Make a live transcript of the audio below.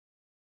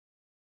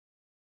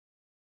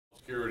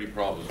Security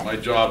problems. My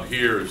job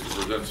here is to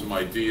present some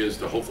ideas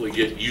to hopefully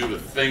get you to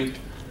think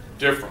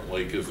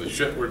differently, because the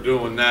shit we're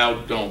doing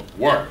now don't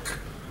work,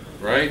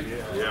 right?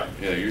 Yeah.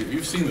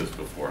 You've seen this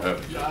before,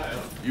 haven't you?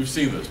 You've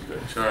seen this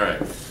bitch. All right.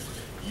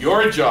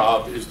 Your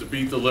job is to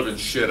beat the living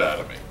shit out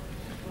of me,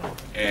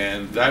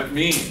 and that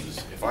means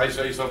if I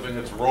say something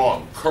that's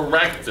wrong,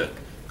 correct it.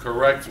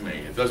 Correct me.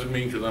 It doesn't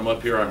mean because I'm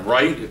up here I'm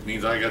right. It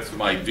means I got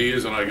some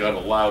ideas and I got a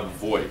loud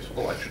voice.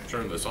 Oh, I should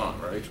turn this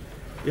on, right?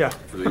 Yeah.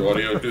 For the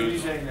audio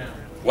dudes. Any day now.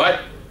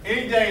 What?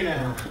 Any day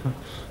now.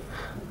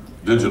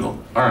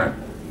 Digital. All right.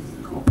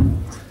 Cool.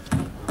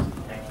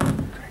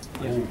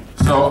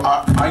 So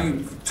I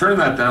turn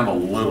that down a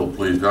little,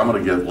 please, because I'm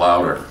going to get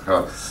louder.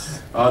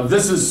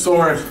 This is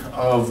sort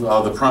of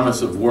the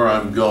premise of where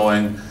I'm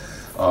going.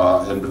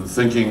 And been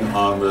thinking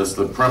on this.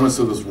 The premise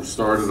of this was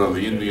started on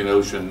the Indian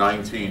Ocean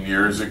 19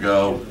 years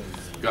ago.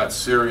 Got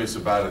serious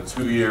about it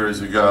 2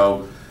 years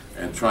ago,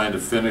 and trying to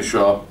finish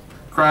up.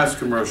 Crass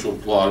commercial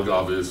plug,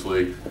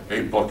 obviously.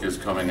 A book is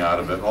coming out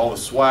of it. All the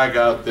swag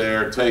out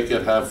there, take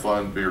it, have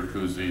fun, beer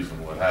koozies,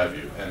 and what have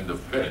you. End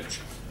of pitch.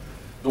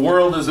 The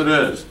world as it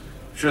is.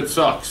 Shit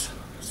sucks.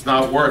 It's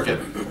not working.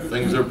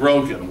 Things are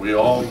broken. We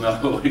all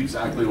know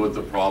exactly what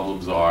the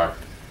problems are.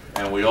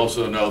 And we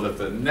also know that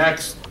the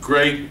next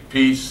great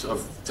piece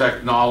of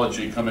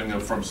technology coming in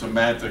from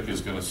Symantec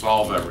is going to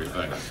solve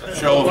everything.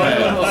 Show of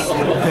hands.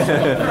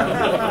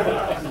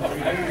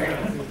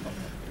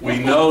 We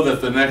know that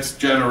the next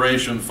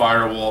generation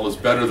firewall is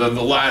better than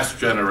the last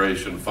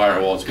generation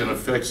firewall. It's going to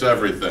fix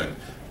everything.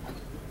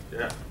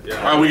 Yeah.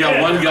 All right, we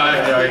got one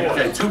guy.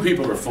 Okay, two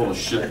people are full of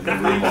shit in the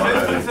room The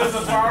already. existence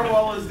of the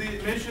firewall is the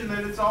admission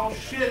that it's all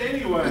shit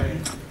anyway.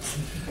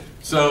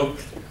 So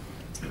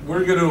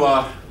we're going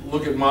to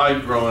look at my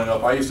growing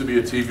up. I used to be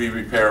a TV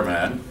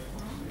repairman,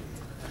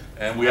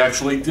 and we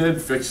actually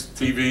did fix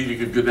TV. You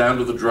could go down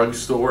to the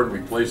drugstore and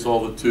replace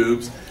all the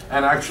tubes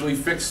and actually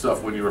fix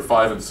stuff when you were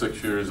 5 and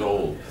 6 years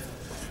old.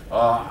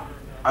 I'm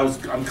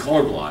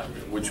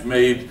colorblind, which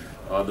made,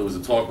 there was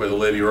a talk by the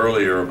lady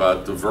earlier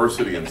about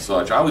diversity and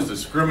such. I was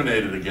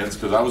discriminated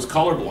against because I was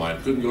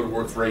colorblind. Couldn't go to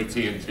work for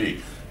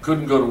AT&T.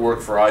 Couldn't go to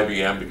work for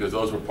IBM because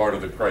those were part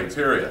of the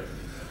criteria.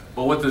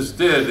 But what this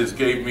did is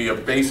gave me a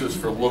basis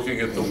for looking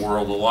at the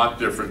world a lot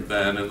different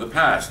than in the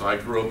past. I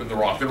grew up in the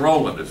rock and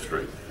roll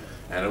industry,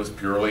 and it was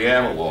purely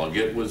analog.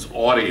 It was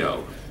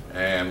audio,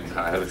 and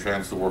I had a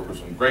chance to work with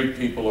some great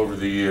people over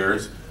the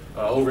years.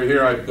 Over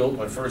here, I built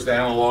my first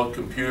analog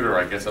computer.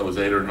 I guess I was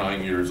 8 or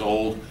 9 years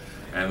old,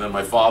 and then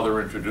my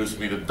father introduced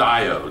me to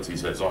diodes. He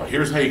says, "Oh,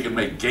 here's how you can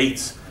make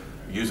gates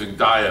using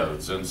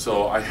diodes." And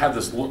so I had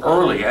this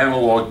early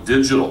analog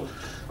digital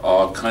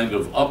kind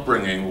of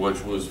upbringing,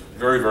 which was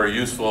very, very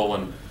useful,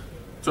 and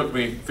took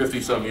me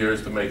 50-some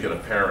years to make it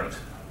apparent.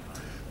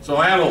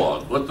 So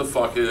analog, what the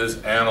fuck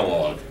is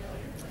analog?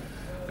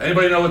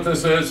 Anybody know what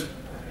this is?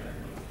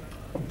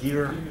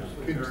 Gear.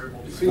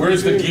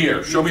 Where's the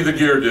gear? Show me the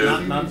gear,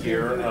 dude. Not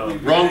gear.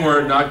 Wrong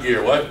word, not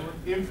gear. What?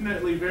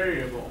 Infinitely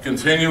variable.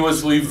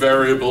 Continuously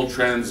variable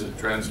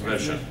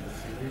transmission.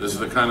 This is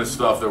the kind of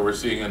stuff that we're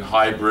seeing in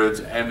hybrids,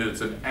 and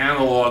it's an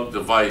analog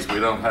device. We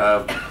don't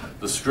have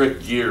the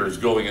strict gears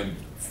going in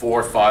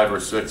 4, 5, or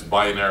 6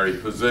 binary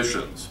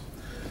positions.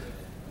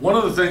 One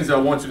of the things I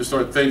want you to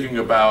start thinking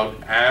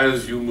about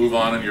as you move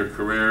on in your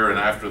career and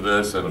after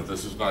this, and if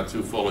this is not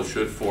too full of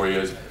shit for you,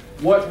 is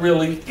what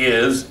really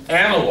is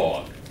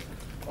analog?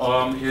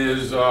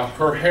 Is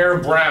her hair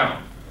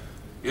brown?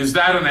 Is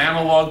that an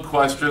analog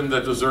question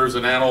that deserves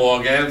an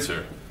analog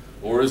answer?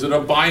 Or is it a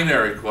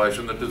binary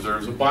question that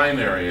deserves a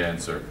binary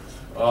answer?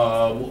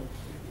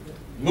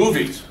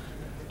 Movies.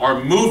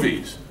 Are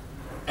movies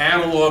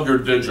analog or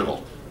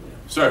digital?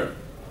 Sir?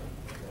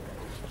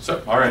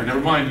 So, all right,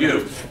 never mind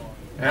you.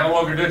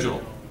 Analog or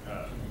digital?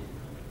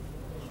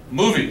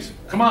 Movies.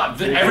 Come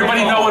on,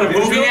 everybody know what a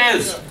movie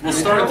is. We'll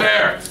start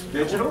there.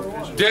 Digital?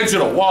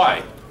 Digital,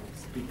 why?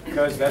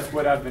 Because that's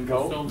what I've been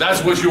told.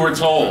 That's what you were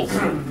told.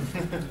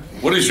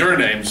 What is your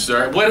name,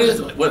 sir? What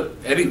is it? What,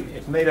 Eddie?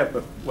 It's made up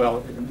of,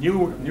 well,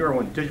 newer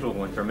ones, digital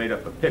ones are made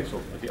up of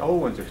pixels, but the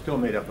old ones are still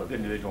made up of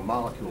individual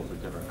molecules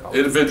of different colors.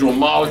 Individual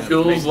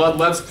molecules.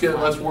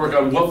 Let's work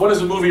on what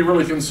does a movie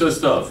really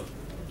consist of?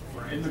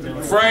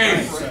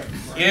 Frames.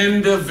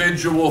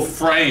 Individual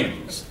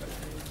frames.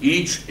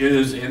 Each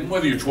is in,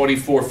 whether you're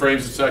 24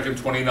 frames a second,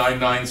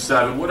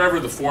 2997, whatever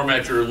the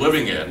format you're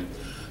living in,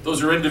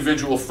 those are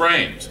individual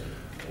frames.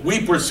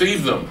 We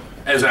perceive them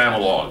as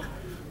analog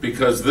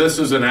because this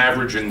is an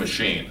averaging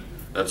machine.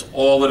 That's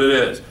all that it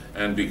is.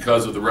 And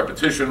because of the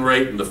repetition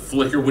rate and the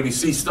flicker, when you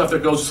see stuff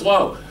that goes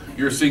slow,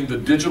 you're seeing the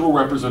digital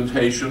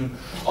representation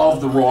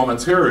of the raw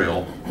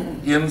material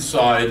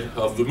inside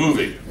of the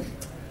movie.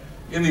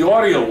 In the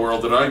audio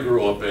world that I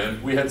grew up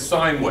in, we had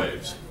sine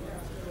waves.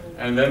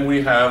 And then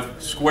we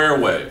have square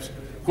waves.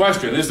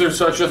 Question, is there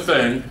such a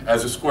thing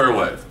as a square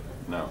wave?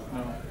 No.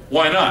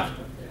 Why not?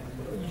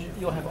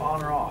 You'll have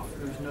on or off.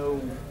 There's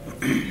no,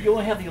 you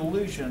only have the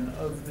illusion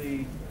of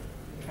the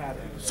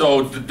pattern.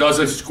 So does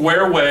a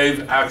square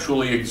wave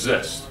actually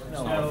exist?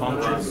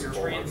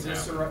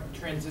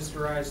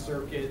 Transistorized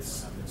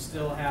circuits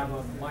still have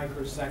a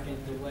microsecond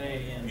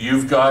delay. And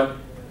you've got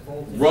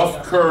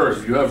rough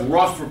curves, you have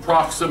rough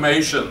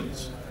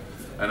approximations.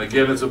 And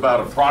again, it's about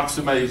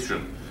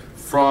approximation.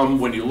 From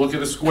when you look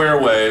at a square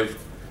wave,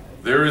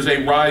 there is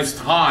a rise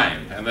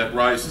time, and that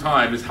rise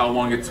time is how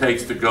long it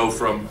takes to go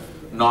from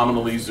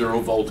nominally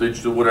 0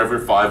 voltage to whatever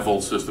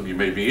 5-volt system you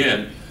may be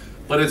in.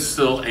 But it's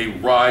still a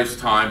rise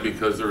time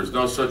because there is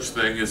no such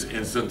thing as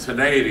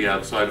instantaneity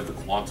outside of the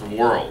quantum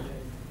world.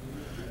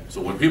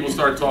 So when people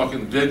start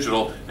talking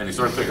digital and you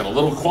start thinking a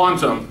little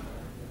quantum,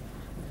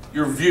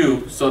 your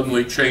view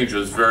suddenly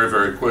changes very,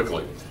 very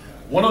quickly.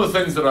 One of the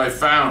things that I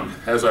found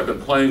as I've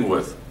been playing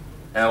with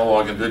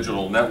analog and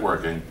digital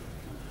networking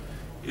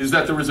is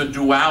that there is a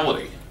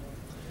duality.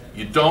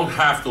 You don't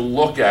have to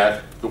look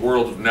at the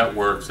world of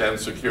networks and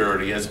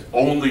security as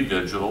only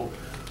digital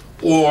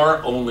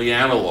or only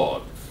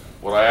analog.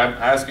 What I am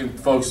asking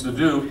folks to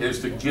do is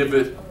to give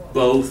it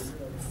both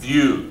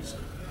views.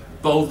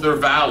 Both are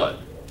valid.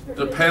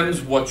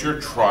 Depends what you're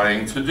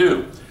trying to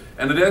do.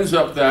 And it ends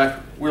up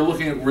that we're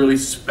looking at really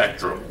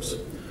spectrums.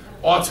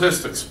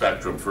 Autistic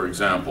spectrum, for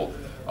example.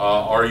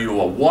 Are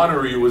you a 1 or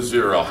are you a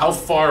 0? How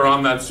far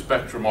on that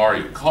spectrum are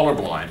you?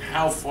 Colorblind,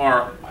 how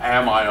far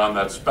am I on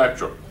that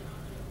spectrum?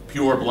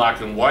 Pure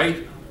black and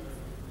white,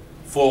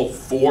 full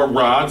 4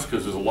 rods,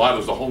 because there's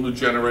a whole new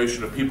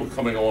generation of people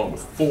coming along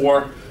with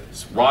 4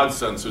 rod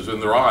sensors in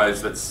their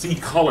eyes that see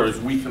colors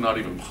we cannot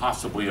even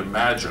possibly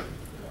imagine.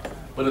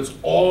 But it's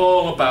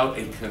all about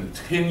a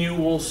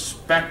continual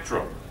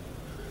spectrum.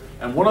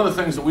 And one of the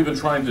things that we've been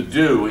trying to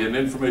do in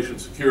information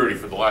security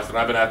for the last, and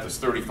I've been at this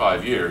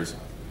 35 years,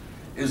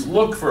 is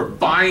look for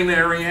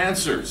binary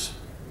answers.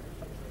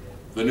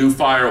 The new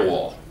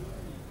firewall,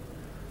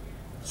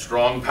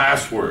 strong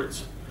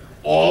passwords,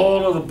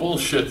 all of the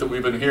bullshit that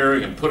we've been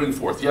hearing and putting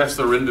forth. Yes,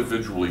 they're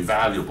individually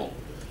valuable,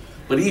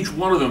 but each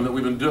one of them that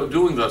we've been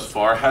doing thus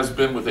far has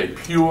been with a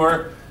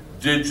pure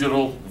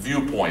digital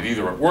viewpoint.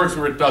 Either it works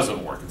or it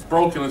doesn't work. It's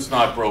broken, it's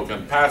not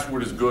broken.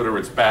 Password is good or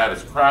it's bad.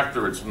 It's cracked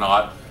or it's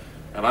not.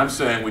 And I'm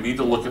saying we need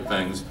to look at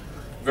things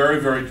very,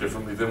 very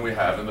differently than we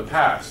have in the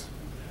past.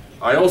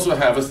 I also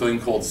have a thing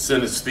called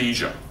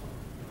synesthesia.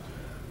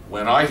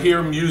 When I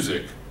hear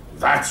music,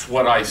 that's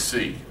what I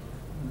see,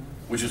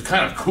 which is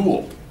kind of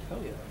cool.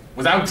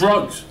 Without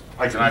drugs,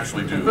 I can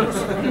actually do this.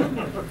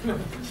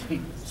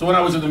 So when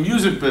I was in the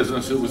music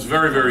business, it was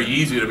very, very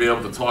easy to be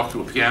able to talk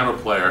to a piano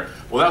player.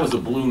 Well, that was a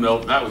blue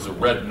note, that was a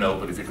red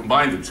note, but if you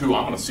combine the two,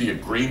 I'm going to see a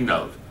green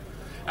note.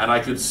 And I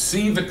could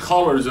see the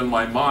colors in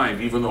my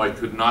mind, even though I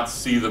could not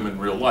see them in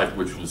real life,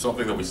 which was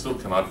something that we still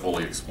cannot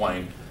fully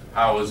explain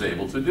how I was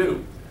able to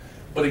do.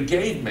 But it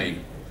gave me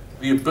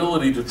the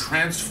ability to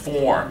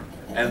transform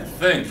and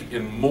think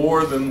in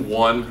more than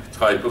one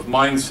type of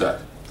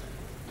mindset.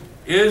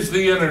 Is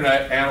the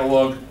internet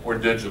analog or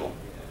digital?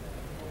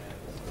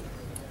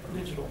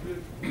 digital.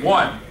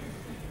 1.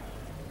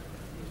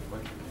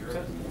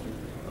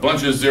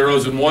 Bunch of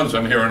zeros and ones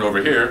I'm hearing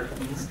over here.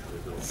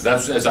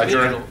 That's as I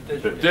turn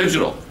it.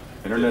 Digital.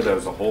 Internet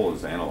as a whole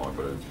is analog,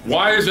 but it's,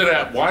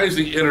 Why is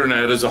the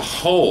internet as a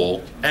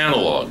whole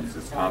analog?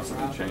 it's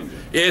constantly changing.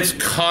 It's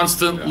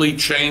constantly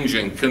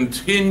changing,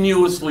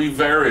 continuously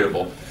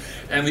variable.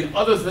 And the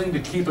other thing to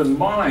keep in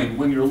mind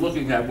when you're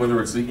looking at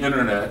whether it's the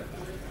internet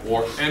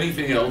or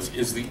anything else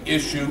is the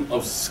issue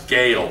of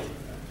scale.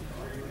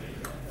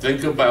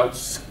 Think about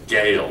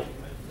scale.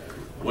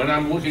 When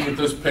I'm looking at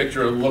this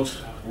picture, it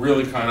looks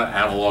really kind of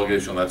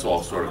analog-ish, and that's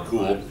all sort of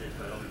cool.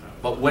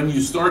 But when you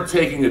start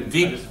taking a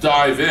deep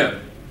dive in,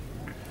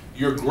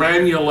 your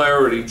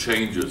granularity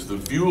changes, the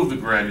view of the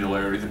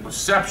granularity, the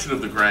perception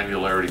of the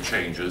granularity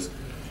changes,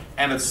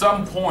 and at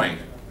some point,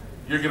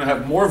 you're going to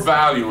have more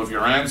value of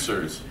your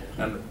answers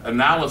and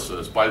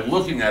analysis by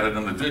looking at it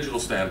in a digital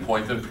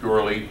standpoint than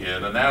purely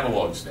in an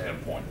analog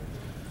standpoint.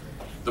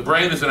 The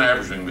brain is an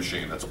averaging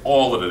machine, that's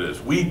all that it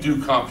is. We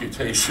do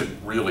computation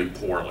really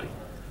poorly.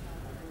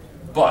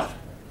 But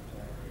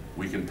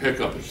we can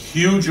pick up a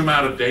huge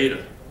amount of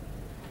data,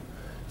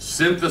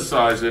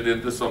 synthesize it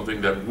into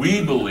something that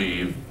we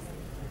believe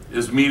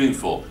is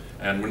meaningful.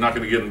 And we're not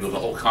going to get into the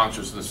whole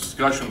consciousness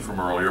discussion from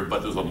earlier,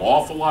 but there's an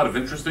awful lot of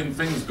interesting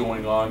things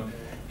going on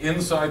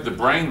inside the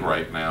brain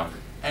right now,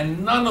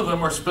 and none of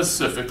them are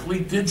specifically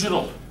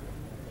digital.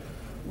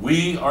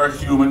 We are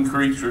human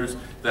creatures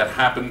that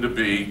happen to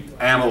be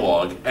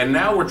analog, and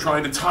now we're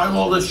trying to tie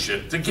all this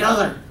shit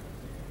together.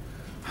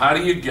 How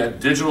do you get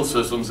digital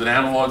systems and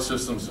analog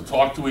systems to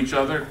talk to each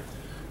other?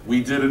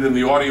 We did it in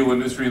the audio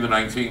industry in the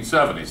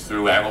 1970s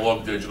through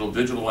analog,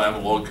 digital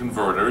analog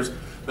converters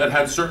that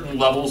had certain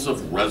levels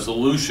of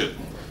resolution.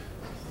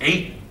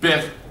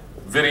 8-bit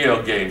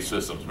video game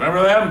systems,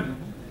 remember them?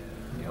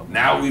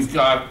 Now we've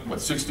got, what,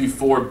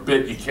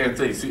 64-bit, you can't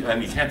see,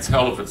 and you can't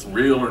tell if it's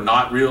real or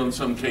not real in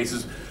some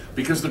cases,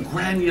 because the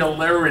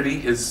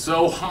granularity is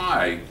so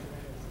high.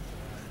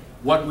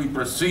 What we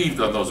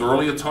perceived on those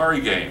early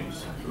Atari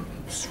games,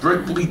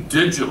 strictly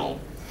digital,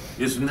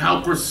 is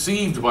now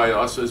perceived by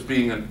us as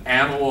being an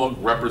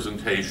analog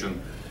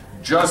representation,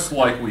 just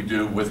like we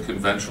do with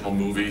conventional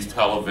movies,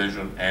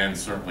 television, and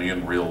certainly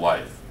in real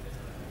life.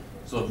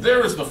 So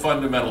there is the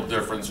fundamental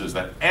difference, is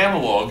that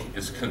analog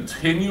is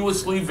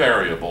continuously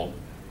variable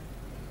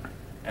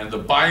and the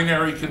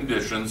binary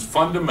conditions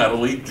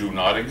fundamentally do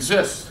not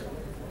exist.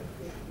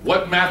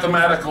 What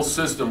mathematical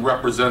system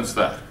represents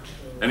that?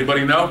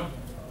 Anybody know?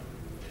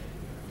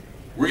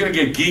 We're going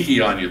to get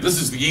geeky on you. This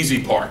is the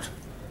easy part.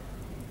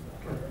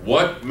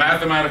 What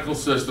mathematical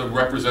system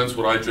represents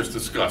what I just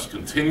discussed?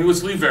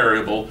 Continuously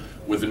variable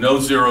with no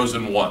zeros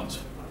and ones.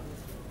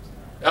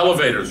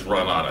 Elevators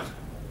run on it.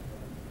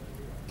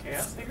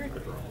 Chaos theory?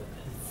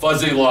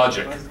 Fuzzy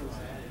logic.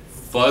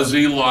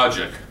 Fuzzy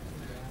logic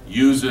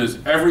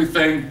uses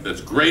everything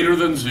that's greater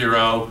than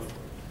 0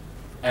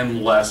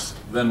 and less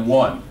than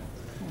 1.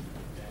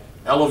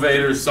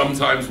 Elevators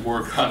sometimes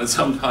work on it,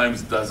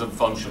 sometimes doesn't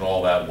function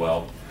all that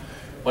well.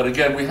 But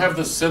again, we have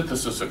this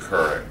synthesis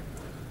occurring,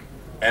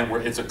 and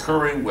it's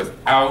occurring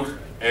without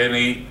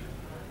any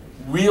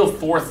real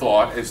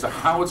forethought as to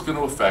how it's going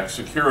to affect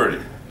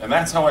security. And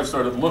that's how I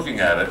started looking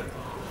at it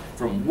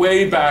from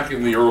way back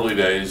in the early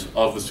days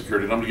of the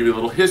security. And I'm going to give you a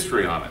little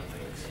history on it.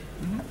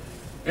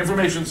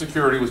 Information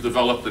security was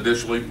developed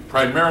initially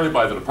primarily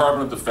by the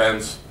Department of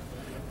Defense,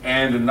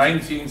 and in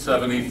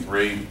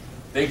 1973,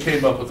 they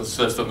came up with a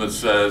system that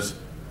says,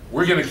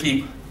 we're going to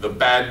keep the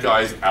bad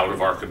guys out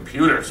of our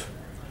computers.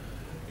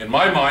 In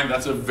my mind,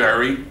 that's a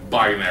very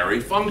binary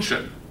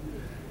function.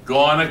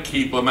 Gonna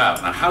keep them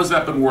out. Now, how's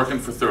that been working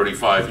for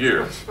 35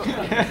 years?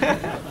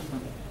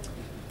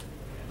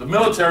 The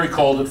military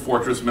called it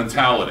fortress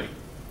mentality.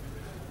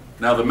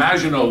 Now, the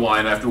Maginot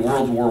Line after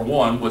World War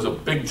I was a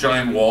big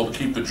giant wall to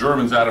keep the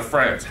Germans out of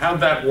France. How'd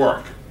that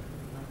work?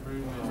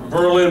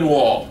 Berlin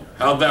Wall.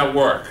 How'd that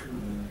work?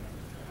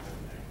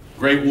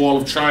 Great Wall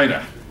of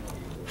China.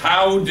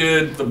 How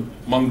did the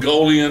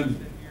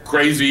Mongolian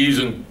crazies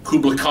and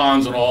Kublai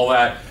Khans and all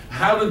that,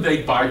 how did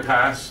they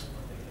bypass?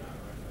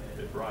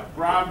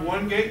 Bribe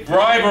one gate.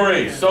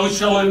 Bribery.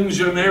 Social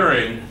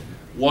engineering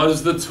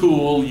was the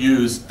tool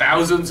used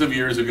thousands of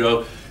years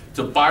ago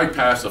to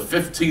bypass a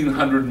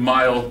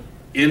 1,500-mile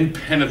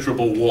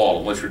impenetrable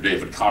wall, unless you're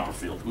David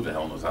Copperfield. Who the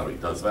hell knows how he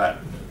does that?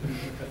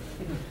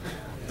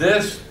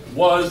 This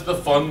was the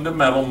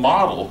fundamental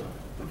model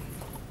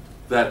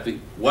that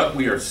what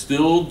we are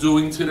still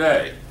doing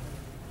today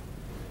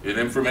in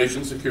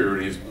information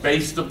security is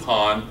based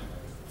upon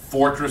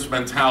fortress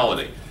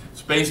mentality.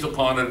 It's based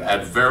upon it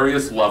at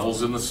various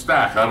levels in the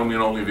stack. I don't mean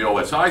only the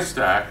OSI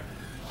stack,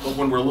 but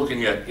when we're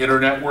looking at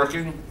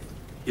internetworking,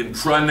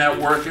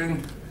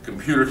 intra-networking,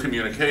 computer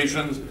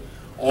communications,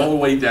 all the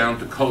way down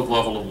to code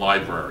level of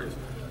libraries.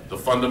 The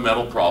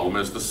fundamental problem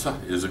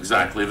is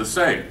exactly the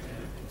same.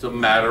 It's a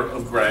matter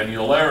of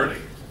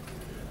granularity.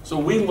 So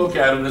we look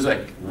at it as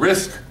a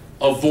risk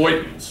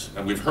avoidance,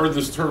 and we've heard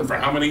this term for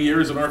how many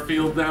years in our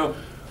field now?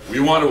 We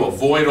want to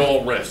avoid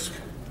all risk.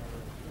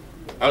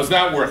 How's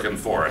that working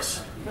for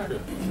us?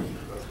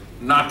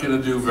 Not going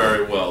to do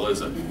very well,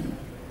 is it?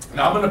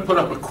 Now I'm going to put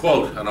up a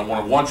quote, and I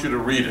want you to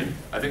read it.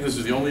 I think this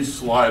is the only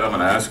slide I'm going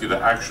to ask you to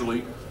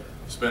actually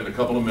spend a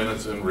couple of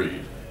minutes and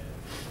read.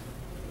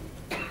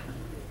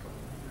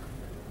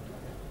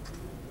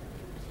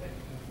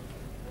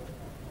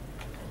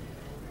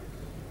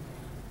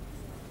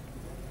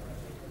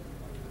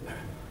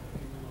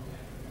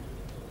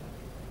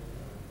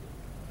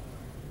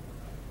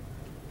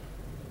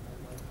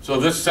 So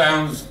this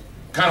sounds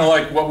kind of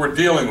like what we're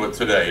dealing with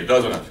today,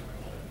 doesn't it?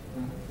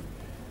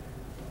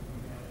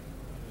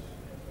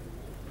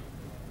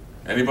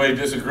 Anybody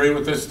disagree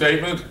with this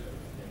statement?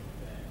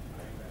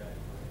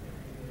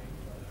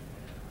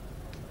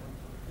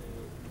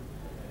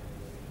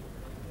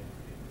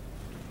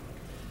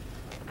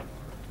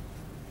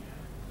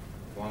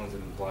 As long as it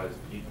implies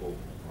people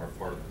are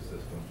part of the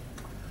system.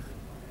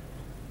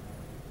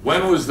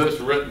 When was this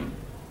written?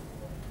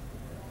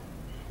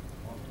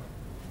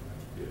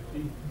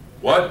 50.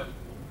 What?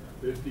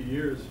 50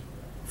 years.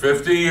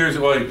 50 years?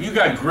 Well, you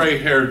got gray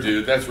hair,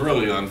 dude. That's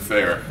really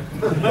unfair.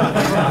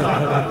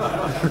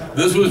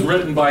 This was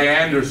written by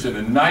Anderson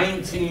in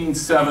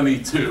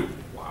 1972.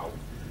 Wow.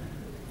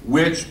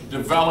 Which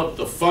developed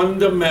the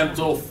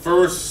fundamental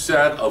first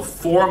set of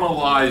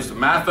formalized,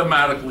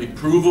 mathematically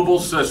provable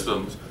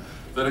systems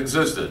that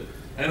existed.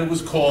 And it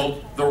was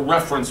called the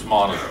reference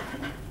monitor.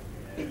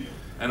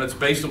 And it's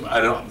based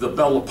on the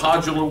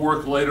Bell-LaPadula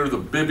work later, the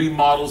Bibby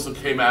models that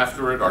came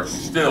after it are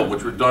still,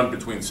 which were done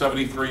between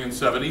 73 and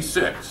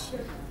 76,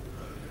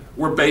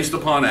 were based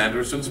upon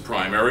Anderson's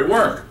primary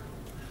work.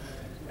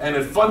 And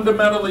it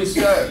fundamentally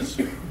says,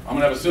 I'm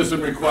going to have a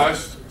system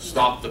request,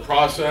 stop the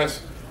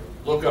process,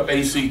 look up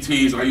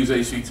ACTs. I use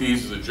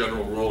ACTs as a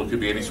general rule. It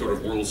could be any sort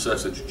of rule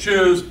sets that you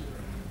choose.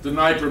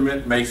 Deny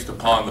permit based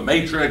upon the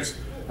matrix,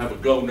 have a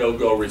go,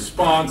 no-go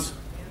response,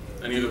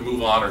 and either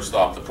move on or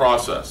stop the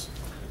process.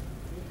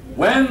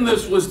 When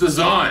this was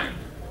designed,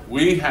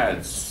 we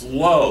had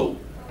slow,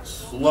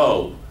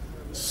 single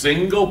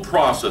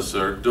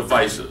processor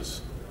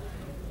devices,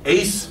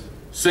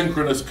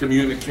 asynchronous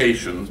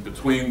communications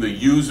between the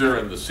user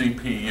and the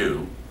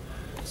CPU,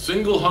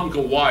 single hunk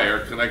of wire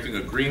connecting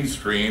a green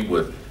screen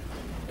with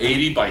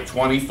 80 by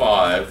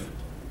 25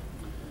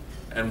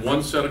 and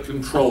one set of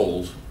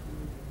controls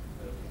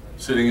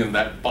sitting in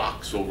that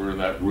box over in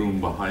that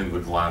room behind the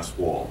glass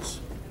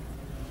walls.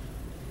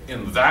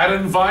 In that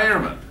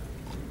environment,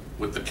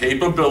 with the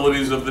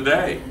capabilities of the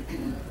day,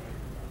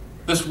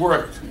 this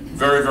worked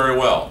very, very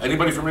well.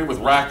 Anybody familiar with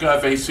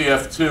RACF,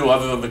 ACF2,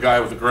 other than the guy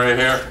with the gray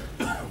hair?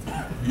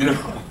 You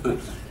know,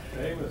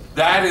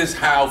 that is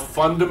how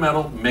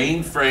fundamental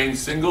mainframe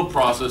single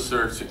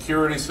processor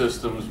security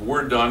systems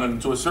were done,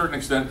 and to a certain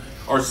extent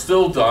are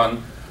still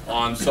done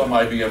on some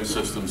IBM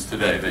systems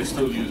today. They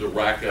still use a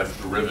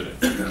RACF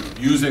derivative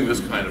using this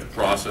kind of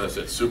process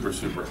at super,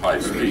 super high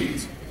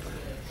speeds.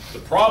 The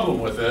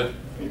problem with it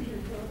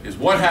is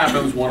what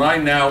happens when I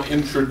now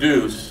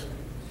introduce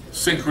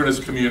synchronous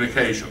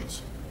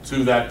communications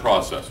to that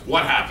process.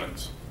 What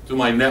happens to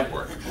my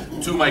network,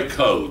 to my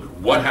code?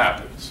 What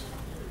happens?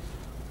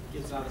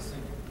 Gets out of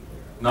sync.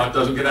 Not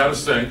doesn't get out of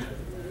sync.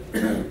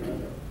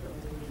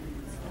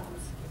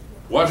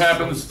 What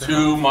happens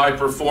to my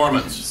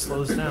performance?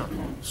 Slows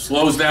down.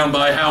 Slows down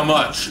by how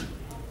much?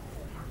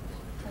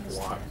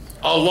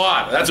 A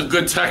lot. That's a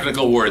good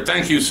technical word.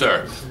 Thank you,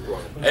 sir.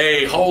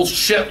 A whole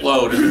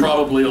shitload is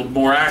probably a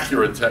more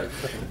accurate.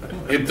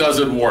 It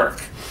doesn't work.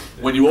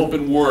 When you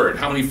open Word,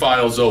 how many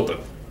files open?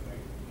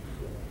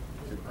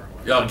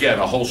 Yeah, again,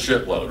 a whole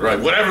shitload, right?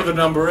 Whatever the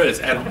number is.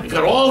 And you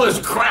got all this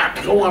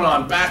crap going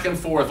on back and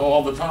forth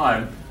all the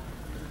time.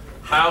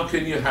 How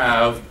can you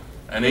have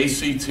an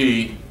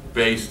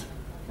ACT-based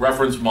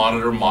reference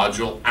monitor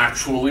module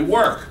actually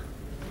work?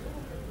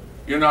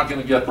 You're not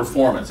going to get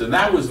performance. And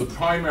that was the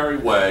primary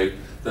way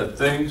that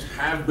things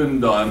have been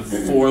done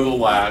for the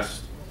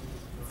last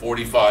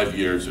 45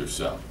 years or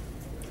so.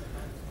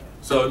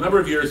 So a number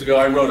of years ago,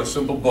 I wrote a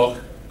simple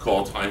book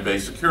called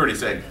Time-Based Security,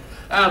 saying,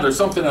 there's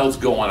something else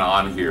going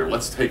on here.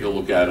 Let's take a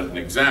look at it and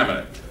examine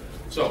it.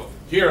 So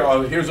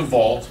here's a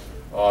vault.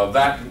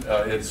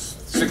 It's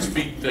 6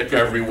 feet thick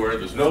everywhere.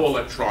 There's no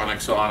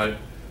electronics on it.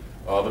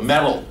 The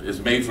metal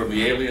is made from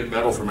the alien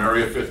metal from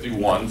Area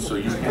 51, so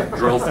you can't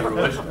drill through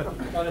it.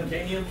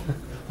 Unobtainium?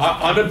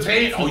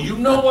 Unobtainium. Oh, you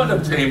know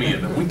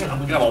unobtainium. We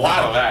got a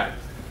lot of that.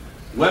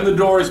 When the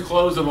door is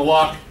closed and the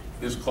lock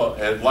is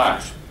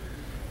latched,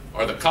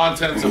 are the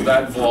contents of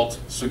that vault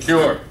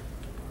secure?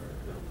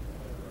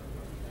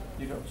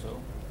 You'd hope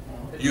so.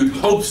 You'd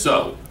hope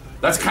so.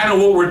 That's kind of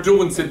what we're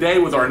doing today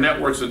with our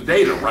networks and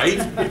data,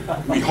 right?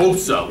 We hope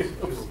so.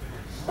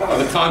 Are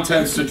the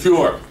contents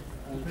secure?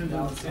 It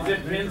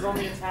depends on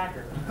the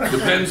attacker.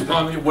 Depends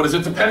upon what does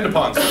it depend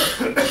upon,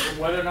 sir?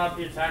 Whether or not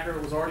the attacker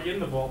was already in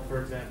the vault,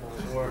 for example,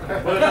 or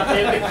whether or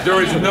not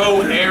There is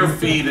no air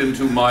feed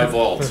into my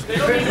vault. they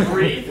don't need to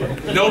breathe.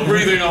 No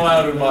breathing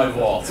allowed in my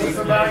vault. It's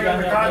about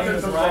the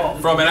contents of the vault.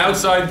 From an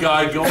outside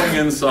guy going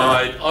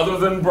inside, other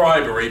than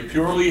bribery,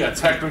 purely a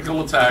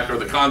technical attack, are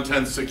the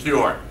contents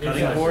secure?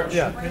 Yeah.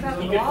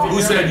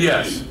 Who said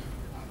yes?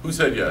 Who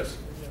said yes?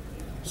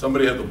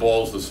 Somebody had the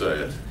balls to say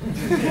it.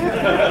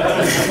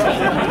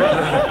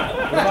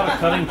 What about a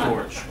cutting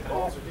torch?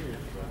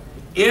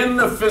 In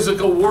the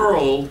physical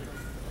world,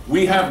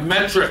 we have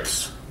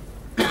metrics.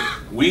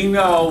 We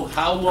know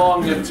how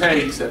long it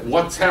takes, at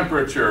what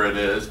temperature it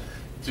is,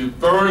 to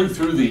burn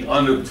through the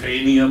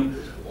unobtainium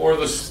or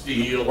the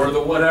steel or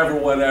the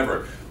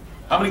whatever.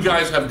 How many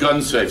guys have gun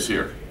safes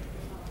here?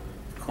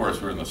 Of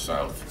course, we're in the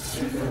South.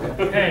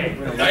 Hey.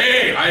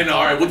 Hey, I know.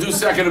 All right, we'll do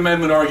Second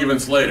Amendment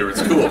arguments later.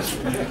 It's cool.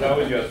 That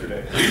was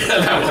yesterday.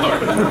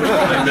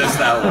 I missed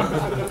that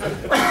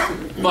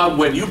one. But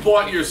when you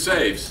bought your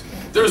safes,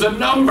 there's a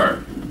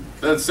number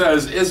that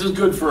says this is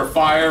good for a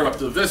fire up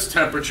to this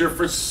temperature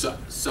for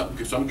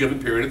some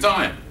given period of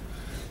time.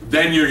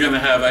 Then you're going to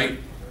have a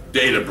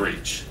data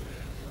breach.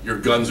 Your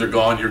guns are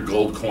gone, your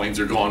gold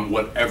coins are gone,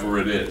 whatever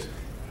it is.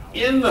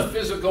 In the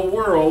physical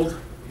world,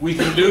 we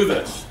can do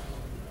this.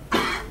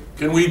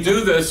 Can we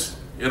do this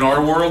in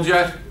our world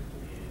yet?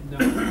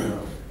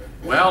 No.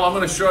 Well, I'm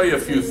going to show you a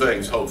few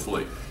things,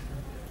 hopefully.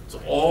 It's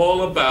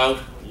all about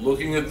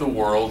looking at the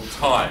world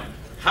time.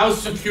 How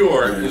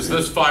secure is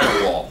this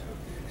firewall?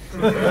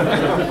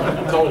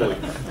 Totally.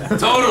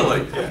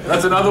 Totally.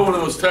 That's another one of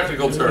those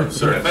technical terms,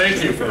 sir.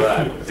 Thank you for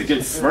that. It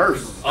gets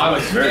first. On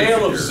a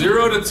scale of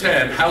 0 to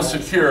 10, how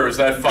secure is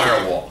that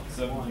firewall?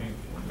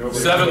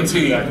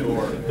 17.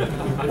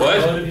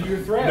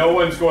 What? No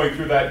one's going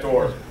through that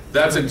door.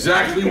 That's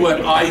exactly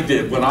what I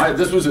did. I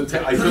took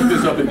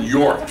this up in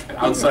York,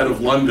 outside of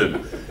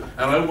London.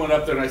 And I went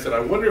up there and I said, I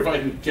wonder if I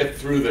can get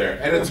through there.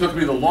 And it took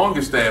me the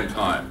longest damn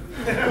time.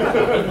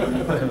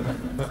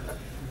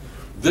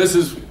 This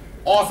is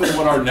often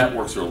what our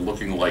networks are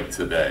looking like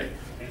today.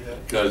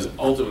 Because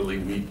ultimately,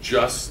 we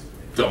just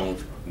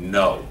don't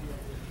know.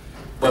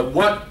 But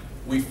what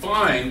we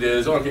find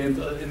is, okay,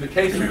 in the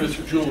case of this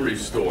jewelry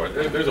store,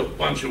 there's a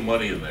bunch of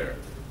money in there.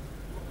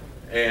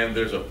 And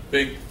there's a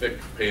big, thick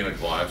pane of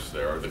glass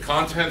there. Are the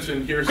contents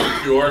in here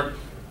secure?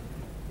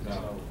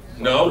 No.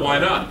 No, why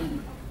not?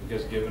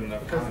 Because given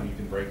enough time, you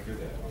can break through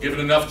that. Given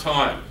enough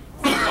time,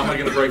 how am I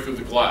going to break through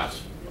the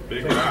glass?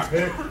 Big rock.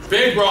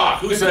 Big rock.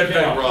 Who said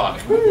big rock?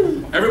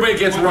 Everybody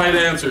gets right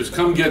answers.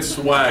 Come get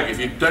swag. If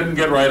you didn't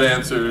get right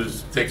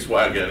answers, take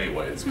swag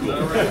anyway. It's cool.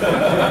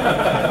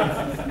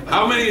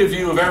 How many of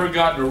you have ever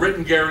gotten a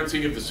written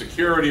guarantee of the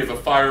security of a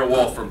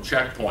firewall from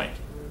Check Point?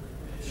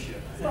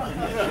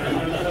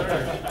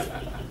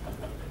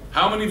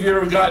 How many of you have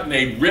ever gotten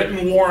a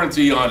written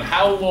warranty on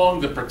how long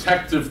the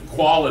protective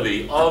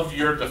quality of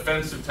your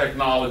defensive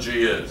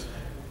technology is?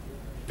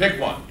 Pick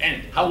one.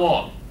 Any. How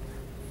long?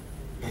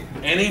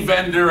 Any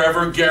vendor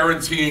ever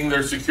guaranteeing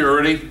their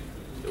security?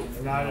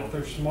 Not if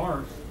they're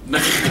smart.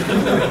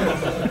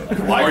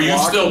 Are you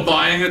still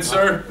buying it,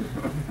 sir?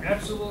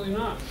 Absolutely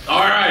not.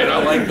 All right,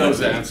 I like those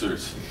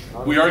answers.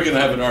 We are going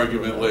to have an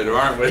argument later,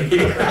 aren't we?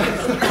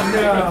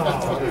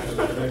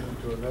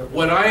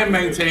 What I am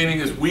maintaining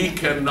is we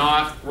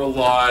cannot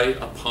rely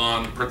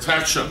upon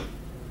protection.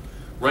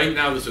 Right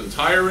now, this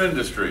entire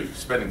industry is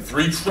spending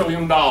 $3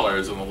 trillion in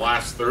the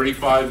last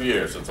 35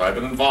 years since I've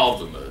been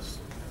involved in this.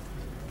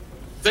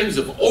 Things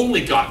have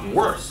only gotten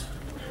worse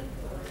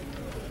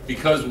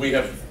because we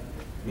have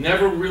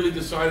never really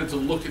decided to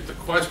look at the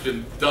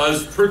question,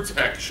 does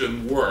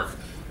protection work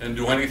and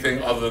do anything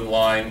other than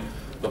line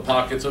the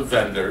pockets of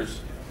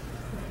vendors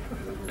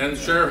and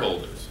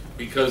shareholders?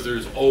 Because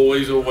there's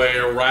always a way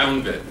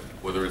around it,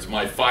 whether it's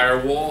my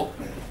firewall.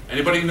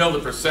 Anybody know the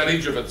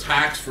percentage of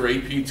attacks for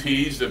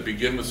APTs that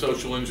begin with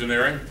social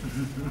engineering?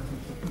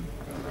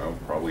 I don't know,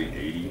 probably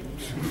 80.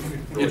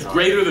 It's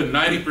greater than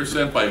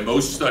 90% by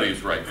most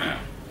studies right now,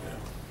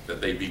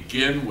 that they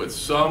begin with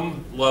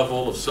some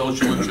level of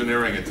social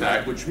engineering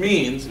attack, which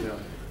means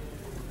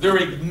they're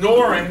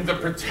ignoring the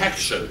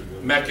protection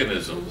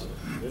mechanisms,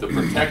 the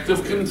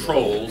protective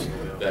controls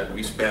that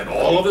we spend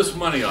all of this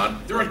money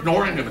on. They're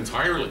ignoring them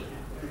entirely.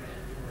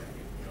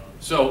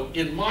 So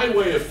in my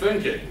way of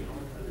thinking,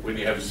 when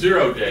you have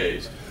 0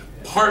 days,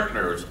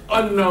 partners,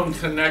 unknown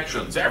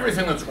connections,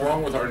 everything that's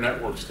wrong with our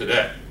networks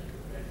today,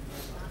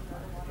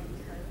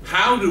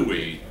 how do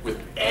we,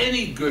 with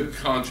any good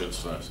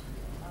consciousness,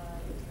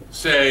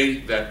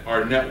 say that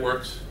our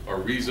networks are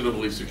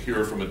reasonably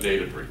secure from a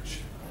data breach?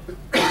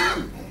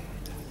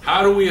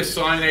 How do we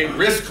assign a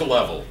risk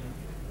level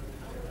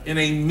in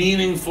a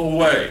meaningful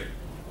way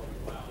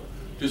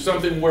to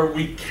something where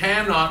we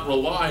cannot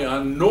rely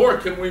on, nor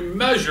can we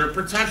measure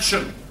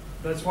protection?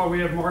 That's why we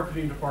have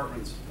marketing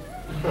departments.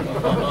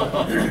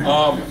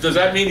 Does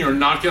that mean you're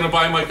not going to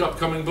buy my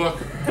upcoming book?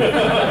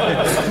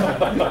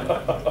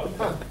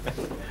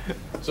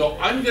 So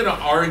I'm going to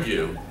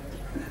argue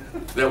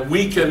that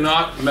we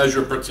cannot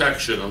measure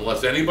protection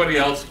unless anybody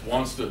else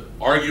wants to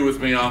argue with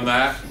me on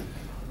that.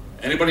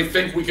 Anybody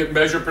think we can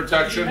measure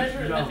protection? You measure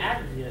it in an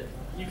aggregate.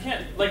 You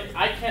can't, like,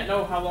 I can't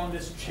know how long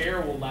this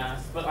chair will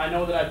last, but I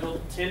know that I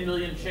built 10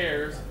 million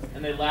chairs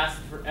and they last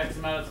for X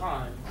amount of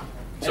time.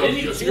 So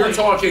you're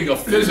talking a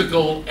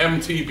physical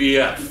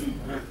MTBF,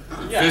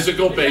 Yeah,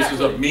 physical basis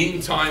exactly. of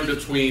mean time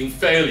between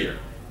failure.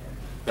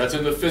 That's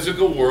in the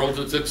physical world,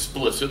 it's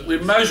explicitly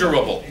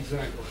measurable.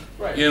 Exactly.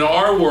 Right. In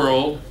our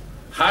world,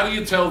 how do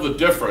you tell the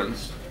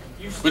difference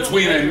You still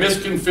between a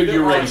measure-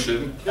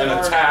 misconfiguration, there an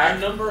are attack? a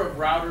number of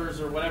routers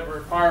or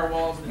whatever,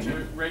 firewalls that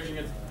you're ranging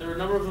against. There are a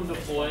number of them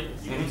deployed.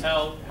 You can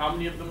tell how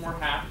many of them were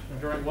hacked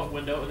during what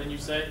window, and then you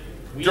say...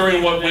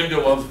 During what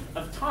window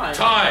of time.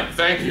 Time,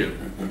 thank you.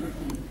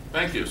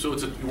 Thank you. So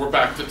we're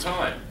back to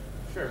time.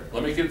 Sure.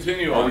 Let me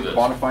continue Are on we this.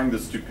 quantifying the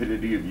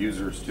stupidity of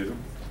users too?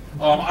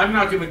 I'm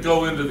not going to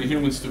go into the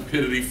human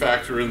stupidity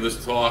factor in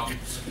this talk,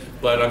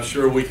 but I'm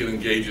sure we can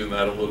engage in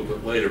that a little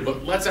bit later.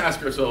 But let's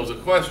ask ourselves a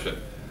question.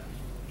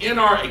 In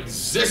our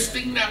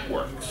existing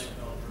networks,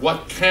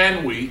 what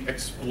can we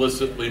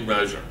explicitly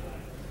measure?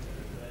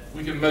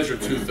 We can measure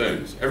two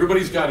things.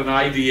 Everybody's got an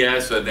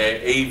IDS, an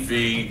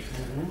AV,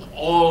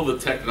 all the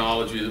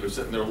technology that we're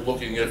sitting there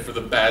looking at for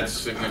the bad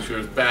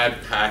signatures, bad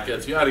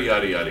packets, yada,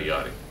 yada, yada,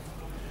 yada.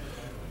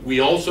 We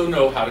also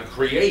know how to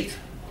create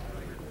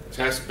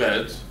test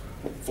beds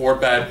for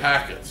bad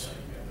packets.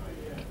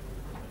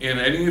 In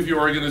any of your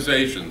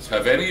organizations,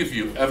 have any of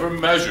you ever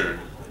measured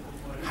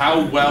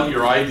how well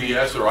your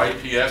IDS or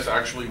IPS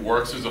actually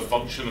works as a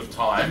function of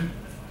time?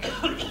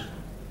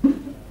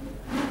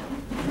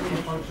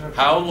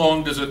 How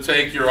long does it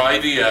take your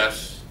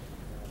IDS,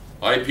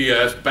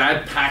 IPS,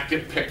 bad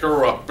packet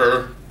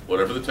picker-upper,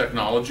 whatever the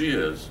technology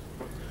is,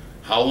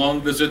 how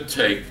long does it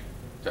take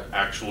to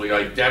actually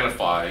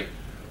identify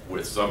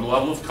with some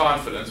level of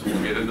confidence,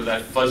 we'll get into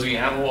that fuzzy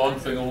analog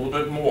thing a little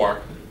bit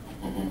more,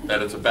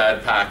 that it's a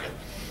bad packet?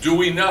 Do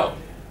we know?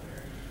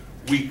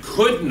 We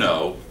could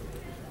know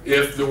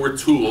if there were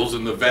tools,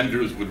 and the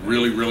vendors would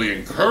really, really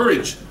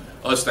encourage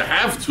us to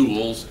have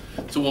tools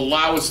to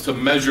allow us to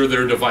measure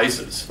their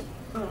devices.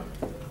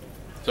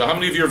 So how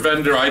many of your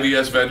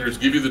IDS vendors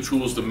give you the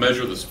tools to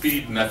measure the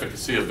speed and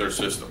efficacy of their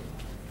system?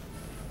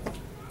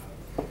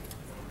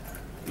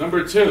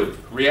 Number two,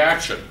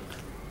 reaction.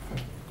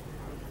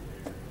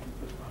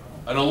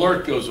 An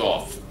alert goes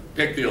off.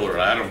 Pick the alert,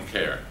 I don't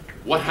care.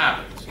 What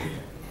happens?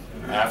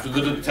 After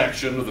the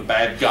detection of the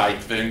bad guy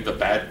thing, the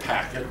bad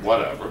packet,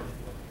 whatever,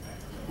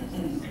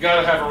 you You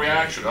gotta have a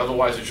reaction,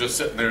 otherwise it's just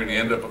sitting there and you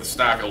end up with a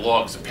stack of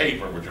logs of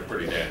paper, which are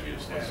pretty damn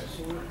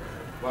useless.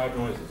 Loud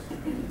noises.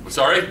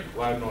 Sorry?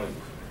 Loud noises.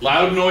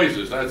 Loud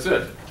noises, that's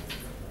it.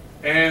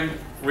 And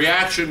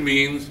reaction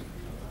means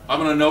I'm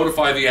going to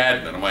notify the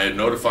admin. Am I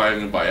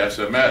notifying him by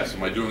SMS?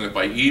 Am I doing it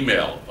by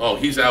email? Oh,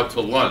 he's out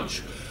to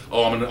lunch.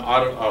 Oh, then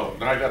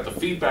I got the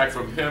feedback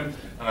from him,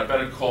 and I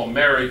better call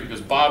Mary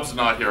because Bob's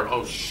not here.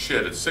 Oh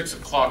shit, it's 6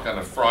 o'clock on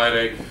a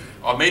Friday.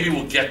 Maybe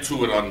we'll get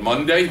to it on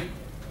Monday.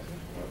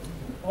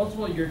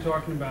 Ultimately, you're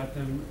talking about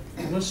them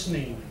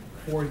listening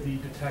for the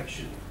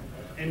detection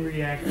and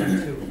reacting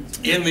to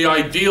it. In the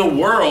ideal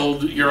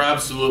world, you're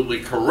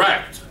absolutely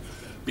correct,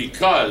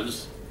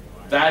 because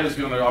that is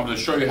going to, I'm going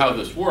to show you how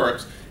this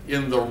works.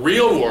 In the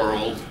real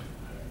world,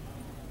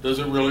 does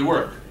it really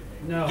work?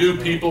 No.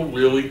 Do people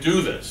really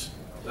do this?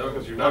 No,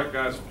 because you're not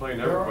guys playing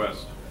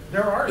EverQuest.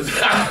 There are.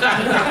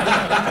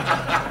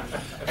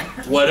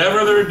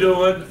 Whatever they're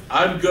doing,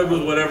 I'm good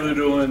with whatever they're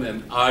doing,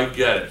 and I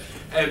get it.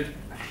 And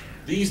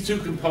these two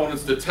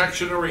components,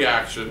 detection and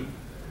reaction,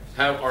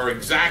 are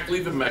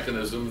exactly the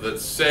mechanism that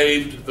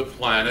saved the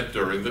planet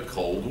during the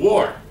Cold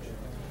War.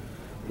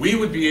 We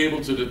would be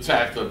able to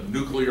detect a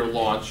nuclear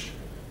launch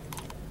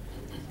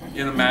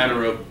in a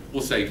matter of,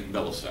 we'll say,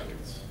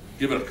 milliseconds.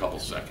 Give it a couple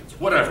seconds,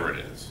 whatever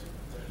it is.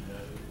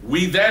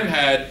 We then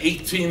had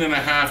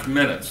 18.5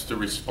 minutes to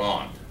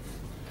respond,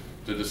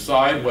 to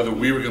decide whether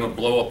we were going to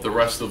blow up the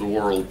rest of the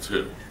world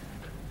too.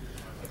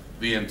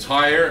 The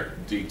entire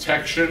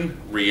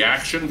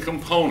detection-reaction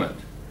component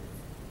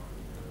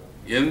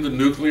in the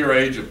nuclear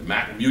age of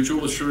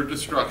mutual assured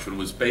destruction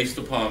was based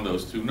upon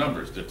those two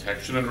numbers,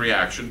 detection and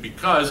reaction,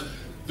 because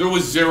there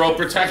was zero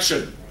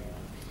protection.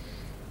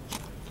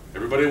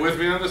 Everybody with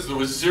me on this? There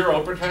was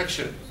zero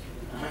protection.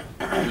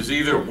 It was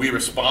either we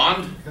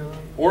respond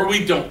or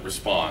we don't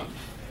respond,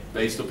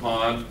 based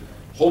upon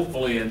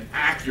hopefully an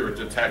accurate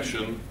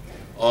detection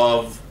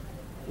of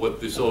what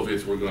the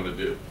Soviets were going to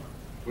do.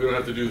 We don't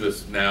have to do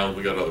this now,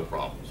 we got other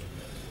problems.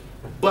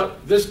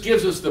 But this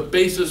gives us the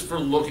basis for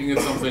looking at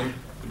something,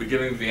 the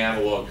beginning of the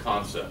analog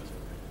concept.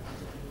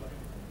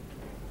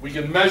 We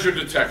can measure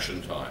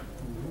detection time.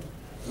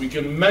 We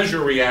can measure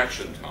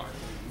reaction time.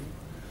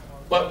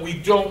 But we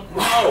don't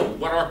know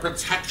what our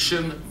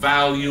protection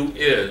value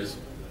is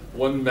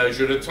one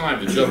measured at a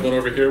time. The gentleman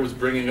over here was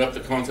bringing up the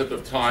concept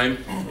of time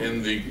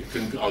in the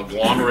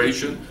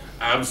agglomeration.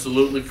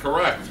 Absolutely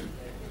correct.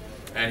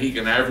 And he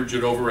can average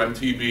it over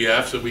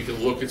MTBF, so we can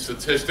look at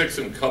statistics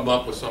and come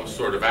up with some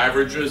sort of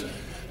averages.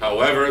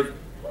 However,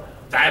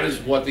 that is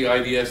what the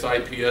IDS,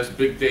 IPS,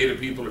 big data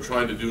people are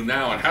trying to do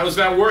now. And how's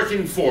that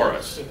working for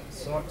us? It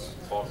sucks.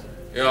 Awesome.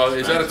 You know,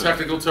 is that a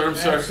technical term,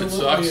 sir? It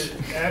sucks?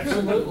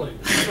 Absolutely.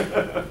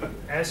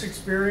 Ask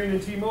Experian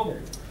and T-Mobile.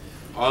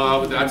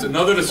 That's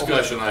another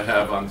discussion I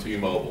have on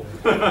T-Mobile.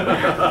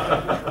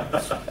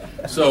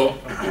 So,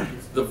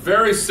 the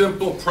very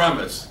simple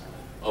premise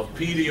of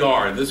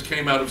PDR, and this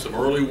came out of some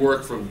early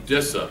work from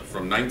DISA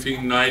from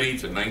 1990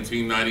 to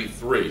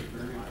 1993,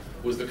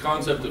 was the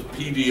concept of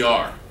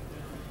PDR.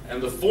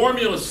 And the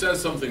formula says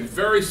something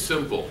very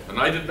simple, and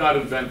I did not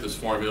invent this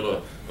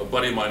formula. A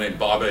buddy of mine named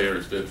Bob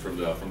Ayers did from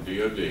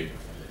DOD.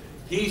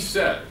 He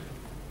said,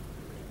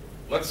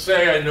 let's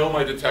say I know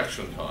my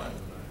detection time.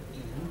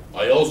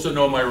 I also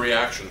know my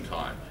reaction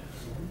time.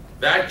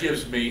 That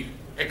gives me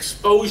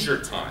exposure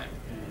time.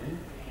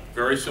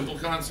 Very simple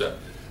concept.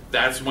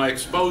 That's my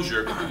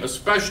exposure,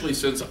 especially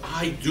since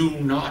I do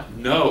not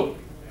know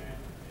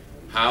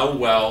how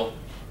well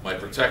my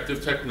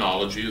protective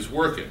technology is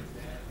working.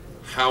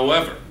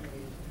 However,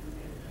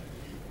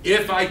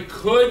 if I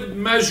could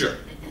measure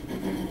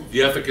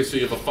the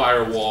efficacy of a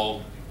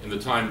firewall in the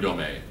time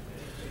domain,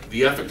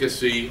 the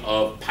efficacy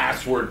of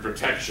password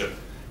protection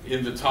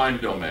in the time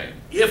domain,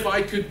 if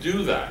I could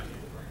do that,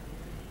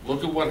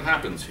 look at what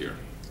happens here.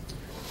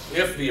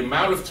 If the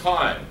amount of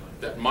time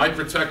that my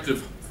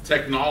protective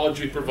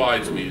technology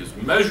provides me is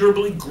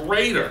measurably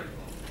greater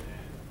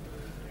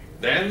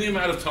than the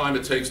amount of time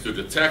it takes to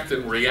detect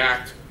and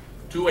react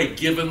to a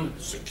given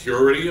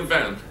security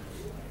event,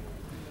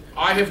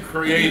 I have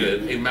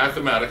created a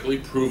mathematically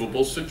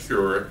provable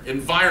secure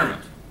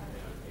environment.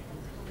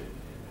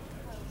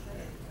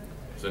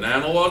 It's an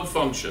analog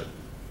function.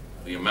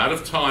 The amount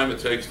of time it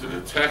takes to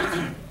detect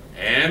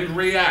and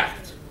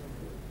react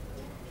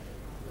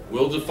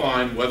will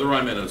define whether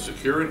I'm in a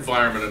secure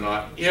environment or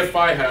not if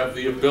I have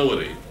the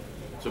ability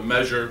to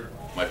measure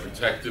my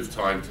protective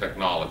time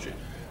technology,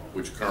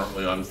 which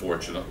currently,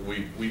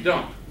 unfortunately, we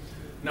don't.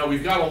 Now,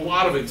 we've got a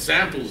lot of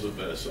examples of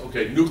this.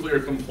 Okay, nuclear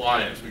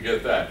compliance, we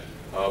get that.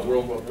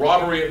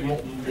 Robbery at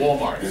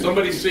Walmart.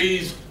 Somebody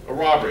sees a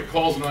robbery,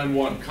 calls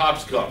 911,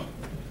 cops come.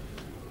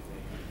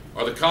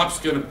 Are the cops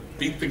going to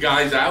beat the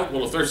guys out?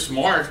 Well, if they're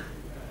smart,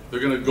 they're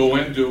going to go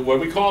in and do what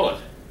we call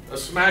it, a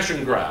smash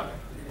and grab.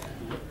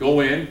 Go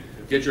in,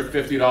 get your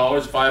 $50,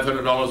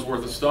 $500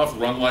 worth of stuff,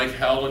 run like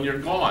hell, and you're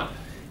gone.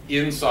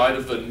 Inside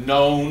of the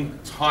known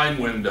time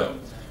window.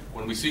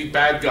 When we see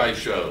bad guy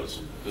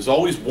shows, there's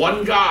always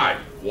one guy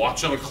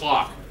watching a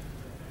clock.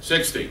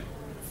 60,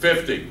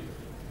 50,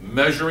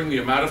 measuring the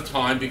amount of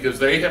time, because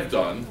they have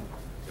done,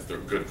 if they're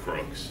good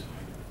crooks,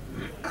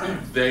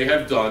 they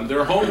have done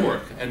their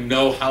homework and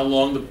know how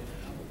long the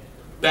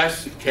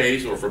best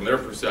case, or from their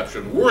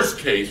perception, worst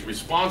case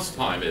response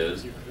time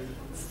is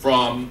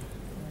from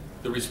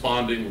the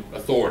responding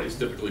authorities,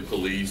 typically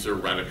police or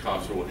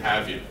rent-a-cops or what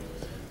have you.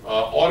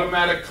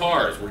 Automatic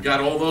cars, we got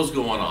all those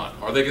going on.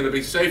 Are they going to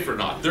be safe or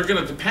not? They're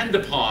going to depend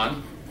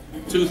upon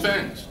two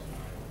things.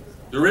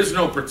 There is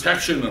no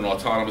protection in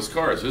autonomous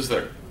cars, is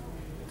there?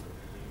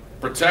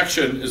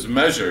 Protection is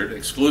measured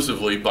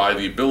exclusively by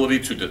the ability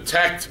to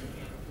detect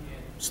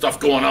stuff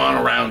going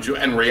on around you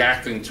and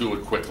reacting to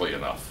it quickly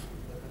enough.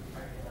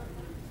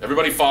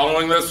 Everybody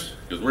following this?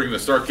 Because we're going to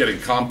start getting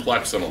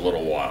complex in a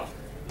little while.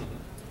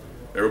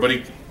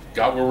 Everybody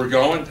got where we're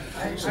going?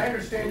 I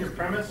understand your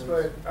premise,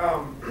 but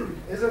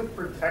isn't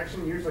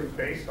protection usually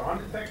based on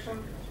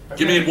detection?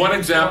 Give me one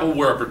example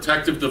where a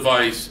protective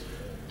device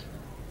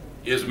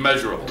is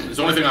measurable. It's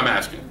the only thing I'm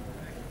asking.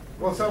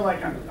 Well, so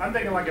like I'm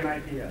thinking like an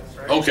IPS,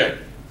 right? Okay.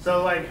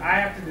 So like I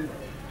have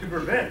to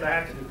prevent, I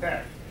have to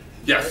detect.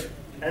 Yes. Right?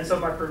 And so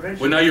my prevention.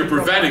 Well, now you're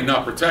preventing,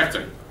 not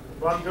protecting.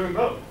 Well, I'm doing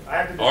both. I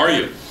have to detect. Are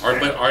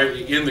you? Are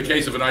in the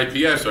case of an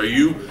IPS, are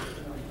you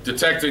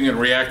detecting and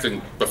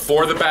reacting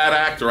before the bad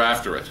act or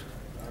after it?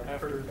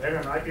 After an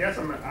IPS,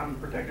 I'm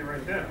protecting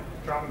right then.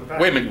 Dropping the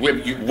packet. Wait a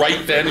minute, you,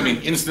 right then, I mean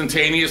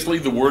instantaneously,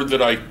 the word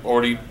that I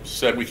already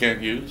said we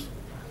can't use?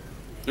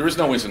 There is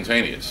no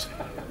instantaneous.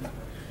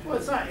 Well,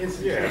 it's not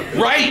instantaneous.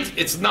 Right,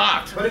 it's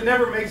not. But it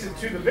never makes it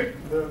to the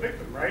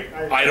victim, right?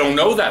 I don't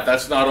know that.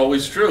 That's not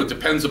always true. It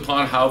depends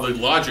upon how the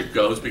logic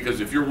goes,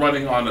 because if you're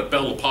running on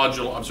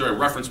a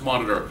reference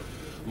monitor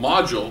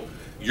module,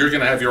 you're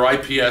going to have your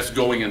IPS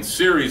going in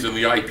series in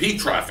the IP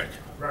traffic.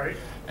 Right.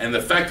 And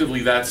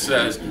effectively that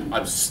says,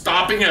 I'm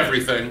stopping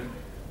everything,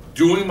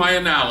 doing my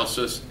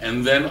analysis,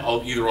 and then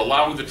I'll either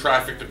allowing the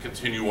traffic to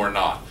continue or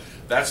not.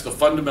 That's the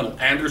fundamental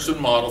Anderson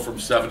model from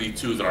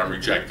 '72 that I'm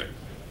rejecting.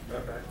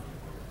 Okay.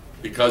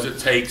 Because it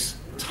takes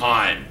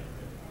time.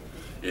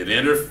 It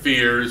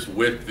interferes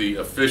with the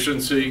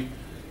efficiency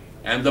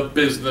and the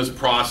business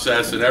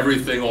process and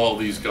everything all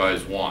these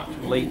guys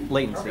want.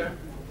 Latency. Okay.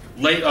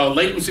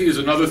 Latency is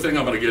another thing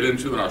I'm going to get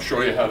into, and I'll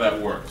show you how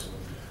that works.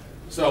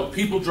 So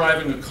people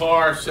driving a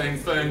car, same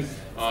thing.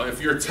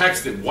 If you're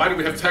texting, why do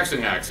we have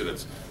texting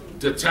accidents?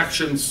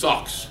 Detection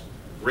sucks.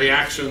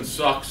 Reaction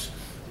sucks.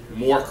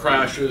 More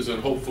crashes,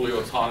 and hopefully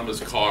autonomous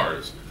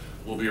cars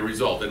will be a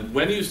result. And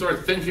when you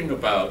start thinking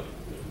about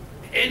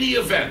any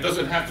event,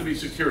 doesn't have to be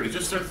security,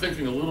 just start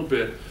thinking a little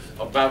bit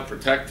about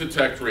protect,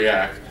 detect,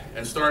 react,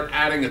 and start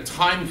adding a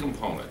time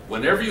component.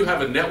 Whenever you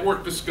have a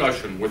network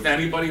discussion with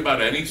anybody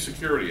about any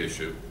security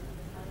issue,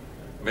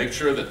 make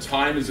sure that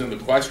time is in the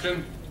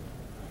question,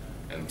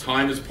 and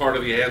time is part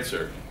of the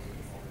answer,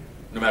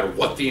 no matter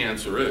what the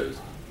answer is,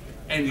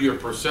 and your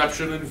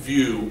perception and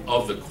view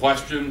of the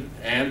question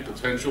and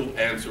potential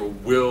answer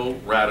will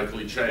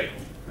radically change.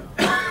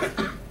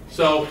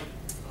 So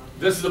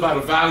this is about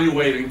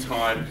evaluating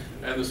time,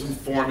 and there's some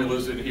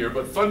formulas in here,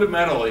 but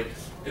fundamentally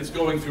it's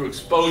going through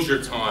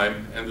exposure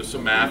time, and there's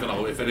some math,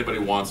 and if anybody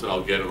wants it,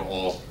 I'll get it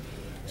all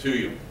to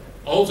you.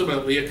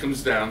 Ultimately, it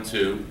comes down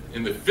to,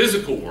 in the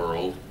physical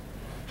world,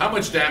 how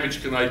much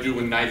damage can I do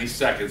in 90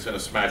 seconds in a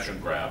smash and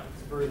grab?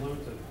 It's very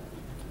limited.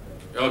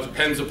 It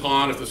depends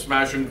upon if the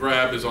smash and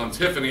grab is on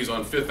Tiffany's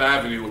on Fifth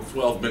Avenue with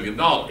 $12 million.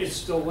 It's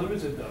still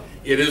limited though.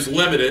 It is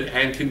limited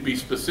and can be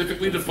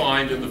specifically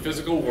defined in the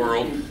physical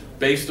world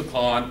based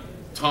upon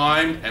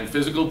time and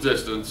physical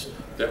distance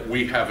that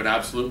we have an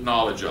absolute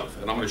knowledge of.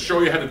 And I'm going to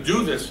show you how to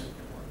do this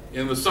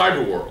in the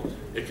cyber world.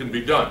 It can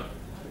be done.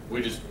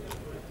 We just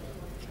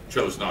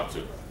chose not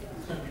to.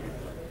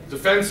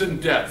 Defense in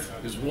depth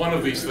is one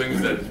of these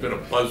things that has been a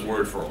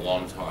buzzword for a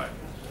long time.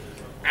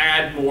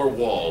 Add more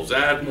walls,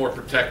 add more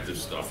protective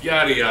stuff,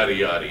 yada, yada,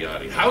 yada,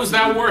 yada. How's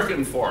that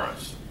working for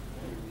us?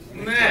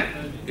 Nah.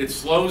 It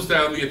slows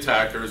down the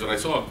attackers, and I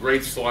saw a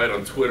great slide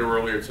on Twitter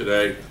earlier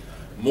today.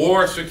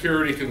 More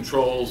security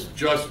controls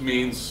just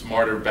means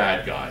smarter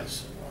bad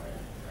guys.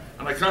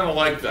 And I kind of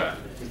like that,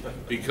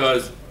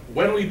 because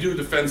when we do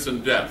defense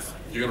in depth,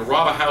 you're going to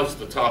rob a house at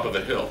the top of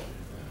the hill.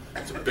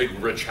 It's a big,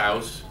 rich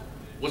house.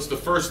 What's the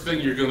first thing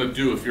you're going to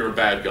do if you're a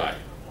bad guy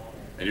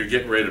and you're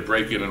getting ready to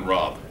break in and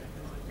rob?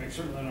 Make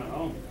sure they're not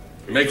home.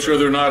 Make sure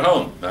they're not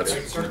home. That's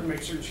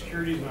Make sure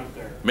security's not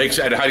there.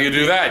 and how do you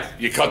do that?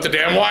 You cut the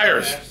damn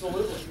wires.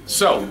 Absolutely.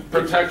 So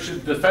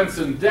protection, defense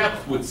in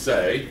depth would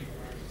say,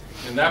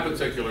 in that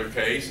particular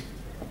case,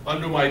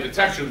 under my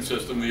detection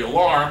system, the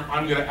alarm,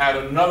 I'm going to add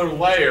another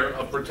layer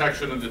of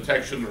protection and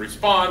detection and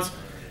response,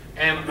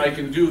 and I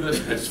can do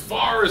this as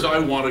far as I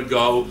want to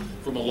go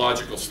from a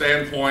logical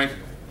standpoint.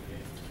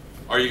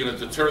 Are you going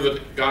to deter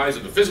the guys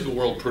in the physical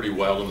world pretty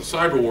well? In the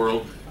cyber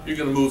world, you're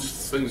going to move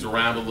things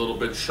around a little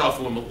bit,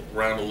 shuffle them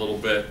around a little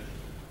bit,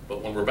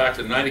 but when we're back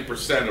to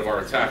 90% of our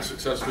attacks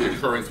successfully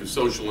occurring through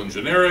social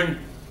engineering,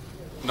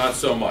 not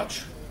so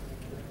much.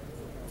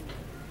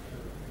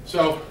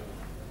 So,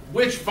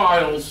 which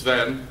files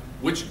then,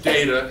 which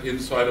data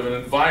inside of an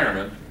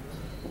environment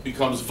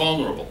becomes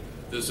vulnerable?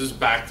 This is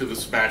back to the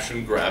smash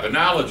and grab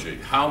analogy.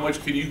 How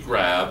much can you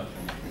grab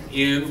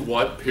in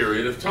what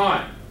period of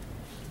time?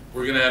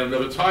 We're going to add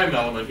another time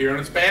element here, and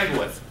it's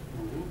bandwidth.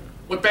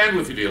 What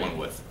bandwidth are you dealing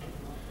with?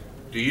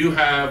 Do you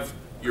have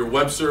your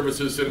web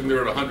services sitting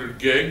there at 100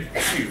 gig?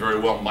 You very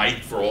well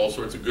might, for all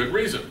sorts of good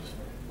reasons.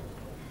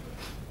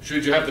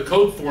 Should you have the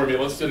code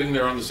formula sitting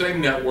there on the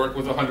same network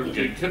with a 100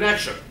 gig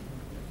connection?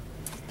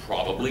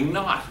 Probably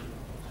not.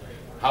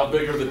 How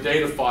big are the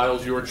data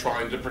files you are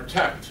trying to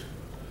protect?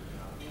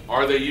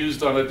 Are they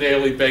used on a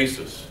daily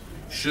basis?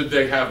 Should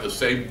they have the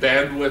same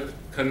bandwidth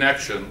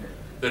connection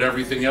that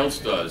everything else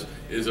does?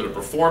 Is it a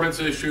performance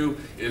issue?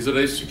 Is it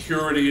a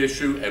security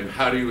issue? And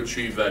how do you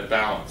achieve that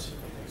balance?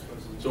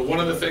 So one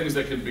of the things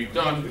that can be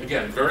done,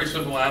 again, very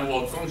simple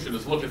analog function,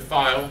 is look at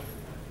file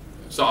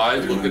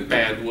size, look at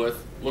bandwidth,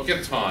 look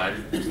at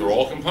time, because they're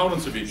all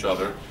components of each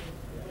other.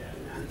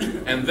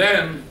 And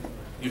then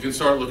you can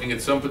start looking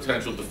at some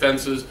potential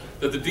defenses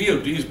that the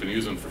DoD's been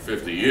using for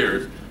 50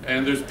 years.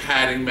 And there's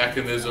padding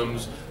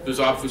mechanisms, there's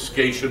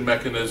obfuscation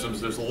mechanisms,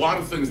 there's a lot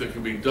of things that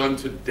can be done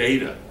to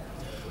data.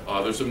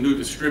 There's some new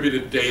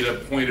distributed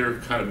data pointer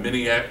kind of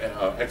mini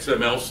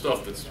XML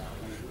stuff that's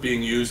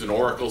being used in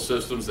Oracle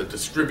systems that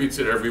distributes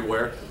it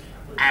everywhere,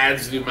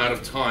 adds the amount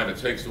of time it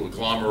takes to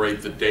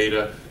agglomerate the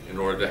data in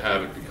order to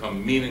have it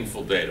become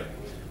meaningful data.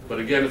 But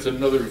again, it's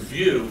another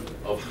view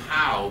of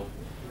how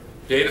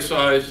data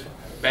size,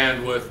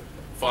 bandwidth,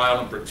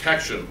 file, and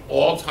protection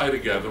all tie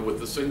together with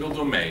the single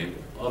domain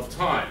of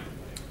time.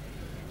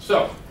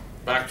 So,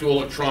 back to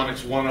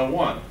electronics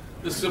 101.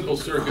 This simple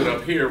circuit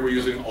up here, we're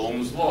using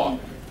Ohm's law.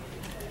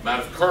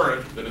 Amount of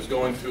current that is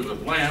going through the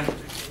lamp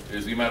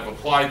is the amount of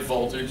applied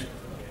voltage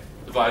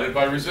divided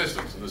by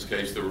resistance, in this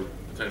case the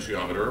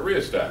potentiometer or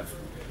rheostat.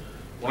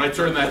 When I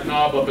turn that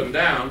knob up and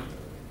down,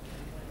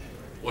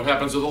 what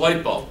happens to the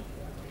light bulb?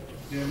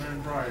 Dimmer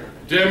and brighter.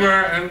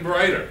 Dimmer and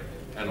brighter.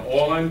 And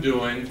all I'm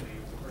doing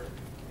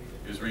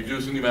is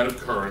reducing the amount of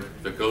current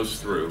that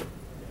goes through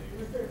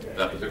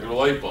that particular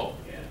light bulb.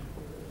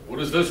 What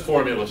does this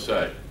formula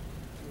say?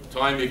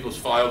 Time equals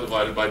file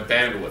divided by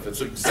bandwidth.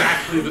 It's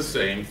exactly the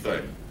same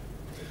thing.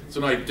 It's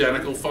an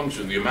identical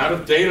function. The amount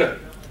of data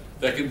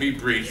that can be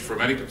breached from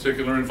any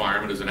particular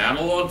environment is an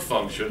analog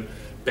function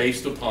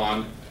based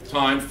upon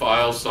time,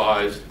 file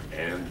size,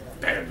 and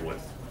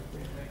bandwidth.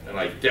 An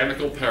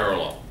identical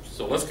parallel.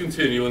 So let's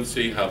continue and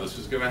see how this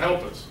is going to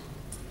help us.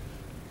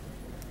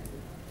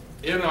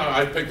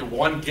 I picked a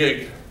 1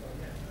 gig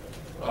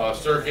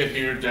circuit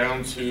here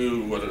down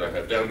to, what did I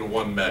have? Down to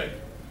 1 meg.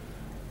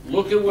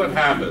 Look at what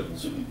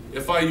happens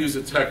if I use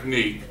a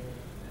technique,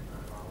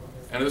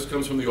 and this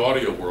comes from the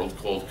audio world,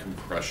 called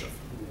compression.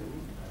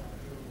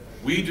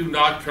 We do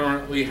not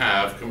currently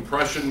have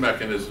compression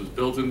mechanisms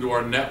built into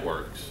our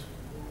networks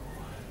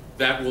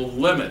that will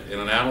limit in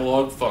an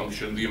analog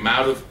function the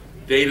amount of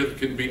data that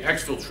can be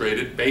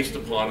exfiltrated based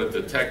upon a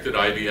detected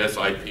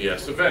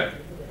IDS/IPS event.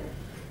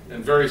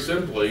 And very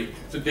simply,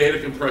 it's a data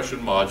compression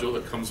module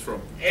that comes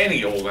from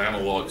any old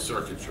analog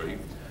circuitry.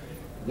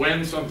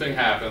 When something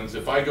happens,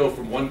 if I go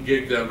from 1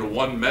 gig down to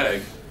 1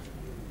 meg,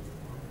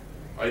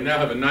 I now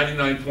have a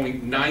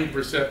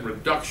 99.9%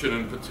 reduction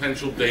in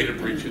potential data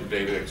breach and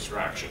data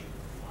extraction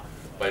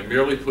by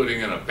merely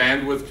putting in a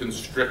bandwidth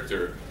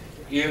constrictor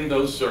in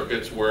those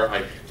circuits where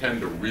I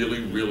tend to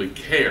really, really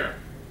care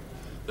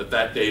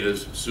that data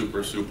is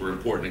super, super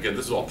important. Again,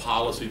 this is all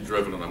policy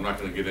driven, and I'm not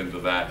going to get into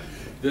that.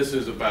 This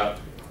is about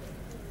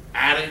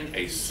adding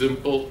a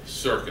simple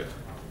circuit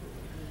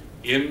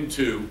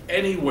into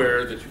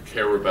anywhere that you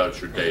care about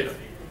your data.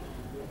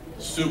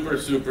 Super,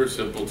 super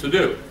simple to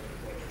do.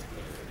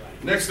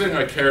 Next thing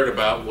I cared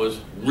about was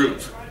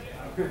root.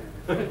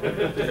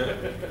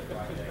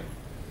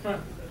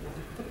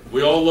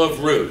 We all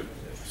love root.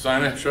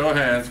 Sign it, show of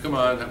hands, come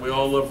on. We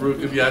all love root.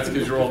 Yeah, that's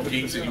because you're all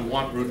geeks and you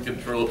want root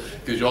control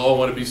because you all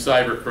want to be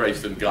cyber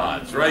Christ and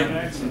gods, right?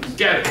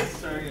 Get it?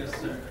 Sir, yes,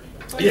 sir.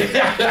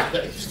 Yeah,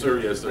 sir,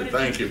 yes, sir.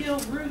 Thank you. If you kill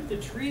root, the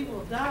tree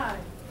will die.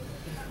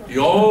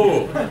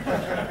 Yo!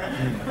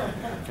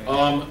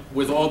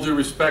 With all due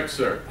respect,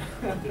 sir,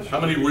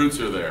 how many roots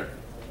are there?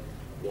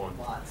 One.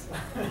 Lots.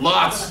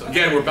 Lots!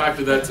 Again, we're back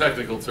to that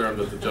technical term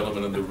that the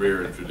gentleman in the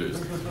rear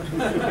introduced.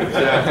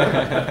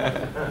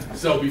 Exactly.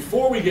 So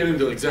before we get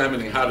into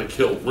examining how to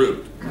kill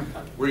root,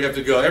 we have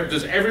to go,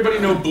 does everybody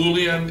know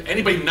Boolean?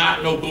 Anybody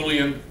not know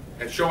Boolean?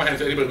 And show of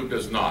hands, anybody who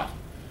does not.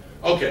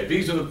 Okay,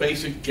 these are the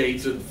basic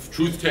gates of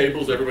truth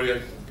tables.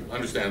 Everybody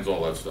understands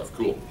all that stuff.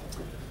 Cool.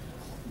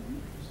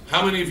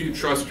 How many of you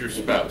trust your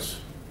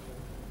spouse?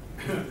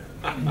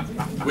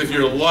 With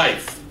your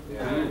life?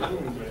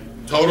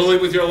 Totally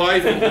with your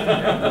life?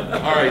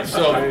 All right,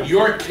 so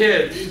your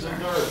kids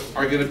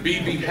are going to be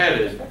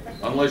beheaded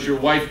unless your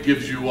wife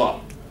gives you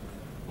up.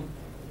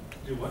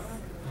 Do what?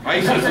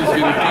 ISIS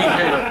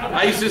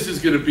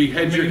is going to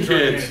behead your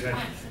kids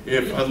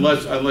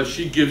unless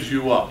she gives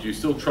you up. Do you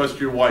still trust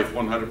your wife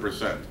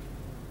 100%?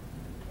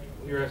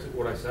 You're asking,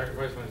 would I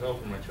sacrifice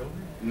myself for my children?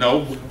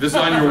 No, this is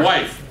on your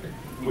wife.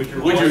 Would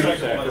you Would you-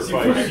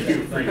 sacrifice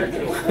you for your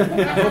children?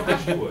 I hope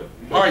that you would.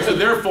 All right, so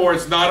therefore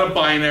it's not a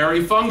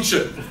binary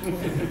function.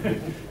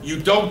 You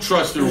don't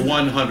trust her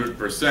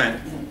 100%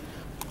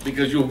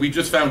 because we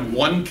just found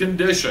one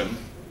condition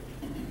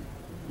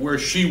where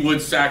she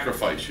would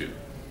sacrifice you,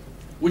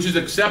 which is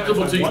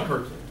acceptable to you. One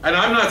person. And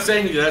I'm not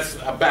saying that's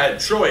a bad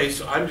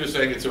choice, I'm just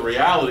saying it's a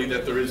reality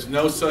that there is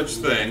no such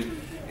thing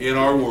in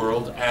our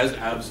world as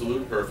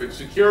absolute perfect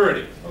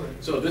security.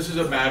 So this is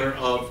a matter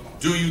of,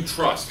 do you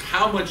trust?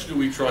 How much do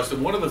we trust?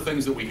 And one of the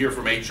things that we hear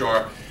from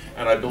HR,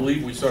 and I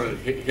believe we started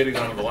hitting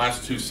on in the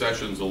last two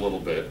sessions a little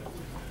bit,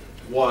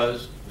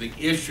 was the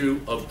issue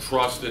of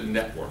trust in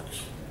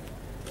networks.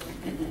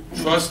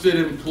 Trusted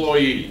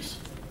employees.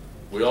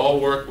 We all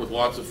work with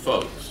lots of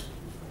folks.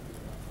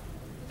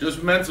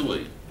 Just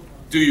mentally,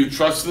 do you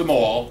trust them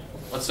all?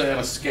 Let's say on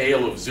a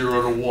scale of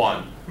 0 to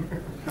 1.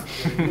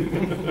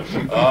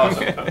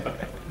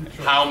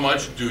 How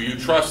much do you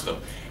trust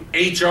them?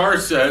 HR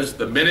says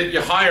the minute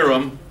you hire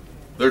them,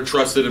 they're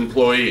trusted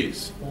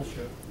employees.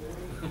 Bullshit.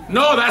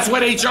 No, that's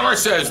what HR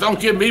says. Don't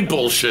give me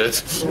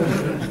bullshit.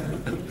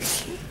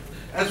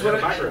 That's what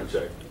Background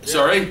check.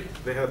 Sorry?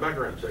 They had a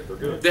background check. They're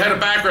good. They had a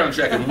background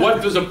check. And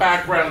what does a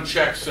background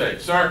check say?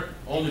 Sir?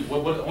 Only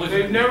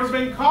They've never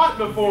been caught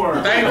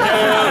before. Thank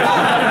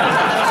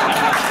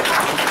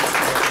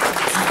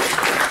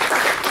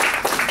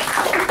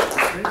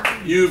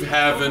you. You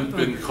haven't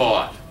been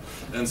caught.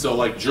 And so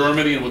like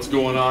Germany and what's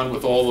going on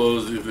with all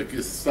those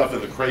the stuff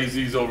and the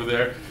crazies over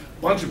there,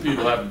 a bunch of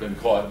people haven't been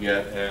caught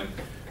yet. And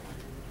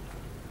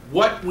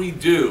what we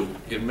do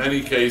in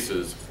many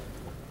cases,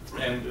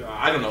 and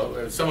I don't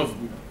know, some of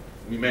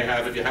you may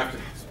have it, you have to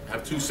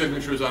have 2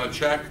 signatures on a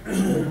check,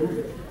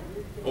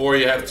 or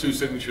you have 2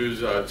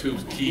 signatures, 2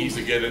 keys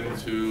to get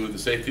into the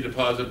safety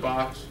deposit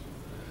box.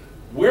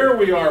 Where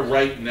we are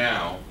right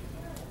now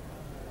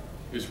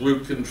is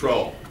root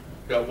control.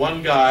 Got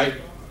one guy,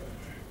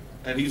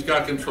 and he's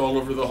got control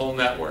over the whole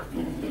network.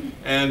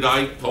 And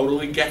I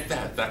totally get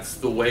that. That's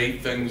the way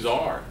things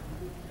are.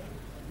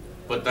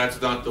 But that's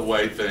not the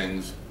way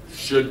things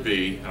should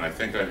be, and I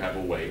think I have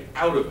a way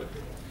out of it.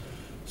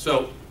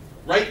 So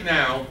right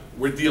now,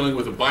 we're dealing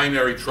with a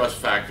binary trust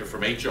factor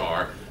from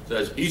HR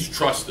that says he's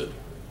trusted.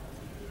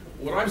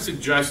 What I'm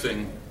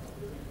suggesting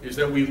is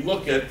that we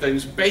look at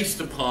things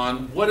based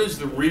upon what is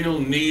the real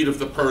need of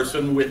the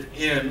person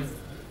within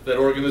that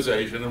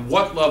organization and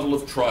what level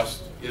of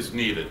trust is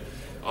needed.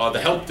 The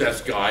help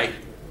desk guy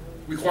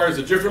requires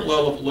a different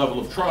level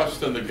of trust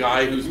than the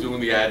guy who's doing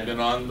the admin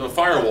on the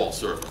firewall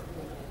server.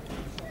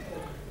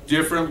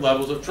 Different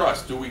levels of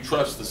trust. Do we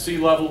trust the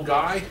C-level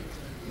guy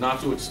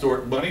not to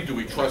extort money? Do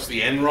we trust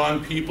the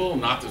Enron people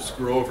not to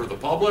screw over the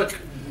public?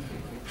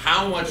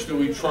 How much do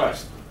we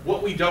trust?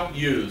 What we don't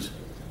use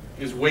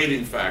is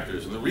weighting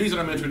factors. And the reason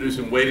I'm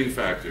introducing weighting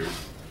factors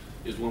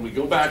is when we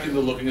go back into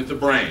looking at the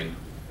brain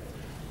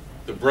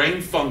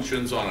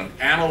functions on an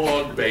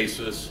analog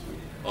basis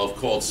of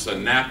called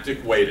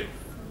synaptic weighting.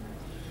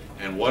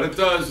 And what it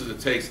does is it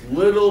takes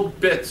little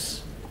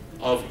bits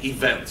of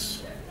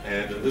events,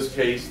 and in this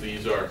case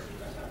these are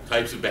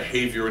types of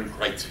behavior and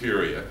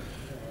criteria,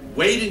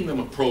 weighting them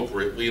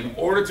appropriately in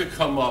order to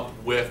come up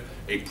with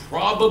a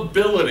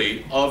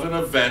probability of an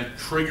event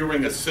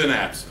triggering a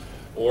synapse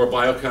or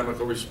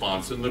biochemical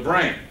response in the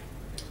brain.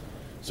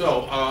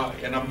 So,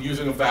 and I'm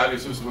using a value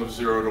system of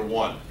 0 to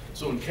 1.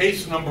 So in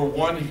case number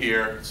 1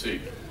 here, let's see,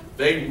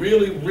 they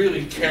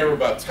really care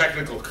about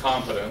technical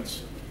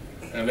competence,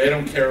 and they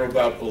don't care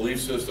about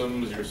belief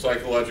systems, your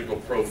psychological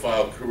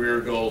profile,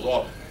 career goals,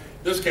 all.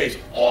 In this case,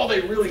 all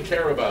they really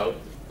care about,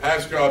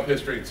 past job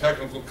history and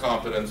technical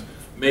competence,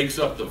 makes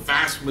up the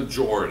vast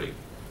majority.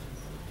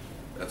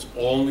 That's the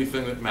only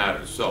thing that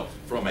matters. So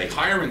from a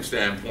hiring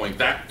standpoint,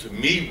 that to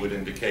me would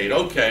indicate,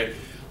 okay,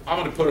 I'm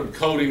going to put him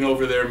coding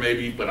over there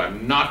maybe, but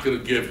I'm not going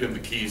to give him the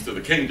keys to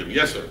the kingdom.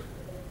 Yes, sir?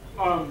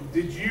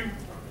 Did you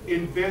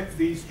invent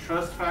these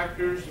trust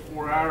factors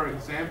for our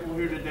example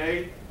here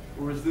today,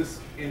 or is this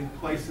in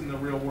place in the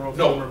real world?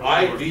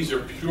 No, these are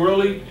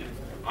purely,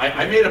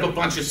 I made up a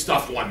bunch of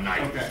stuff one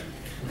night. Okay.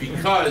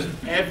 Because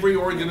every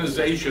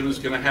organization is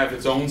going to have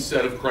its own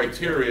set of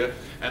criteria,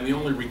 and the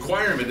only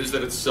requirement is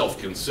that it's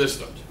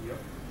self-consistent.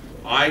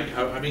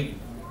 I mean,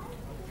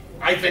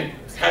 I think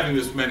having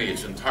this many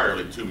is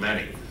entirely too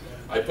many.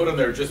 I put them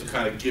there just to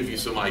kind of give you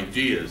some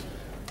ideas,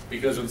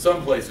 because in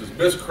some places,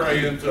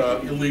 miscreant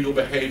illegal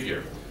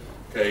behavior.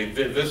 Okay,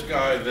 this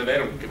guy, they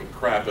don't give a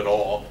crap at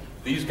all.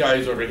 These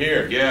guys over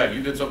here, yeah,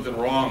 you did something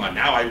wrong, and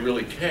now I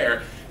really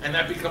care, and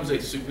that becomes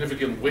a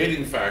significant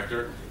weighting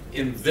factor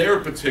in their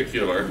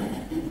particular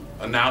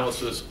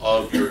analysis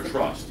of your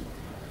trust.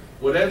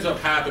 What ends up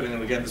happening,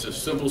 and again, this is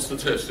simple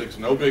statistics,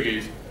 no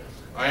biggies,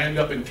 I end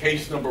up in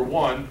case number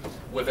 1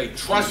 with a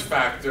trust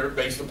factor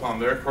based upon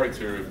their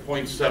criteria,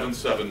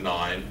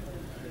 0.779.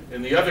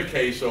 In the other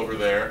case over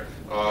there,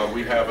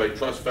 we have a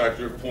trust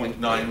factor of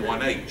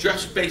 0.918,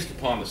 just based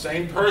upon the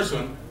same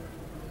person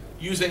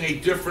using a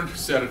different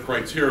set of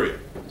criteria.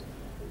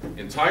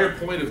 Entire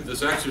point of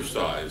this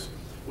exercise,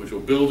 which will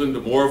build into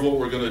more of what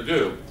we're going to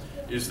do,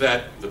 is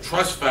that the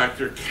trust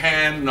factor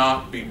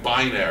cannot be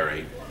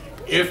binary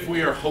if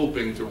we are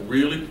hoping to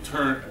really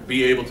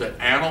be able to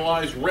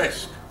analyze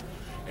risk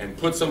and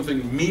put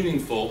something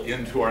meaningful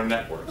into our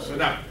networks. So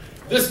now,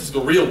 this is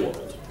the real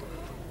world.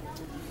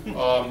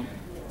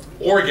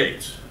 OR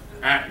gates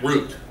at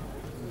root.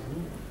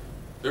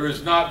 There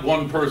is not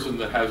one person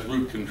that has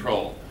root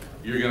control.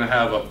 You're going to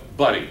have a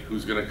buddy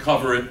who's going to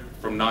cover it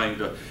from 9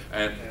 to,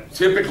 and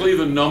typically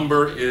the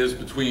number is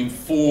between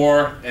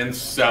 4 and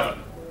 7.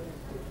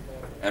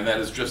 And that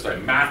is just a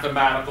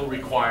mathematical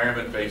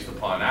requirement based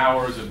upon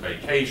hours and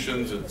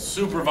vacations and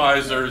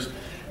supervisors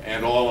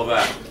and all of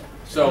that.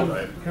 So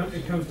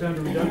it comes down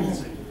to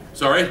redundancy.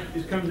 Sorry?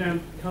 It comes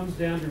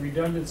down to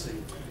redundancy.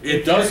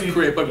 It does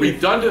create, but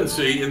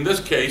redundancy in this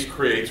case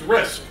creates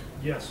risk.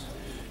 Yes.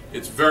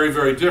 It's very,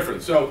 very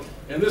different. So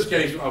in this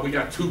case, we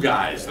got 2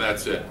 guys,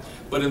 that's it.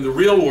 But in the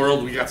real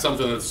world, we got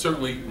something that's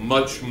certainly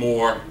much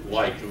more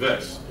like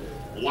this.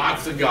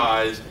 Lots of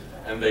guys,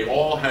 and they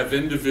all have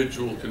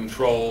individual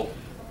control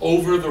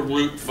over the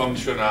root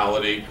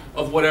functionality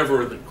of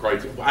whatever the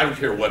criteria. I don't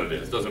care what it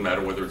is. Doesn't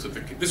matter whether it's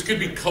this could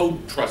be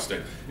code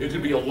trusting. It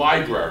could be a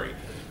library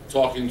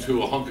talking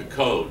to a hunk of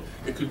code.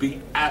 It could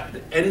be at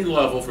any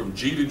level from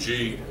G to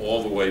G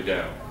all the way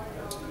down.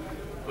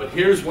 But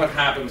here's what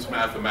happens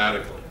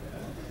mathematically.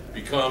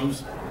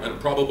 Becomes a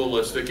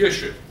probabilistic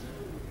issue.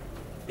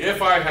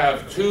 If I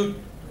have 2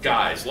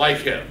 guys like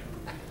him,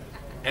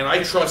 and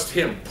I trust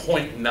him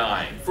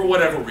 0.9 for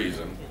whatever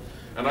reason,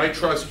 and I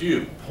trust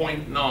you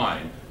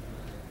 0.9,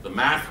 the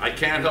math, I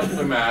can't help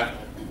the math,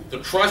 the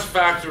trust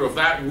factor of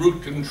that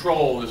root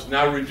control is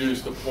now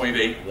reduced to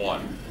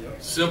 0.81.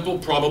 Simple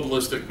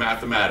probabilistic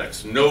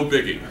mathematics, no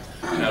biggie.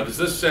 Now, does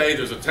this say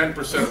there's a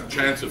 10%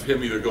 chance of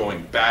him either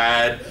going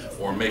bad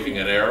or making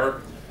an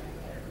error?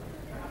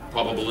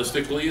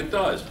 Probabilistically, it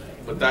does.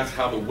 But that's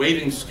how the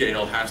weighting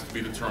scale has to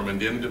be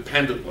determined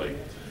independently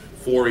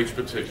for each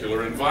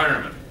particular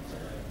environment.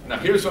 Now,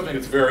 here's something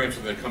that's very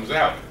interesting that comes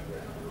out.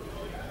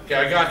 Okay,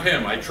 I got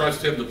him. I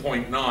trust him to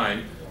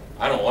 0.9.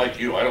 I don't like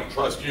you. I don't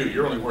trust you.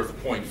 You're only worth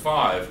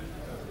 0.5.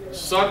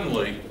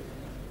 Suddenly,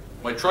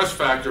 my trust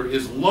factor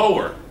is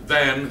lower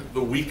than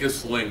the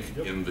weakest link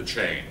in the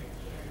chain.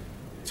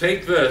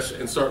 Take this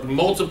and start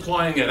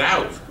multiplying it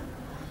out.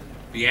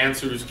 The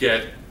answers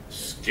get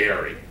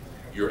scary.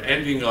 You're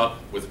ending up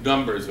with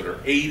numbers that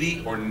are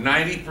 80 or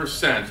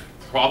 90%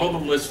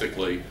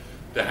 probabilistically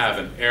to have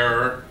an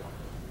error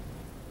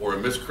or a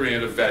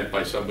miscreant event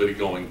by somebody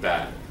going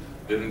bad.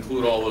 Didn't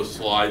include all those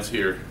slides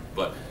here,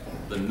 but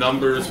the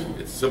numbers,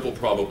 it's simple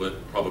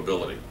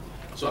probability.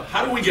 So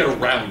how do we get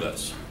around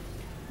this?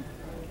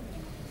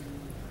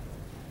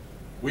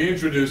 We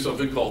introduced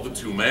something called the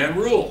 2-man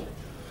rule.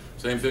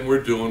 Same thing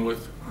we're doing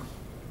with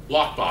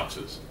lock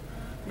boxes.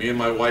 Me and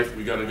my wife,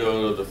 we got to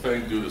go to the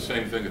thing, do the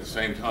same thing at the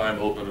same time,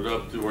 open it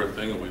up, do our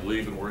thing, and we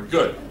leave, and we're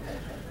good.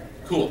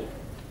 Cool.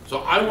 So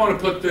I want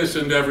to put this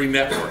into every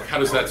network. How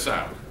does that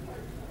sound?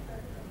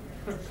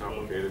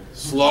 Complicated.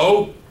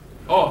 Slow?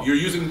 Oh,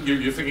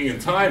 you're thinking in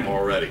time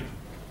already.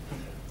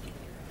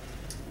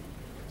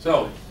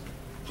 So,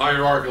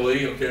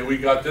 hierarchically, okay, we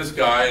got this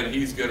guy, and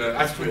he's gonna,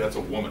 actually that's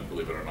a woman,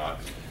 believe it or not,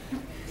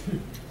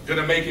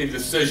 gonna make a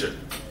decision.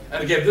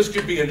 And again, this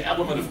could be an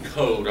element of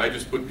code. I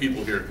just put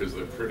people here because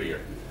they're prettier.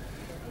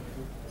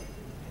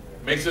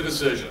 Makes a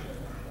decision.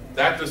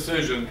 That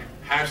decision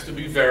has to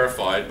be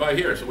verified by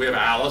here. So we have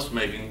Alice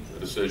making the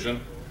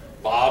decision.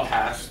 Bob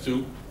has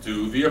to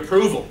do the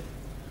approval.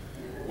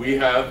 We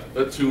have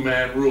the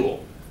 2-man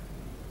rule.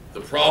 The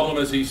problem,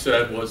 as he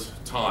said, was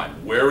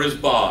time. Where is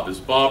Bob?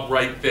 Is Bob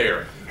right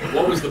there?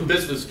 What was the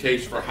business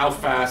case for how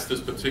fast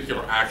this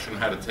particular action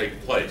had to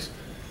take place?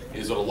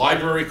 Is it a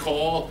library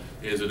call?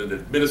 Is it an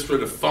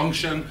administrative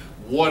function?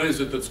 What is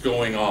it that's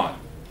going on?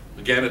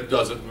 Again, it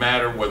doesn't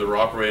matter whether we're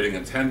operating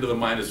in 10 to the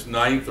minus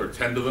 9th or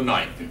 10 to the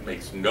 9th. It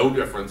makes no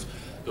difference.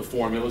 The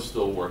formulas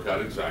still work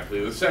out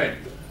exactly the same.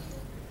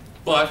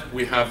 But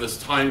we have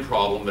this time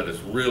problem that is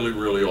really,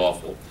 really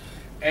awful.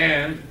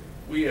 And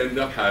we end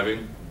up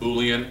having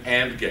Boolean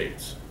AND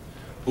gates.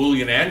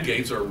 Boolean AND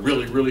gates are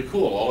really, really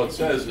cool. All it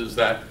says is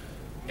that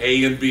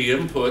A and B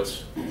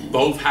inputs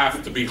both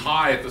have to be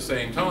high at the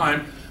same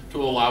time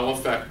to allow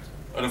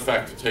an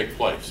effect to take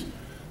place.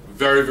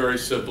 Very, very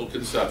simple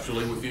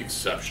conceptually, with the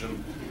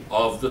exception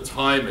of the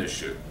time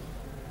issue.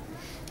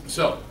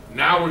 So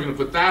now we're going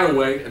to put that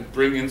away and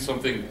bring in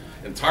something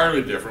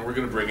entirely different. We're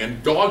going to bring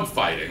in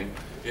dogfighting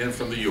in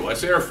from the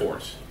U.S. Air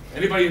Force.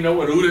 Anybody know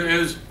what OODA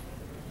is?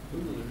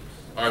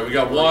 All right, we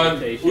got one.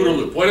 OODA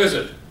loop. What is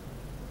it?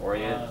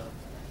 Orient.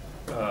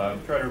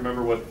 I'm trying to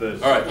remember what the...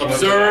 All right,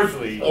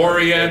 observe,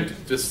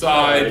 orient,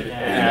 decide, and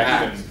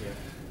act.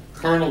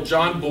 Colonel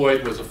John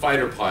Boyd was a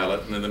fighter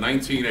pilot, and in the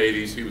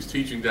 1980s he was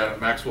teaching down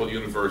at Maxwell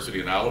University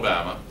in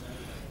Alabama,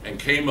 and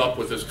came up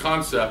with this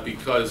concept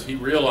because he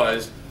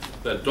realized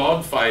that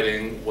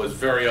dogfighting was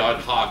very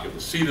ad hoc. It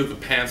was seat of the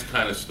pants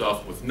kind of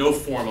stuff with no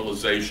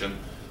formalization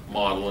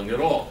modeling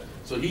at all.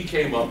 So he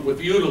came up with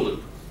the OODA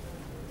loop.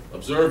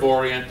 Observe,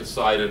 orient,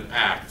 decide, and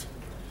act.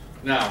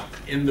 Now,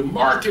 in the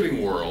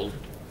marketing world,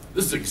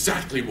 This is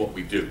exactly what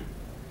we do.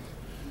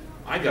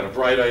 I got a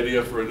bright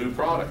idea for a new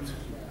product.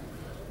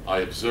 I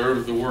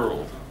observe the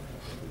world.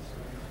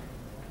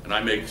 And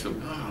I make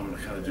some, I'm going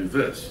to kind of do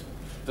this.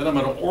 Then I'm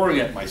going to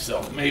orient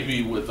myself,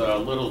 maybe with a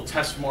little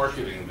test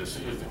marketing to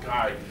see if the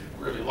guy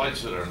really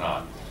likes it or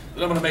not.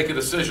 Then I'm going to make a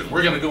decision.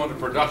 We're going to go into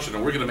production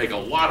and we're going to make a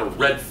lot of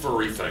red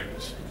furry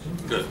things,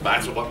 because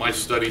that's what my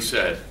study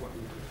said.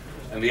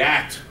 And the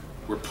act,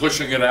 we're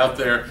pushing it out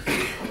there,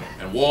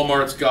 and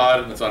Walmart's got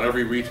it, and it's on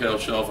every retail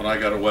shelf, and I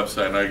got a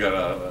website, and I got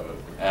an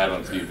ad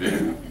on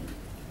TV.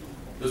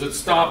 Does it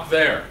stop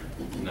there?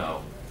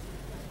 No.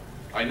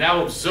 I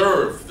now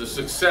observe the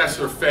success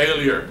or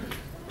failure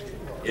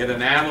in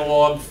an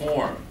analog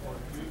form.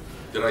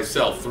 Did I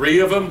sell 3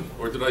 of them,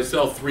 or did I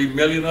sell 3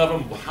 million of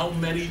them? How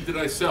many did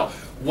I sell?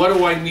 What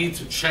do I need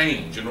to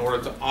change in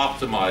order to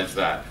optimize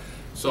that?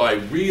 So I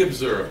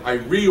re-observe, I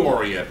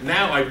reorient.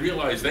 Now I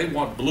realize they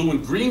want blue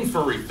and green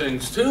furry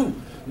things too,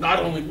 not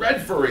only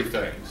red furry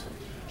things.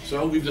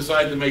 So we've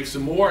decided to make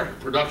some more.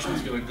 Production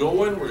is going to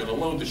go in, we're going to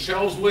load the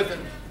shelves with it.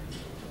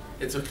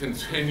 It's a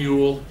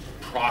continual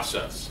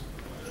process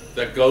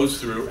that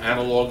goes through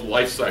analog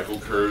life cycle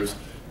curves,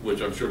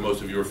 which I'm sure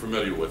most of you are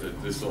familiar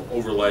with. This will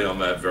overlay on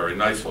that very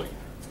nicely.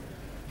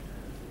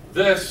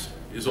 This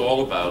is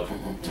all about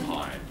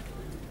time.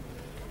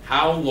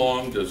 How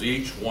long does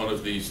each one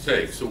of these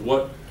take? So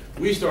what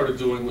we started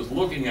doing was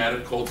looking at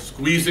it called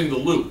squeezing the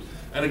loop.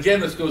 And again,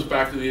 this goes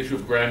back to the issue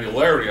of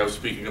granularity I was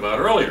speaking about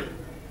earlier.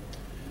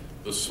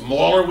 The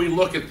smaller we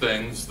look at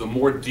things, the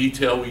more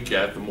detail we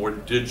get, the more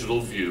digital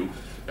view.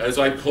 As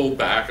I pull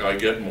back, I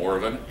get more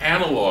of an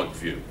analog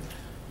view.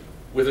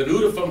 With an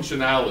OODA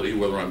functionality,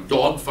 whether I'm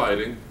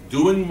dogfighting,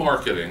 doing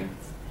marketing,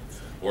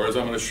 or as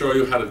I'm going to show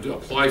you how to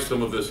apply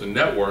some of this in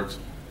networks,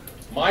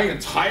 my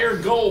entire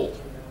goal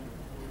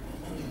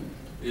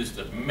is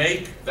to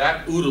make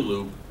that OODA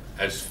loop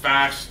as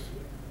fast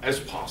as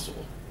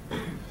possible.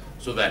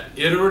 So that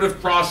iterative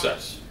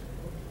process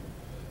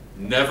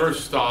never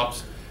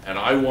stops, and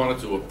I want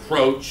it to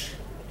approach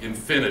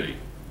infinity.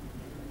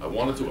 I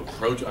want it to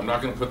approach, I'm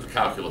not going to put the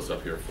calculus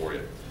up here for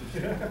you.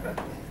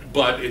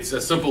 But it's a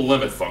simple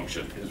limit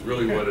function is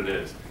really what it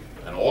is.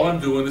 And all I'm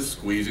doing is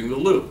squeezing the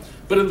loop.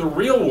 But in the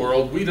real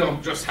world, we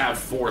don't just have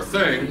 4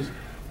 things.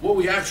 What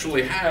we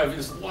actually have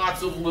is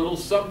lots of little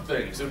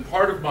sub-things. And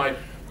part of my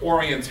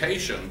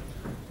orientation,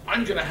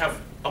 I'm going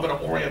to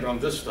orient on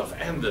this stuff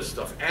and this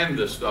stuff and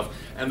this stuff.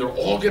 And they're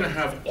all going to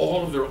have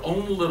all of their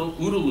own little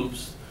OODA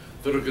loops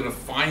that are going to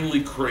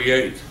finally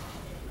create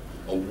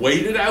a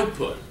weighted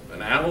output,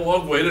 an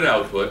analog weighted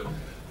output,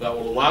 that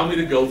will allow me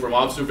to go from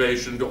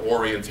observation to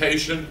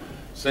orientation.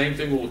 Same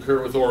thing will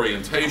occur with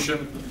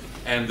orientation,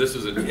 and this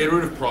is an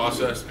iterative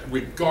process,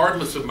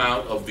 regardless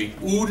amount of the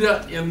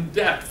OODA in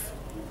depth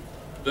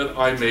that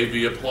I may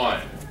be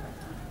applying.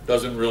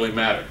 Doesn't really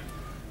matter.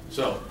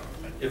 So,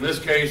 in this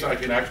case, I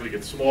can actually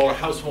get smaller.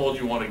 How small do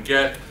you want to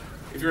get?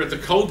 If you're at the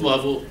code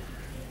level,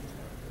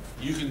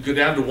 you can go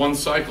down to 1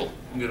 cycle. You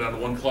can go down to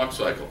 1 clock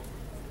cycle.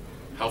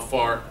 How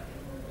far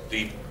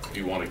deep do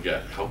you want to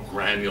get? How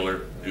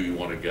granular do you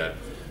want to get?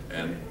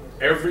 And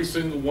every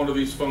single one of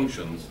these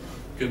functions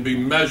can be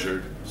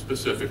measured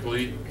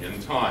specifically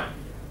in time.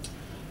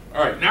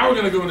 All right, now we're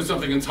going to go into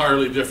something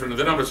entirely different, and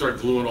then I'm going to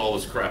start gluing all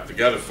this crap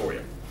together for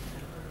you.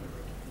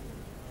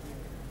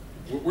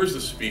 Where's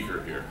the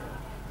speaker here?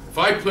 If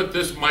I put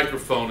this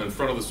microphone in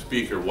front of the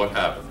speaker, what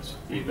happens?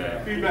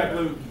 Feedback. Feedback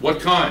loop. What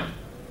kind?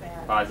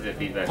 Positive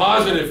feedback.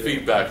 Positive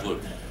feedback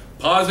loop.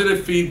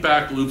 Positive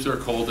feedback loops are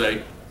called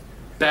a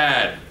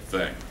bad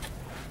thing.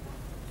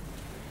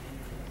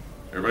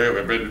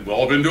 We've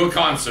all been to a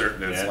concert,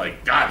 and it's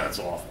like, God, that's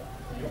awful.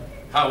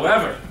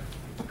 However,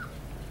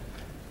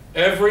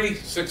 every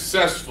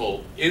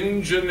successful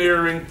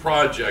engineering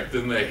project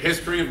in the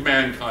history of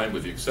mankind,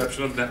 with the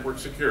exception of network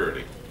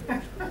security,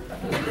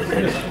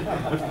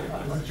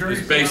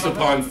 is based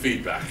upon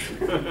feedback.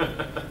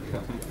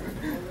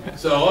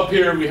 So up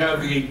here we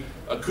have the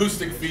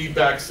acoustic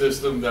feedback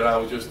system that I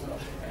was just,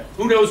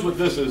 who knows what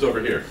this is over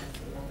here?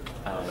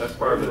 That's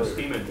part of the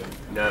steam engine.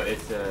 No,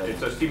 it's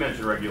a steam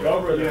engine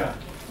regulator. Yeah.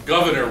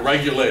 Governor,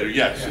 regulator,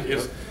 yes.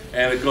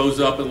 And it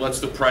goes up and lets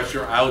the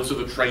pressure out so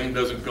the train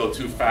doesn't go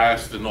too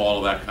fast and all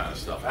of that kind of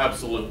stuff.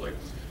 Absolutely.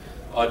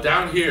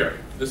 Down here,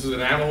 this is an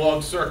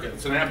analog circuit.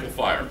 It's an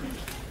amplifier.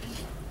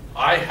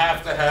 I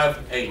have to have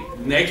a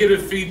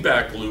negative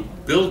feedback loop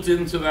built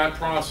into that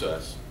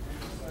process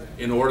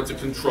in order to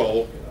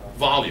control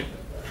volume.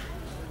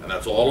 And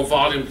that's all a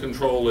volume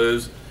control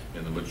is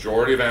in the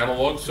majority of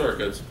analog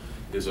circuits,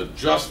 is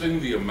adjusting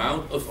the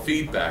amount of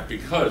feedback,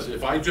 because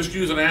if I just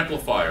use an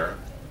amplifier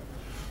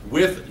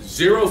with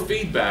 0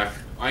 feedback,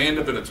 I end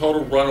up in a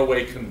total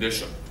runaway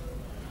condition.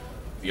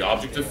 The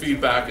object of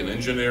feedback in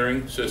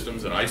engineering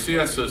systems and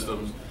ICS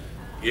systems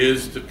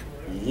is to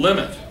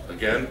limit,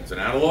 again, it's an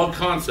analog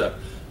concept,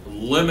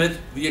 limit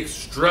the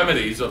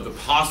extremities of the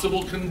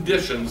possible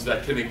conditions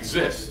that can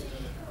exist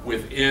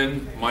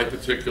within my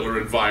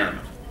particular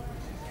environment.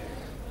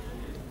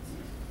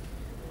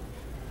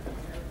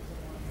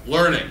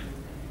 Learning.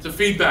 It's a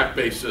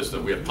feedback-based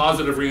system. We have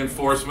positive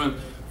reinforcement,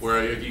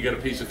 where you get a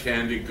piece of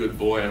candy, good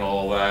boy, and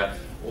all that.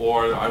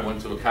 Or I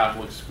went to a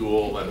Catholic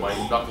school and my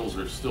knuckles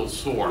are still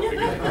sore.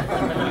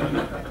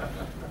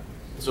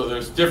 So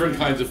there's different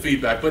kinds of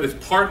feedback, but it's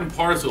part and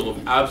parcel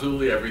of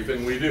absolutely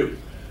everything we do.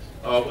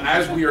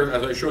 As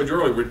I showed you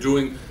earlier, we're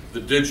doing the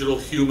digital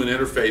human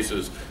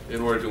interfaces in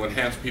order to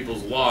enhance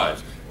people's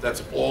lives.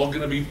 That's all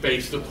going to be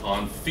based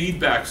upon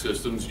feedback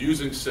systems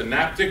using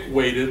synaptic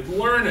weighted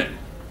learning,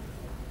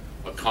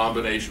 a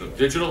combination of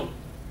digital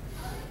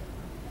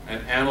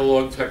and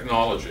analog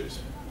technologies.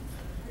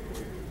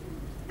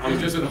 I was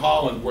just in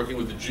Holland working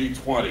with the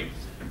G20,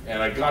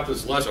 and I got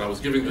this lesson. I was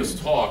giving this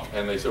talk,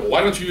 and they said, well,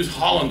 why don't you use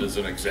Holland as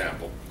an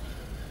example?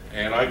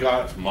 And I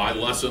got my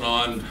lesson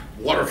on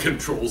water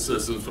control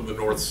systems from the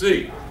North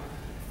Sea.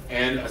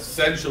 And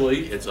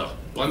essentially, it's a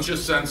bunch of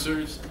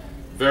sensors,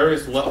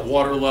 various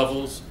water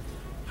levels.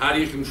 How do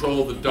you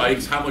control the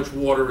dikes? How much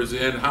water is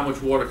in? How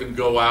much water can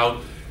go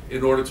out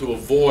in order to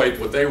avoid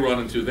what they run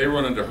into? They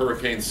run into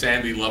Hurricane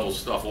Sandy level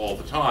stuff all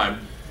the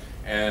time.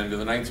 And in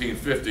the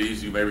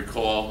 1950s, you may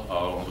recall,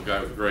 the guy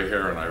with the gray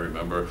hair and I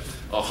remember,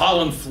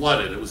 Holland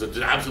flooded. It was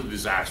an absolute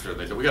disaster.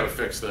 They said, we got to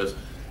fix this.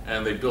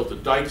 And they built a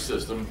dike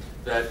system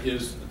that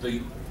is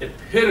the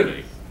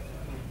epitome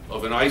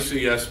of an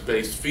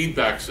ICS-based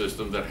feedback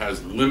system that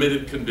has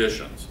limited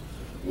conditions.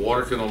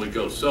 Water can only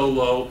go so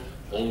low,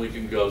 only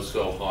can go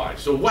so high.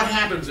 So what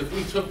happens if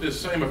we took this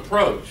same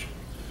approach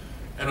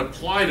and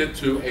applied it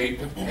to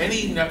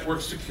any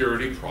network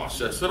security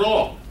process at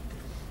all?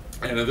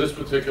 And in this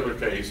particular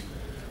case,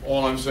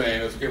 all I'm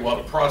saying is, okay, well,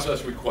 a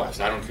process request,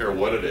 I don't care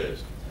what it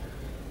is.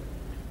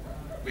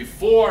 I'm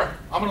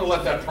going to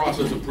let that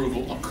process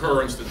approval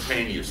occur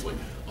instantaneously.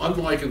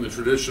 Unlike in the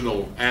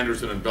traditional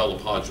Anderson and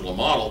Bell-LaPadula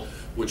model,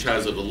 which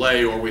has a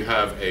delay, or we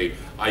have a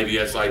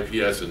IDS,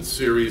 IPS, and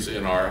series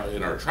in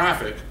our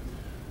traffic,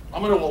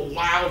 I'm going to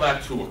allow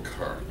that to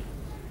occur.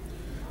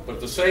 But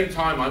at the same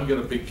time, I'm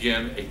going to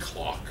begin a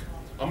clock.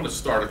 I'm going to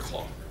start a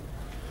clock.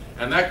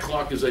 And that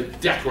clock is a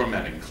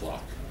decrementing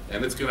clock.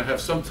 And it's going to have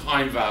some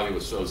time value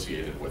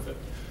associated with it.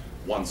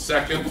 1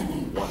 second,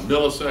 1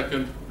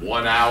 millisecond,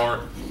 1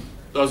 hour,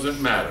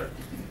 doesn't matter.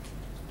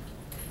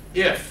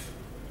 If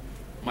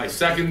my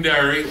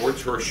secondary or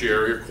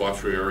tertiary or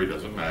quaternary,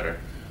 doesn't matter,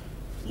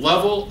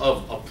 level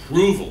of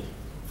approval,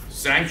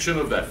 sanction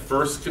of that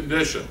first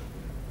condition,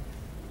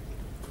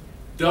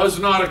 does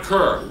not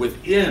occur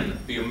within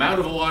the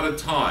amount of allotted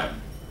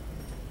time,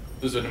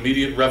 there's an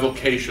immediate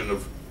revocation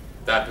of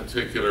that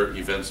particular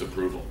event's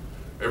approval.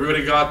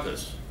 Everybody got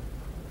this?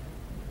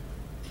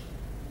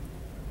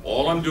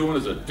 All I'm doing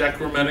is a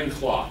decrementing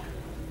clock.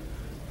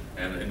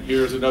 And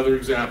here's another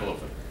example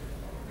of it.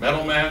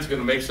 Metal Man's going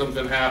to make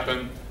something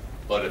happen,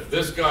 but if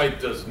this guy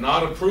does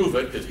not approve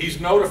it, because he's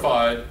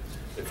notified,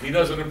 if he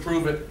doesn't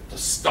approve it, to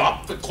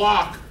stop the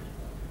clock,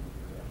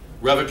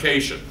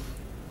 revocation.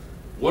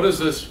 What does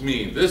this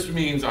mean? This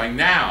means I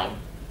now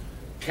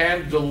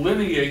can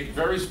delineate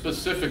very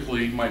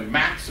specifically my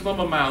maximum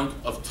amount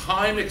of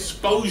time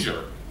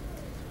exposure,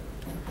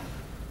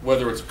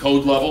 whether it's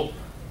code level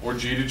or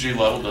G to G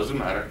level, doesn't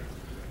matter.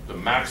 The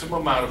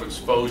maximum amount of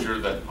exposure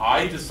that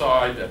I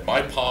decide that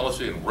my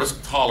policy and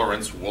risk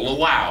tolerance will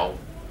allow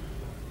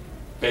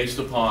based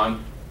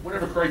upon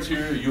whatever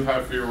criteria you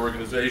have for your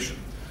organization.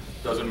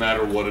 Doesn't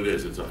matter what it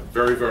is. It's a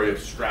very, very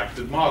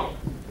abstracted model.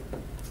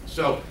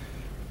 So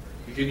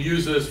we can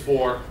use this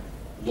for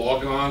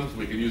logons.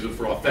 We can use it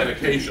for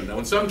authentication. Now,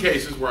 in some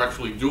cases, we're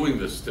actually doing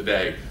this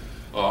today.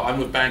 I'm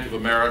with Bank of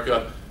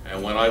America,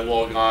 and when I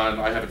log on,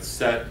 I have it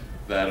set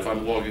that if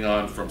I'm logging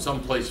on from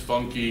someplace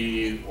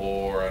funky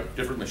or a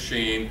different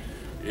machine,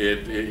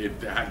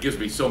 it gives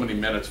me so many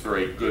minutes for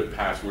a good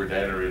password to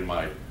enter in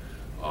my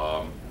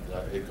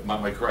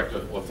correct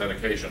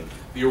authentication.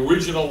 The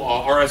original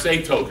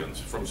RSA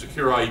tokens from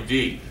Secure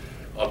ID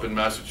up in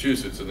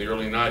Massachusetts in the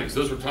early 90s,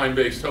 those were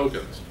time-based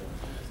tokens.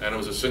 And it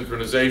was a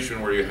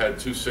synchronization where you had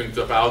two synced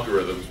up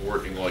algorithms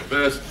working like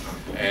this,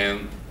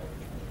 and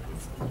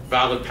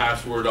valid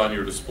password on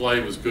your display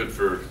was good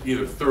for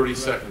either 30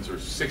 seconds or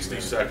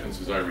 60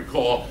 seconds, as I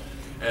recall,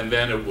 and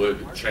then it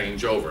would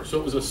change over. So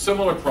it was a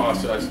similar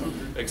process,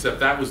 except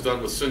that was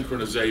done with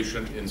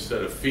synchronization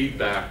instead of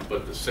feedback,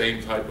 but the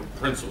same type of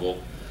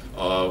principle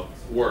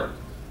worked.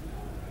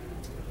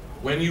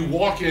 When you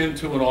walk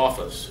into an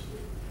office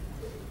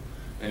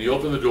and you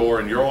open the door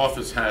and your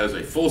office has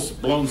a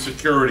full-blown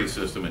security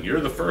system and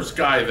you're the first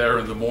guy there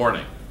in the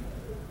morning,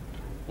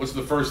 what's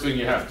the first thing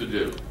you have to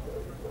do?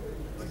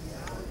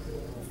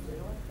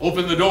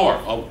 Open the door.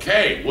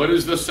 Okay, what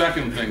is the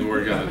second thing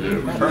we're going to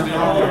do? Turn the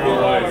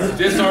alarm.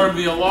 Disarm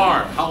the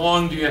alarm. How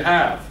long do you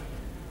have?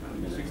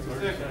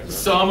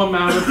 Some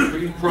amount of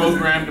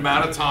pre-programmed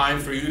amount of time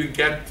for you to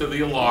get to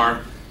the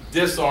alarm,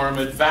 disarm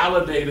it,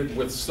 validate it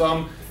with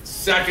some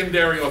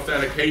secondary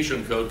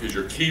authentication code, because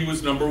your key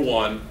was number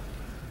 1,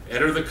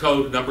 enter the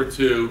code number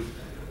 2.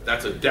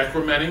 That's a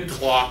decrementing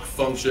clock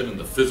function in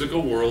the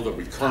physical world that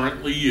we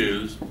currently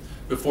use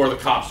before the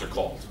cops are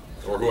called,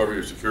 or whoever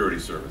your security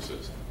service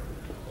is.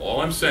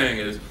 All I'm saying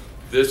is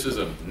this is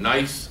a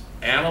nice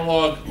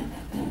analog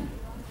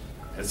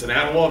It's an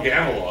analog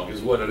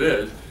is what it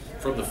is,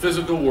 from the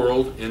physical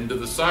world into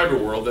the cyber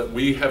world that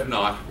we have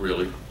not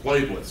really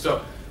played with.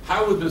 So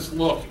how would this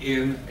look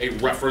in a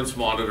reference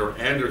monitor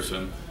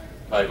Anderson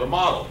type of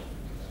model?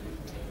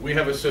 We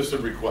have a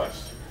system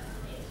request.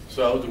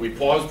 So do we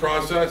pause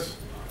process?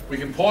 We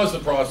can pause the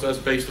process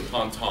based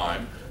upon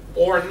time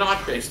or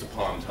not based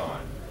upon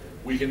time.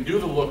 We can do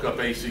the lookup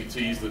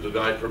ACTs, the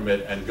deny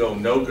permit, and go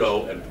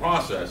no-go and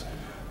process,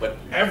 but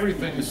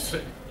everything is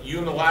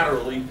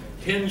unilaterally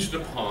hinged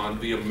upon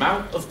the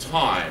amount of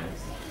time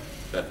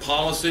that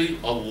policy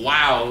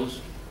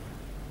allows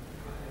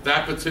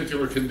that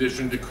particular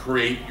condition to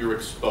create your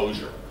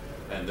exposure.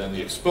 And then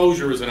the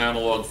exposure is an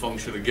analog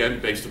function, again,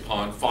 based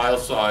upon file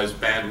size,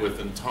 bandwidth,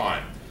 and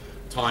time.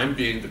 Time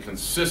being the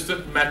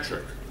consistent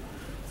metric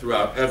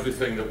throughout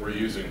everything that we're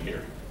using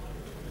here.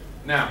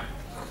 Now,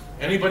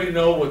 anybody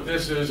know what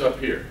this is up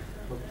here?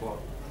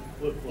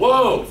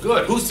 Whoa,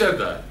 good. Who said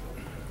that?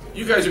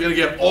 You guys are going to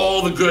get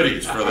all the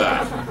goodies for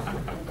that.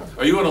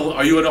 Are you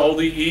an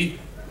old EE?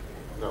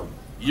 No.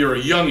 You're a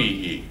young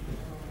EE.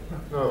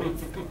 No.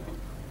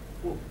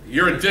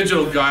 You're a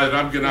digital guy that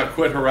I'm going to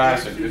quit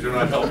harassing because you're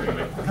not helping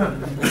me.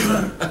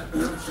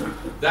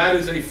 That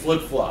is a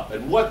flip-flop.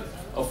 And what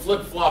a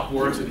flip-flop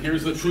works, and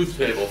here's the truth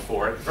table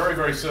for it, very,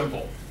 very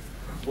simple.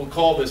 We'll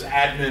call this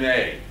admin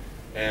A.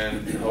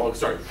 And, oh,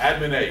 sorry,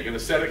 admin A. You're going to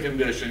set a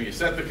condition. You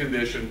set the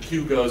condition,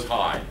 Q goes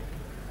high.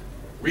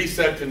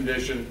 Reset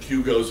condition,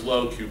 Q goes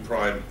low, Q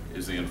prime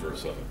is the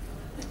inverse of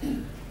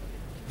it.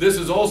 This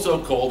is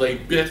also called a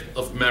bit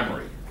of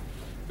memory.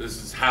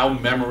 This is how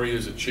memory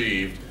is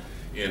achieved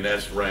in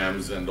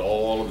SRAMs and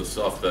all of the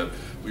stuff that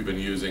we've been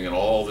using and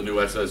all the new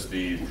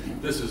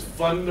SSDs. This is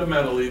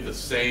fundamentally the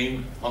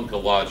same hunk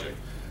of logic.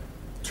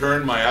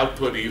 Turn my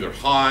output either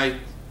high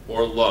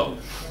or low.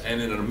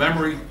 And in a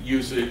memory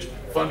usage,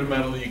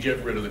 fundamentally you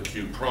get rid of the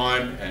Q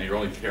prime and you're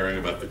only caring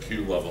about the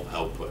Q level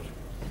output.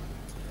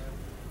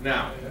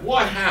 Now,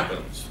 what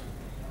happens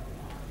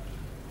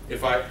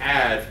if I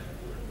add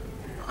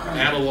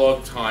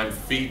analog time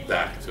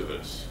feedback to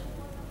this?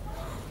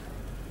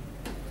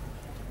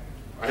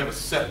 I have a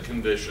set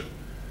condition.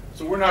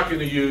 So we're not going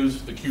to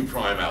use the Q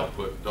prime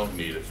output, don't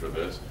need it for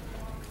this.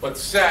 But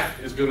set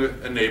is going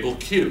to enable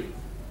Q.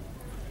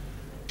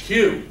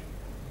 Q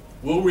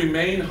will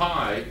remain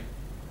high.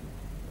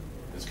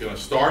 It's going to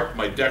start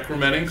my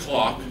decrementing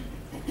clock.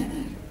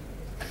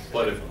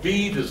 But if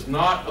B does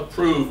not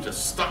approve to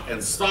stop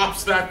and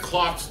stops that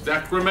clock's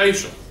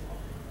decremation,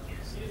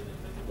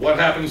 what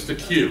happens to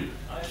Q?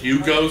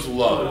 Q goes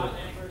low.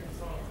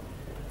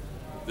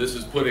 This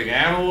is putting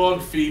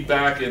analog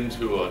feedback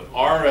into an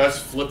RS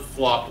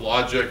flip-flop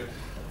logic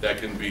that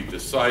can be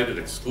decided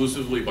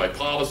exclusively by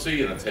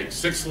policy, and it takes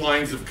 6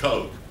 lines of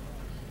code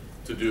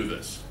to do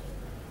this.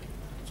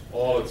 That's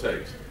all it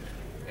takes.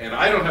 And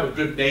I don't have a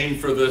good name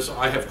for this.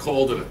 I have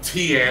called it a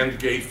T-AND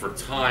gate for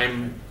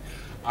time.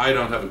 I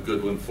don't have a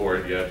good one for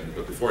it yet,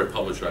 but before I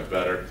publish, I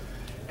better.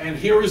 And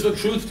here is the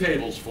truth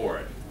tables for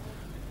it.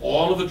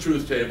 All of the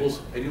truth tables,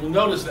 and you'll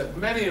notice that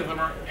many of them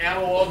are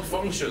analog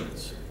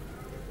functions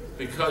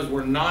because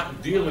we're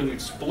not dealing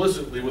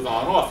explicitly with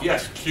on-off.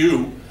 Yes,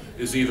 Q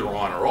is either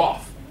on or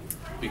off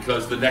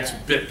because the next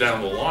bit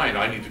down the line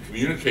I need to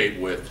communicate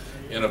with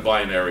in a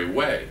binary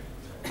way.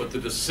 But the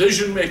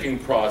decision-making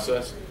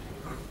process,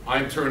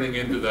 I'm turning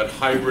into that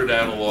hybrid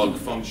analog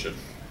function.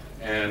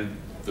 And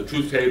the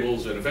truth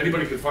tables, and if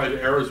anybody can find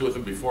errors with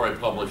them before I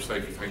publish,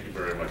 thank you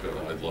very much.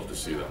 I'd love to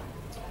see that.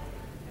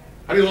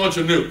 How do you launch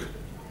a nuke?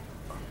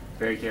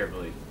 Very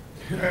carefully.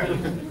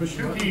 Push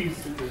 2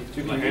 keys.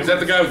 Is that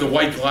the guy with the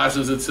white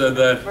glasses that said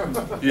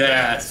that?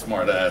 Yeah,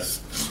 smart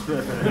ass.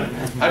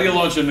 How do you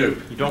launch a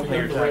nuke? You don't pay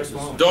your taxes.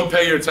 Don't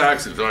pay your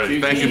taxes. All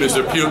right, thank you,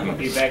 Mr. Putin.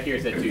 He back here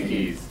said 2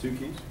 keys. 2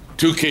 keys?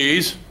 2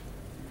 keys.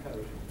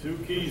 2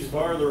 keys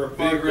farther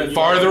apart.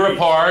 Farther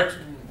apart,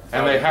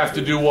 and they have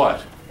to do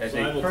what?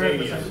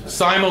 Simultaneous.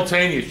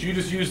 Simultaneous. You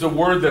just used a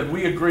word that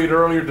we agreed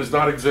earlier does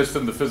not exist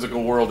in the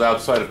physical world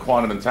outside of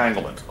quantum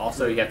entanglement.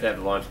 Also, you have to have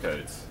the launch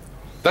codes.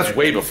 That's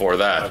way before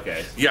that.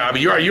 Okay. Yeah, I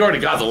mean, you already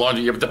got the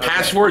launch. But the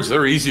passwords,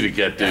 they're easy to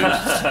get, dude.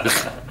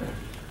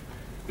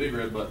 Big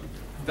red button.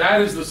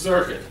 That is the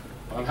circuit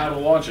on how to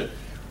launch it.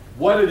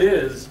 What it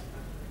is,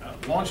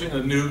 launching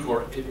a nuke,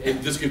 or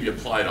this can be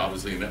applied,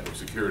 obviously, in network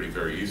security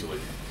very easily.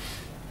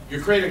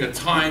 You're creating a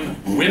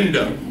time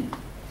window,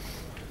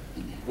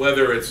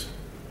 whether it's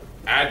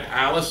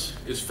Alice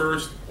is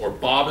first or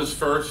Bob is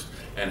first,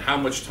 and how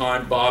much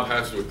time Bob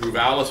has to approve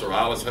Alice or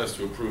Alice has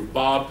to approve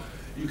Bob.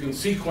 You can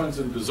sequence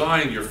and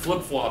design your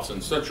flip-flops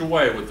in such a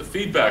way with the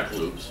feedback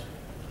loops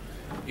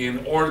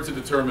in order to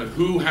determine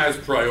who has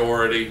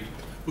priority,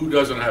 who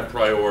doesn't have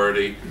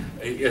priority,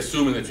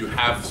 assuming that you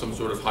have some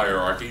sort of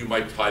hierarchy. You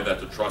might tie that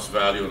to trust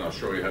value, and I'll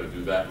show you how to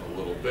do that in a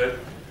little bit.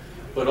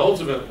 But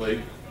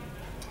ultimately,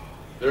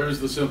 there's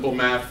the simple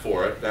math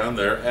for it down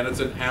there, and it's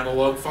an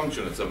analog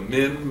function. It's a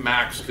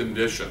min-max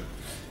condition.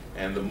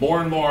 And the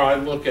more and more I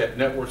look at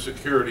network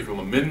security from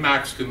a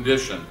min-max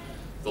condition,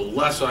 the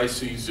less I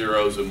see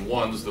zeros and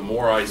ones, the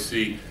more I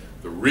see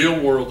the real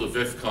world of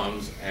if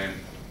comes and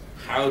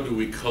how do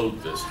we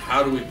code this?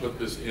 How do we put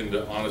this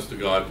into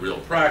honest-to-God real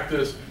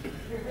practice?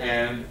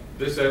 And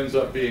this ends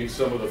up being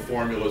some of the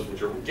formulas,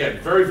 which are, again,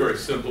 very, very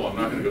simple. I'm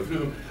not going to go through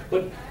them,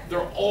 but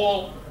they're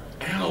all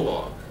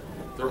analog.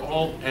 They're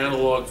all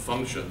analog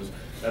functions,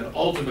 and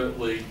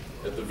ultimately,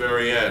 at the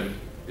very end,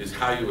 is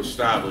how you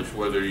establish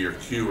whether you're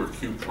Q or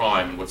Q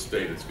prime and what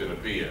state it's going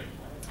to be in.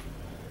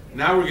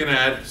 Now we're going to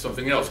add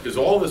something else, because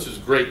all this is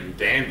great and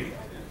dandy,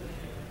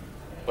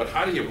 but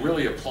how do you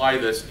really apply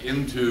this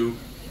into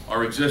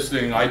our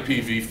existing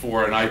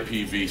IPv4 and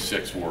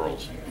IPv6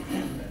 worlds?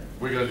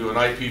 We're going to do an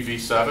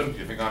IPv7. Do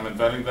you think I'm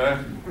inventing that?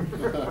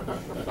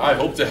 I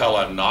hope to hell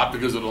I'm not,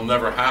 because it'll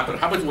never happen.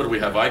 How much, what do we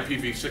have,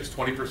 IPv6,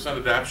 20%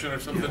 adaption or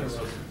something?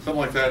 Something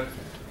like that.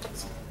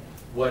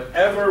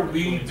 Whatever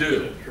we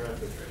do,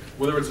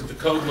 whether it's at the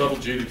code level,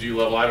 G to G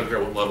level, I don't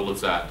care what level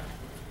it's at,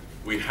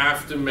 we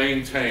have to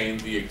maintain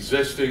the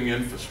existing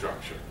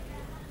infrastructure.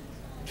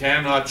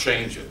 Cannot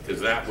change it, because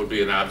that would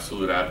be an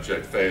absolute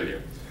abject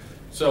failure.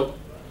 So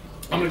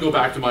I'm going to go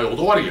back to my old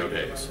audio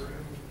days.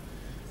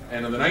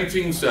 And in the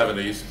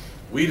 1970s,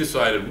 we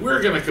decided we're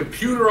going to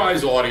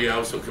computerize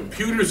audio so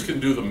computers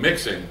can do the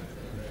mixing,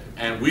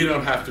 and we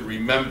don't have to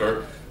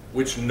remember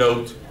which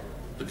note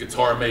the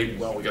guitar made.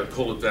 Well, we got to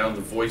pull it down,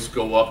 the voice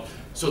go up.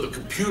 So the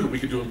computer, we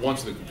could do it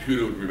once and the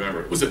computer would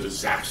remember. It was a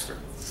disaster,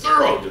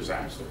 thorough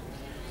disaster.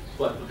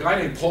 But a guy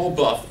named Paul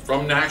Buff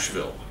from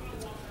Nashville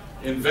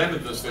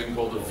invented this thing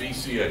called a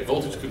VCA,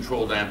 voltage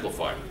controlled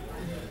amplifier.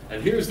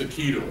 And here's the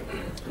key to it.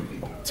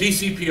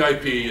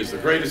 TCP/IP is the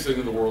greatest thing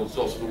in the world, it's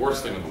also the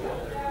worst thing in the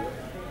world.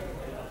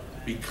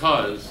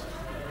 Because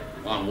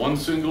on one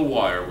single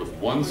wire with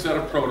one set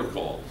of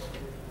protocols,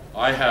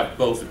 I have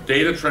both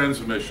data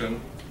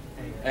transmission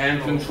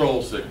and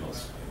control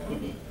signals.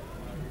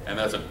 And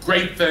that's a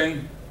great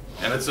thing,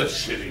 and it's a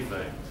shitty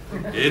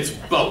thing. It's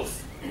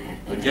both.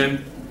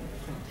 Again,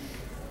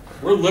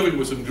 we're living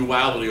with some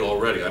duality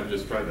already. I'm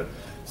just trying to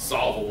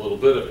solve a little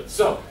bit of it.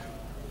 So,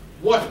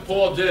 what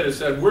Paul did is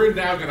said, we're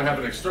now going to have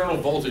an external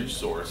voltage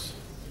source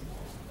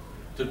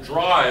to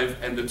drive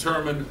and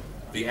determine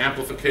the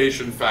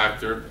amplification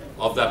factor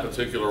of that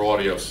particular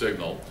audio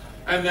signal,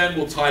 and then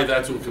we'll tie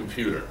that to a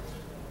computer.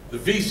 The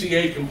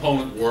VCA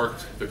component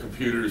worked. The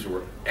computers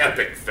were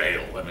epic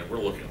fail. I mean, we're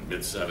looking at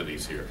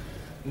mid-70s here.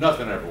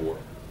 Nothing ever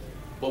worked.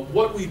 But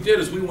what we did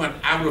is we went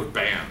out of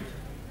band.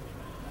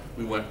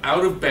 We went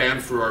out of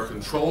band for our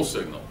control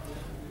signal,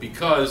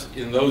 because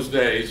in those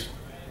days,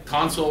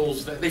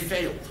 consoles, they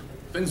failed.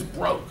 Things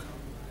broke.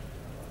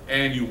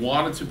 And you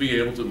wanted to be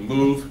able to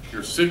move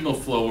your signal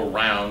flow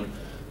around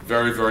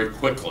very, very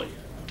quickly.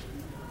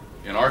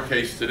 In our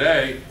case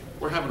today,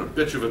 we're having a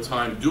bitch of a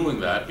time doing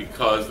that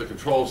because the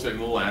control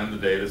signal and the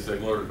data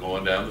signal are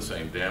going down the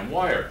same damn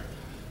wire.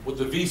 What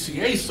the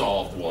VCA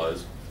solved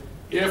was,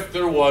 if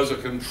there was a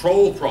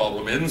control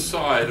problem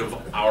inside of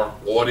our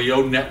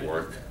audio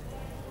network,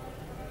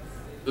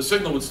 the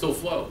signal would still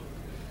flow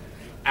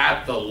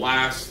at the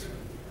last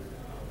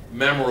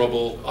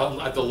memorable,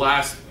 at the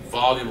last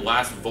volume,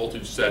 last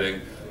voltage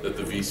setting that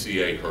the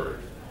VCA heard.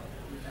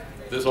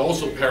 This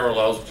also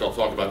parallels, which I'll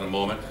talk about in a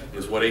moment,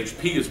 is what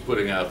HP is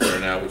putting out there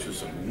now, which is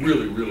some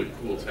really, really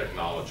cool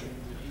technology.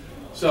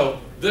 So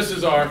this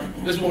is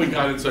what we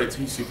got inside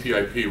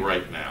TCP/IP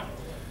right now.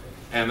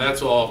 And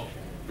that's all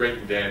great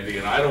and dandy,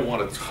 and I don't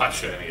want to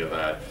touch any of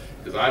that,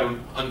 because I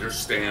don't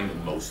understand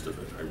most of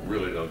it. I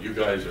really don't. You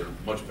guys are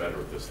much better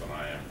at this than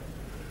I am.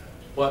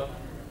 But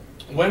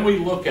when we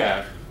look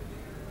at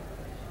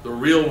the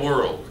real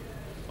world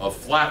of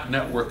flat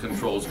network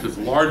controls, because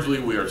largely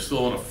we are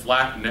still in a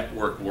flat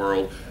network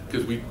world,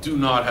 because we do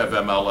not have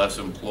MLS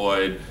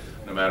employed.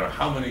 No matter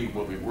how many,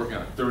 what we've been working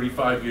on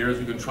 35 years,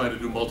 we've been trying to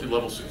do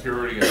multi-level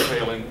security and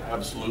failing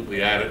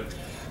absolutely at it.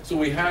 So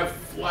we have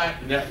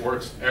flat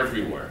networks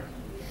everywhere.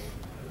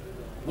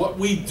 What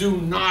we do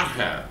not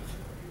have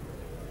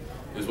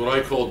is what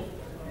I call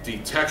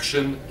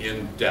detection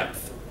in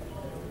depth.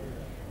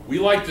 We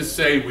like to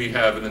say we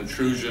have an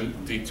intrusion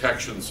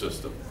detection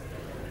system.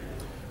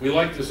 We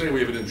like to say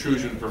we have an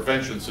intrusion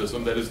prevention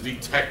system that is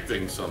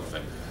detecting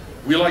something.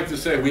 We like to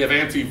say we have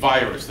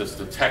antivirus that's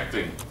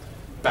detecting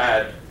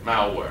bad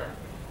malware.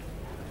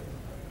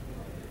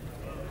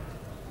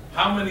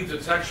 How many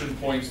detection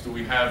points do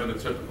we have in a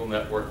typical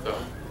network,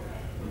 though?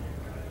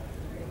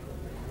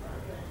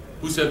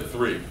 Who said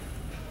 3?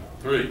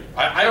 3.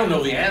 I don't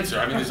know the answer.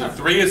 I mean, is it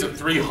 3? Is it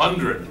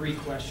 300? 3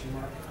 question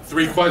mark.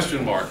 3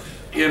 question mark.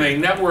 In a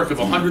network of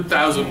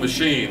 100,000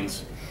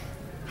 machines,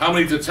 how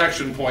many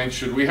detection points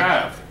should we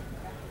have?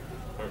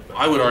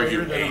 I would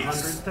argue 8.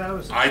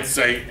 I'd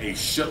say a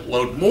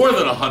shitload more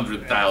than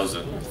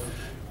 100,000.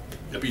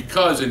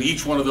 Because in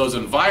each one of those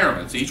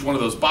environments, each one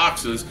of those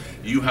boxes,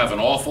 you have an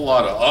awful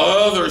lot of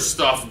other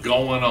stuff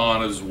going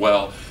on as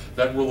well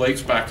that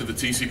relates back to the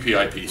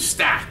TCP/IP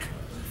stack.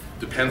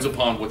 Depends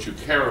upon what you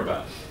care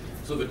about.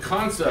 So the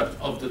concept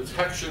of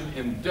detection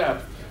in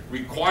depth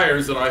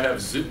requires that I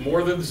have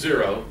more than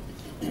 0,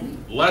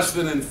 less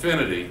than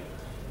infinity,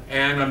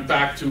 and I'm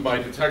back to my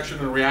detection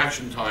and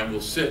reaction time will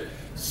sit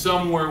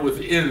somewhere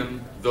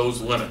within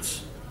those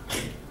limits.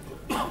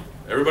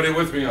 Everybody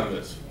with me on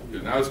this?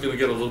 Now it's going to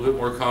get a little bit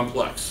more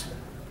complex.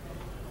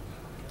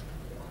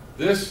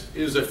 This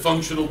is a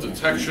functional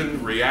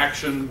detection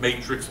reaction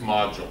matrix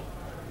module.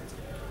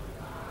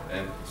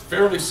 And it's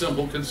fairly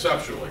simple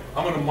conceptually.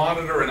 I'm going to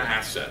monitor an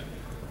asset.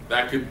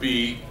 That could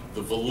be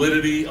the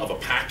validity of a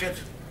packet.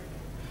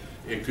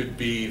 It could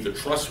be the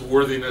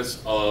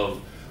trustworthiness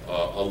of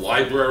a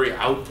library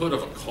output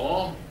of a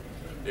call.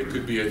 It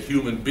could be a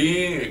human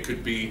being. It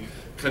could be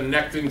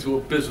connecting to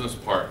a business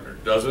partner.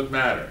 Doesn't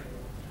matter.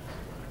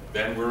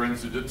 Then we're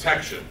into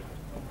detection.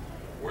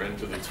 We're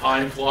into the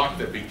time clock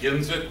that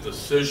begins it.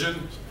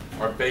 Decisions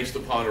are based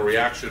upon a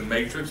reaction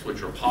matrix,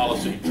 which are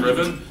policy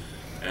driven,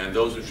 and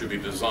those that should be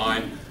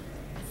designed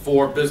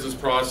for business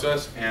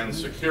process and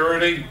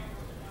security.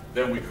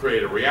 Then we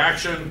create a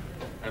reaction,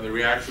 and the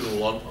reaction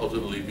will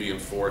ultimately be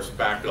enforced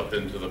back up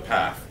into the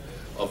path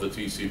of the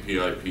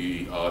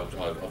TCP/IP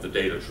of the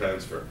data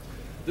transfer.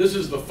 This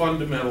is the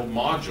fundamental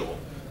module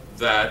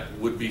that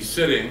would be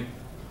sitting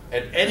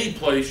at any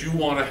place you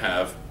want to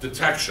have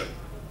detection,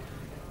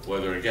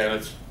 whether again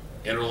it's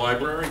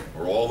interlibrary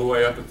or all the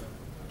way up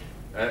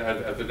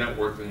at the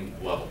networking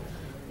level.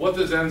 What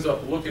this ends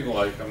up looking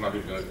like, I'm not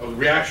even going to,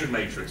 reaction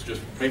matrix,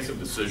 just make some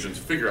decisions,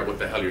 figure out what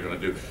the hell you're going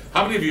to do.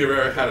 How many of you have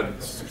ever had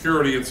a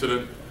security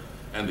incident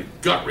and the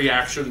gut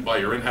reaction by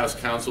your in-house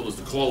counsel is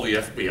to call the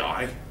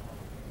FBI?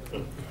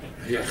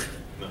 Yeah.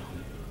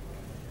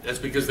 That's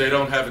because they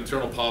don't have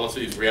internal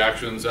policies,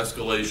 reactions,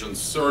 escalations,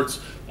 certs,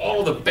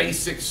 all the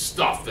basic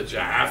stuff that you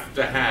have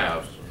to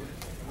have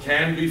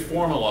can be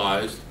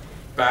formalized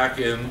back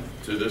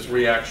into this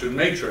reaction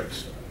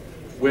matrix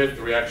with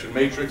the reaction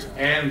matrix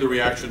and the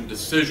reaction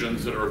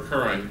decisions that are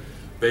occurring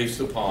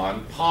based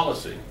upon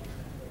policy.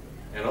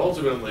 And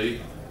ultimately,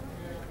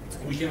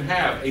 we can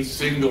have a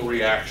single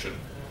reaction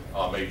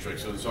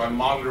matrix. And so I'm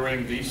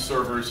monitoring these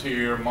servers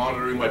here,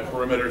 monitoring my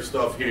perimeter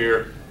stuff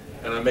here,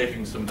 and I'm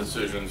making some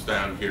decisions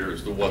down here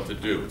as to what to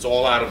do. It's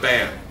all out of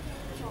band.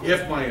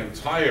 If my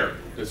entire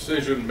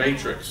decision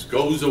matrix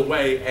goes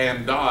away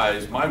and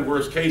dies, my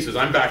worst case is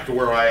I'm back to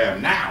where I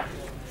am now.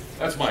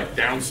 That's my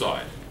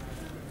downside.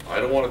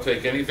 I don't want to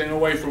take anything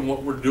away from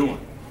what we're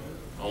doing.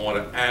 I want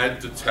to add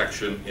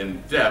detection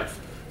in depth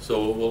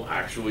so it will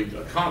actually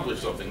accomplish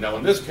something. Now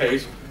in this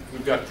case,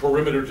 we've got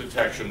perimeter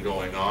detection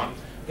going on,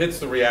 hits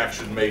the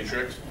reaction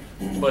matrix,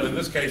 but in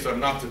this case I'm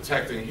not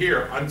detecting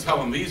here. I'm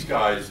telling these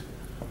guys,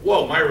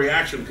 whoa, my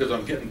reaction, because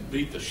I'm getting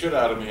beat the shit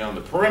out of me on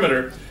the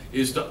perimeter,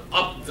 is to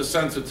up the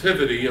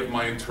sensitivity of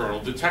my internal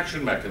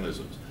detection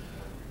mechanisms.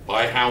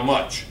 By how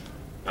much?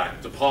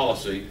 Back to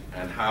policy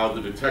and how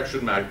the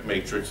detection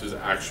matrix is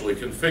actually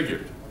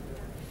configured.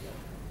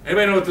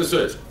 Anybody know what this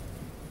is?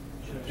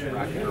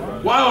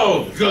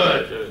 Whoa,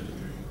 good.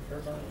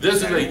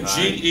 This is a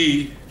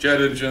GE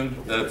jet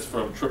engine that's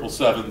from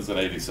 777s and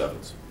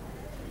 87s.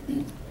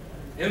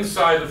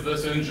 Inside of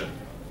this engine,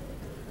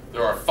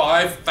 there are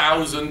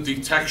 5,000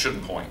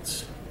 detection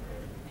points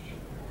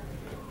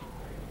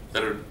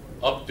that are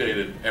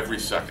updated every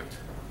second.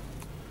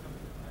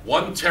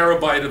 1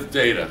 terabyte of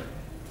data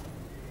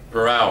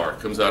per hour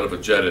comes out of a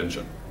jet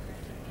engine.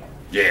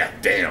 Yeah,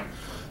 damn.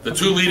 The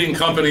 2 leading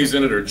companies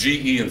in it are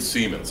GE and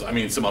Siemens. I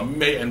mean, some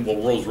amazing, well,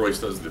 Rolls-Royce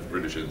does the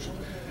British engine.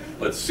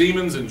 But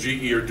Siemens and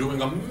GE are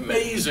doing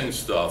amazing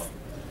stuff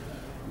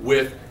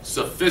with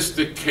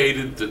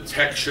sophisticated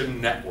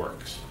detection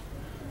networks.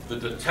 The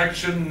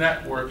detection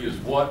network is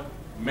what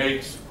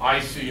makes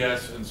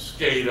ICS and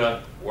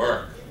SCADA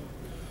work.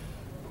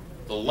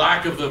 The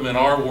lack of them in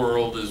our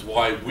world is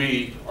why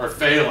we are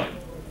failing.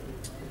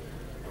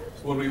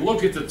 When we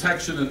look at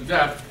detection in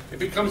depth, it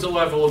becomes a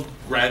level of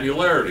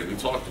granularity. We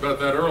talked about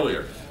that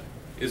earlier.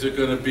 Is it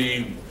going to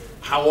be,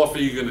 how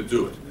often are you going to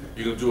do it?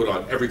 You're going to do it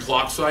on every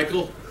clock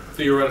cycle?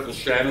 Theoretical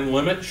Shannon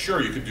limit?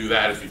 Sure, you could do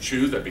that if you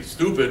choose. That'd be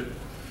stupid.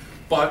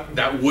 But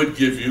that would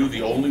give you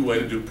the only way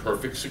to do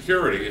perfect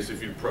security is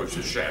if you approach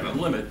the Shannon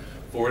limit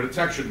for a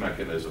detection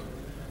mechanism.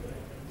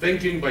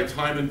 Thinking by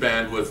time and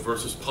bandwidth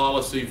versus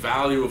policy,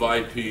 value of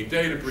IP,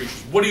 data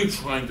breaches, what are you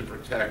trying to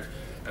protect?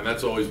 And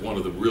that's always one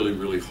of the really,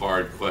 really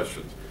hard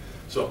questions.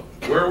 So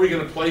where are we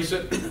going to place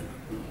it?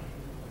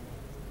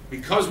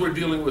 Because we're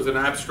dealing with an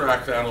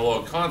abstract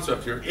analog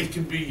concept here, it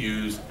can be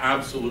used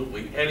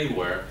absolutely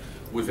anywhere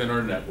within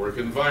our network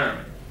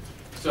environment.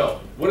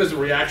 So what is a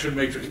reaction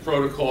matrix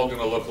protocol going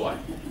to look like?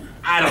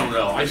 I don't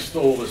know. I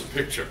stole this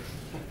picture.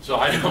 So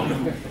I don't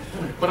know.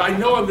 But I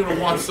know I'm going to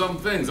want some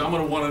things. I'm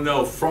going to want to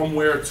know from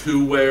where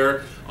to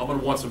where. I'm going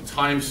to want some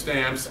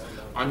timestamps.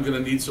 I'm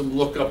going to need some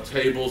lookup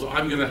tables.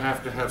 I'm going to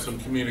have some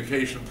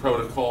communication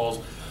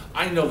protocols.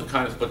 I know the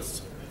kind of,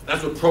 but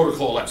that's what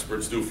protocol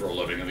experts do for a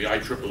living, and the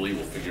IEEE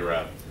will figure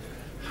out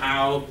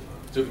how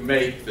to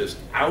make this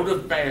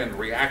out-of-band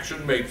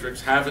reaction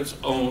matrix have its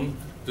own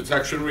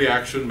detection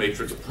reaction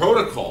matrix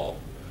protocol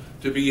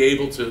to be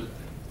able to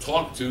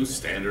talk to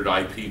standard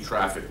IP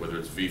traffic, whether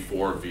it's V4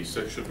 or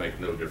V6, should make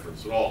no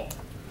difference at all.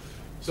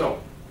 So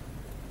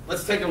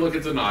let's take a look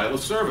at denial of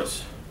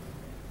service.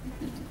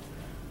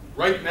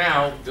 Right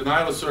now,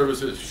 denial of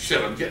service is,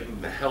 shit, I'm getting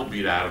the hell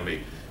beat out of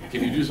me.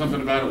 Can you do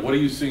something about it? What are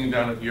you seeing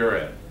down at your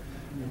end?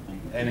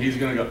 And he's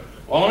going to go,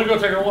 well, let me go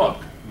take a look.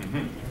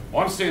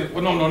 Well, I'm seeing,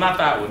 well, no, not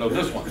that one, no,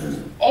 this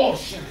one. Oh,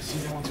 shit, I see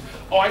that one.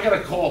 Oh, I got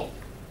to call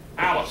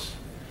Alice.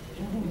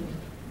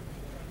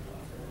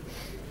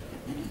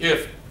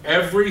 If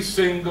every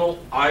single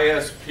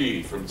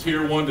ISP from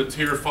tier 1 to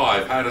tier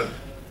 5 had a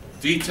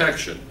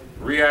detection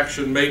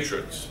reaction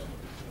matrix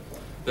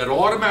that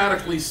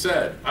automatically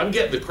said, I'm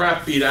getting the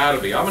crap beat out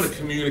of me, I'm going to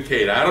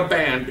communicate out of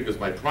band because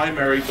my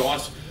primary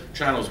DOS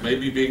channels may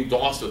be being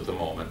DOSed at the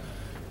moment,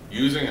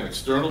 using an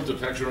external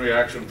detection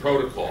reaction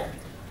protocol,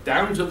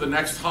 down to the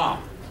next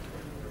hop,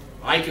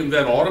 I can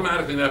then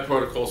automatically in that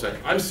protocol say,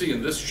 I'm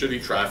seeing this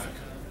shitty traffic.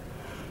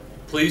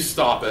 Please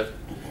stop it.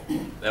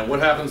 And what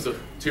happens to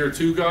tier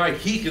 2 guy?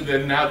 He can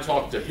then now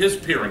talk to his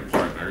peering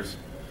partners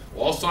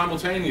all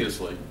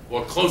simultaneously,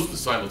 or close to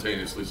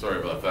simultaneously, sorry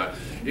about that,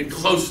 in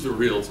close to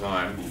real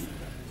time,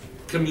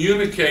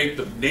 communicate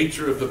the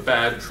nature of the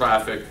bad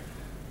traffic,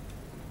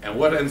 and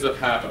what ends up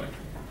happening.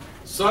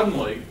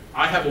 Suddenly,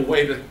 I have a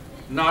way to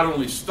not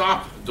only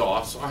stop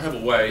DOS, I have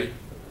a way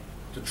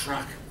to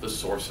track the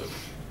source of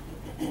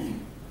it.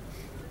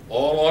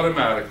 All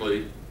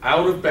automatically,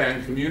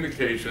 out-of-band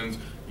communications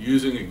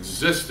using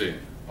existing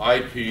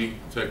IP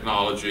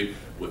technology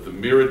with the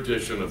mere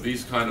addition of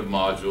these kind of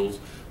modules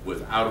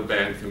with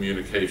out-of-band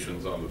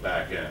communications on the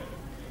back end.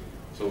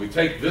 So we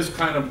take this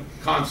kind of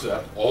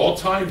concept, all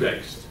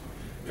time-based,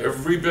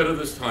 every bit of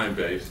this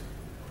time-based,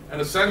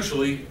 and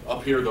essentially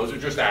up here, those are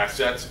just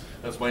assets.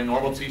 That's my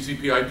normal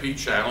TCP/IP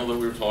channel that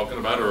we were talking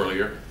about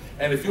earlier.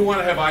 And if you want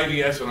to have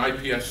IDS and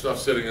IPS stuff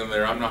sitting in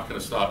there, I'm not going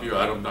to stop you.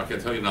 I'm not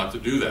going to tell you not to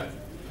do that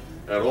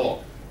at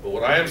all. But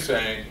what I am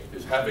saying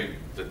is having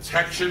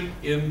detection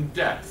in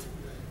depth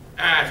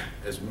at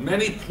as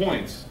many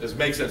points as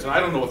makes sense. And I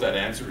don't know what that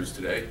answer is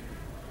today.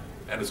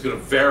 And it's going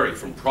to vary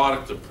from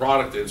product to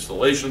product,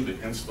 installation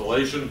to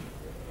installation.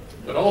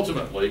 But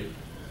ultimately,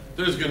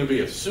 there's going to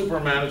be a super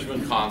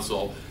management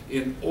console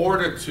in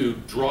order to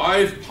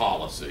drive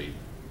policy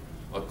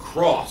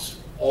across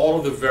all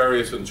of the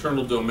various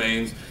internal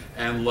domains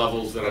and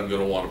levels that I'm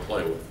going to want to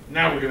play with.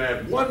 Now we're going to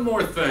add one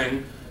more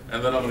thing,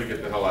 and then I'm going to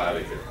get the hell out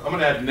of here. I'm going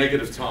to add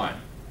negative time.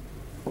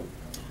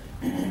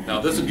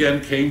 Now this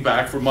again came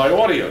back from my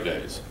audio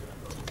days.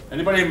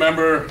 Anybody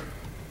remember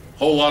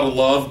Whole Lot of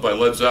Love by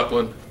Led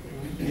Zeppelin?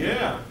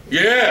 Yeah.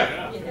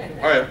 Yeah.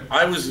 All right,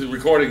 I was the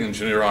recording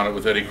engineer on it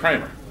with Eddie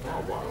Kramer.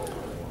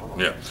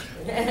 Yeah.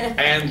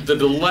 And the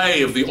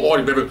delay of the audio,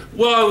 remember,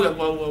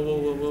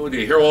 whoa,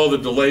 you hear all the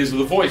delays of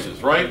the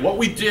voices, right? What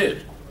we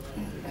did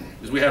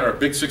is we had our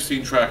big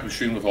 16-track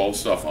machine with all the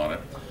stuff on it.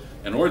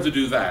 In order to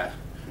do that,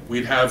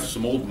 we'd have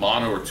some old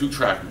mono or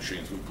 2-track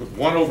machines. We'd put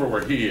one over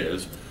where he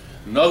is,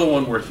 another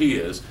one where he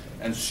is,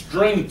 and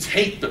string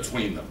tape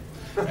between them,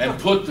 and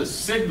put the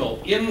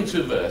signal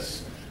into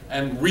this,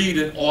 and read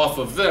it off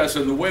of this.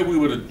 And the way we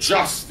would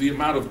adjust the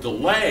amount of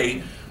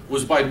delay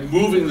was by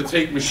moving the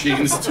tape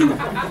machines to,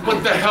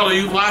 what the hell are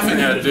you laughing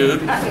at, dude?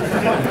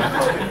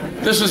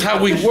 This is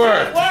how we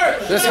work.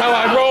 This is how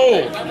I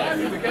roll.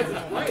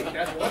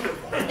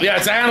 Yeah,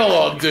 it's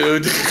analog,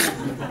 dude.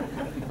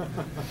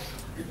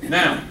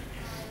 Now,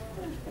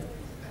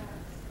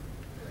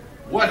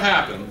 what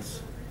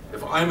happens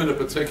if I'm in a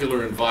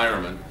particular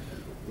environment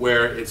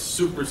where it's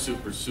super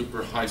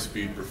high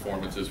speed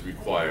performance is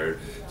required,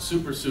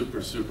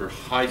 super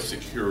high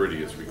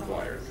security is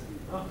required?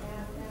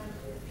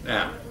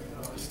 Now,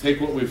 let's take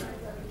what we've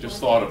just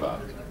thought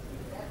about.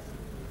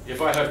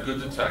 If I have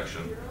good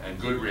detection and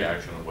good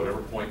reaction at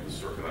whatever point in the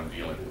circuit I'm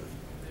dealing with,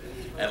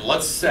 and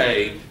let's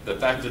say that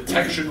that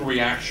detection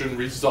reaction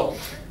result,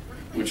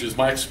 which is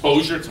my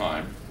exposure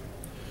time,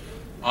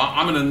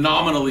 I'm going to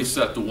nominally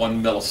set to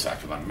 1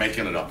 millisecond. I'm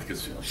making it up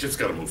because shit's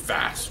got to move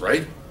fast,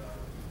 right?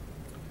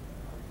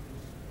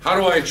 How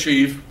do I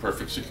achieve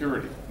perfect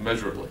security,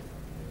 measurably?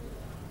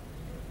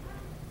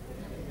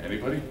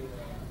 Anybody?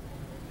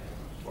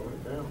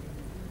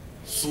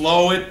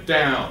 Slow it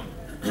down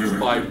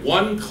by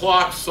 1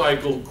 clock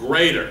cycle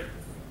greater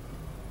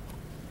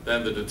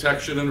than the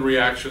detection and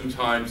reaction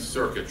time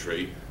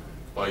circuitry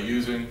by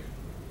using,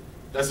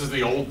 this is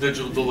the old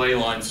digital delay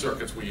line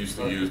circuits we used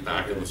to use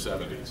back in the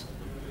 70s.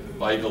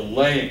 By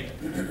delaying it,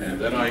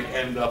 and then I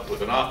end up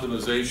with an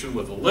optimization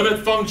with a limit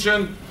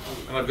function,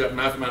 and I've got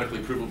mathematically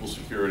provable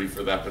security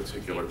for that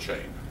particular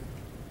chain.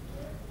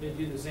 They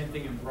do the same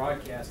thing in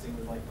broadcasting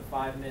with like the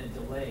 5-minute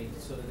delay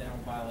so that they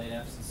don't violate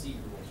FCC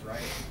rules, right?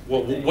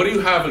 Well, what do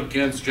you have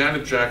against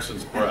Janet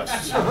Jackson's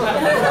breasts?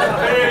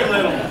 Very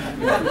little.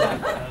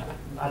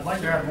 I'd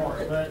like to have more,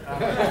 but...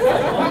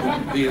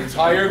 The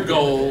entire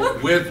goal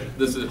with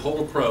this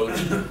whole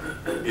approach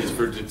is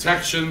for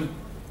detection,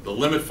 the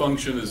limit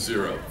function is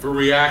 0. For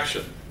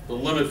reaction, the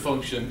limit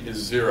function is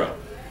 0.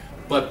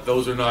 But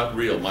those are not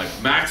real. My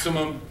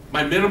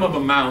minimum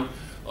amount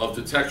of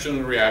detection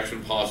and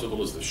reaction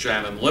possible is the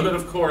Shannon limit,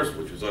 of course,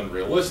 which is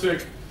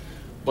unrealistic.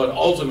 But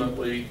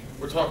ultimately,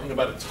 we're talking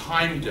about a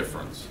time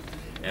difference.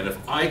 And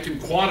if I can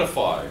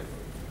quantify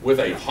with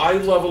a high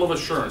level of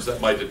assurance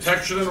that my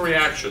detection and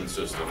reaction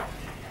system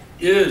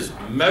is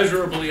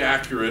measurably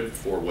accurate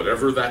for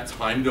whatever that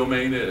time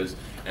domain is,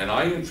 and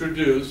I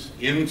introduce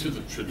into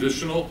the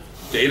traditional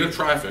data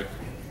traffic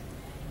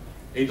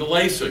a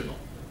delay signal,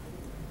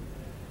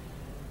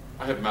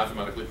 I have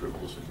mathematically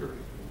provable security.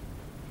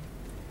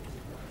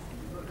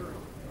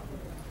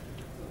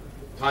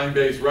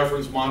 Time-based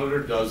reference monitor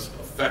does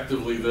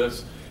effectively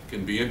this,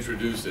 can be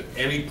introduced at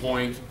any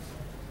point,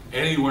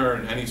 anywhere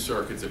in any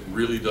circuits. It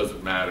really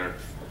doesn't matter.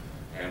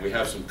 And we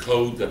have some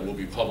code that we'll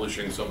be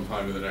publishing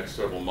sometime in the next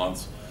several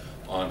months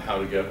on how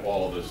to get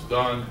all of this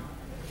done.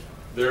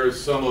 There's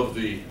some of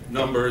the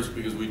numbers,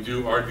 because we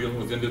are dealing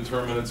with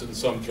indeterminates in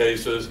some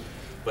cases,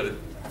 but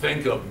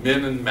think of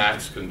min and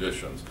max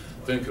conditions.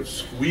 Think of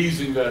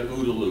squeezing that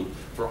OODA loop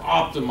for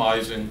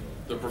optimizing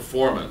the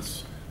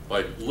performance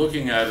by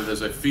looking at it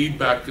as a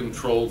feedback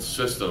controlled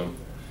system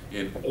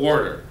in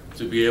order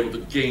to be able to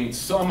gain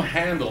some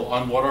handle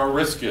on what our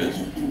risk is.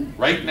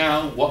 Right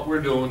now, what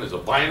we're doing is a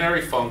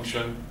binary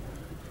function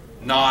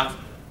not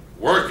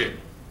working.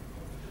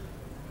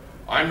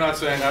 I'm not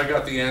saying I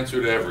got the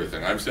answer to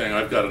everything. I'm saying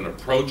I've got an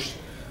approach.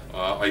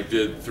 I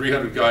did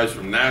 300 guys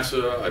from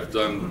NASA. I've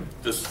done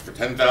this for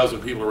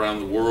 10,000 people around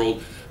the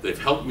world. They've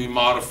helped me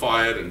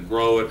modify it and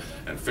grow it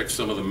and fix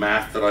some of the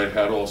math that I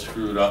had all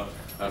screwed up.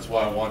 That's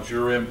why I want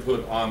your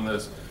input on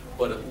this.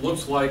 But it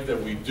looks like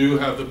that we do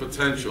have the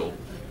potential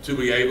to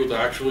be able to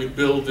actually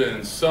build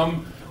in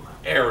some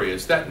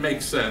areas that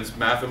make sense,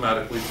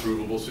 mathematically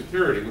provable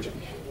security, which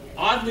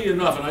oddly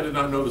enough, and I did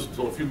not know this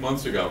until a few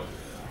months ago,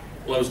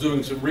 when I was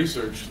doing some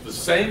research, the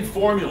same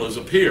formulas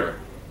appear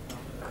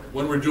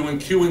when we're doing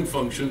queuing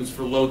functions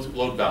for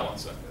load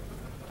balancing.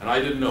 And I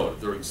didn't know it.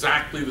 They're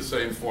exactly the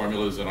same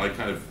formulas, and I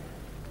kind of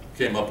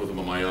came up with them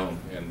on my own,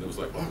 and it was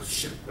like, oh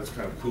shit, that's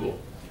kind of cool.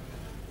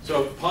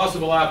 So,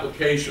 possible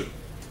application.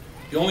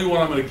 The only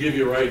one I'm going to give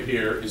you right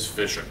here is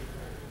phishing.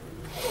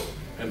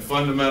 And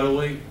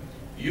fundamentally,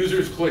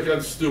 users click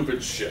on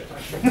stupid shit.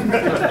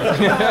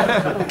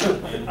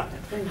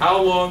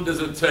 How long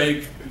does it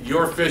take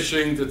your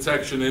phishing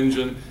detection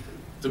engine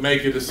to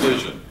make a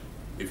decision?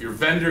 If your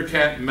vendor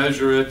can't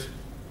measure it,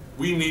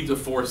 we need to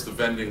force the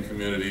vending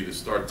community to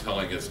start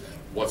telling us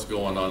what's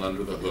going on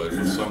under the hood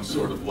with some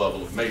sort of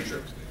level of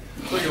matrix.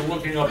 So you're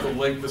looking up the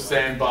link, the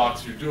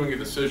sandbox, you're doing a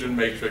decision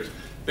matrix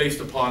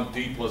based upon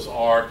D plus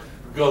R,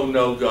 go,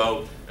 no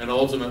go, and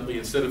ultimately,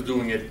 instead of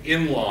doing it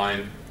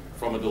inline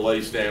from a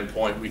delay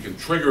standpoint, we can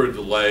trigger a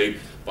delay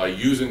by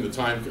using the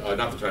time,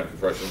 not the time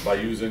compression, by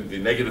using the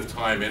negative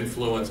time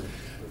influence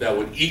that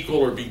would equal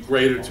or be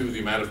greater to the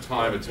amount of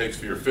time it takes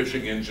for your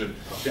phishing engine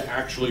to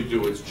actually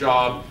do its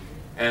job.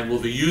 And will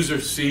the user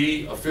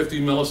see a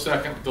 50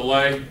 millisecond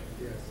delay?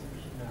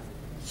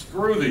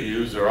 Screw the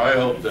user, I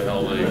hope the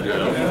hell they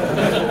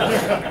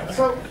do.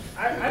 So,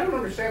 I don't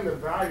understand the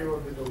value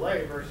of the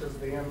delay versus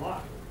the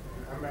inline.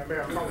 I'm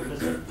probably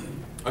missing.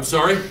 I'm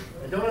sorry?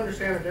 I don't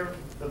understand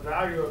the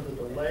value of the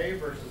delay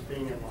versus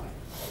being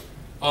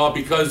inline.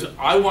 Because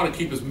I want to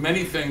keep as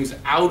many things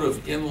out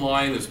of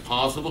inline as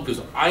possible,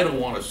 because I don't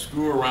want to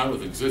screw around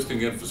with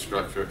existing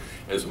infrastructure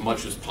as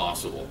much as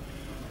possible.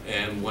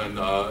 And when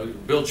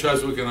Bill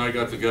Cheswick and I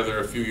got together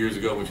a few years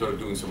ago and we started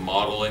doing some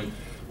modeling,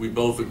 we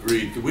both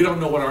agreed that we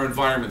don't know what our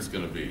environment's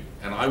going to be.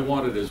 And I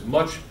wanted as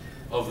much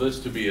of this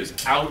to be as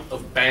out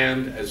of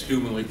band as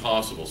humanly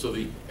possible. So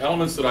the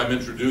elements that I'm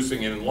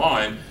introducing in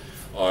line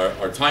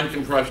are time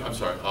compression,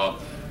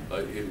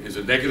 is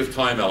a negative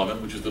time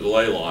element, which is the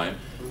delay line,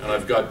 and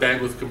I've got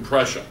bandwidth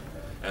compression.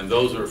 And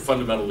those are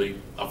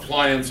fundamentally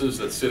appliances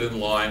that sit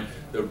in line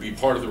that would be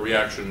part of the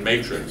reaction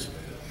matrix.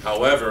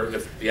 However,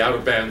 if the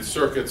out-of-band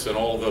circuits and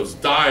all of those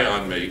die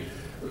on me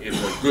in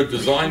a good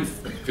design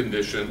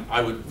condition,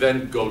 I would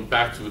then go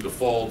back to a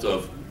default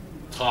of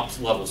tops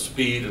level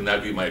speed, and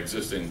that'd be my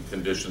existing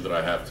condition that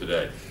I have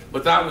today.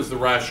 But that was the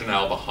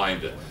rationale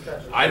behind it.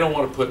 I don't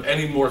want to put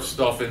any more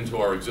stuff into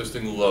our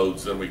existing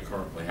loads than we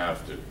currently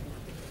have to.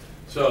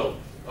 So,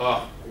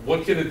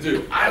 what can it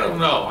do? I don't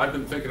know. I've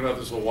been thinking about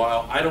this a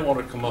while. I don't want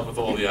to come up with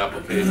all the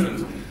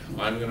applications.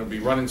 I'm going to be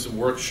running some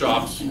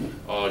workshops,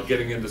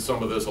 getting into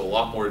some of this a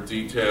lot more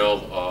detail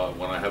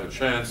when I have a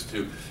chance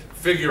to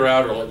figure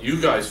out, or let you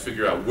guys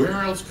figure out,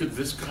 where else could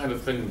this kind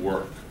of thing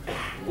work?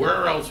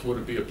 Where else would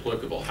it be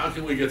applicable? How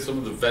can we get some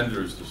of the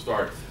vendors to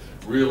start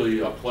really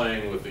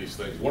playing with these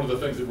things? One of the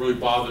things that really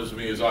bothers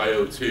me is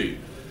IoT.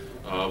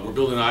 We're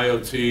building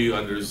IoT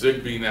under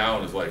Zigbee now,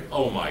 and it's like,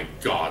 oh my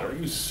God, are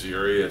you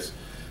serious?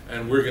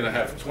 And we're going to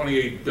have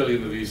 28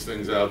 billion of these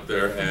things out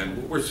there,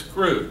 and we're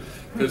screwed,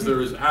 because there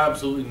is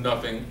absolutely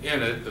nothing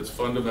in it that's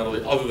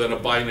fundamentally other than a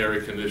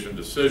binary condition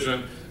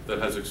decision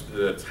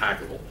that's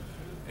hackable.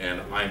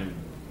 And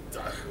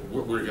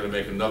we're going to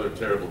make another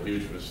terrible,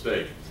 huge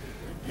mistake.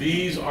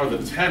 These are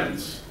the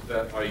tenets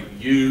that I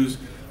use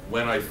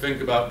when I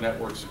think about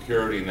network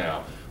security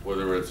now.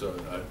 Whether it's,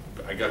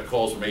 I got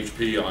calls from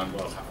HP on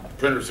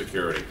printer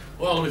security.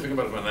 Well, let me think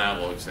about it from an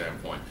analog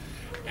standpoint.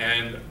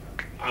 And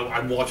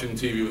I'm watching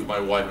TV with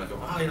my wife, and I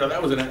go, oh, you know,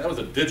 that was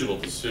a digital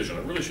decision.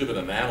 I really should have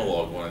been an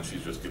analog one, and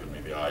she's just giving me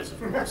the eyes, of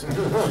course.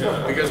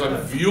 Because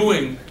I'm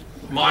viewing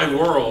my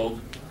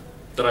world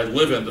that I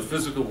live in, the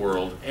physical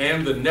world,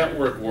 and the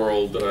network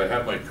world that I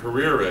have my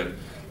career in,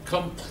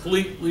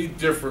 completely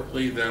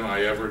differently than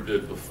I ever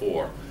did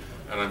before.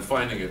 And I'm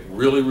finding it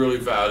really, really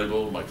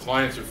valuable. My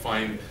clients are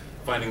finding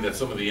that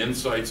some of the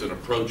insights and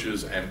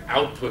approaches and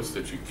outputs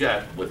that you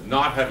get with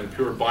not having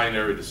pure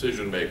binary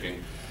decision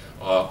making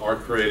are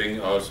creating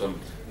some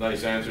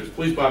nice answers.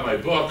 Please buy my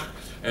book,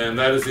 and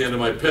that is the end of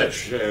my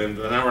pitch, and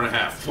an hour and a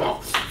half. Well,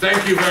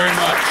 thank you very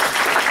much.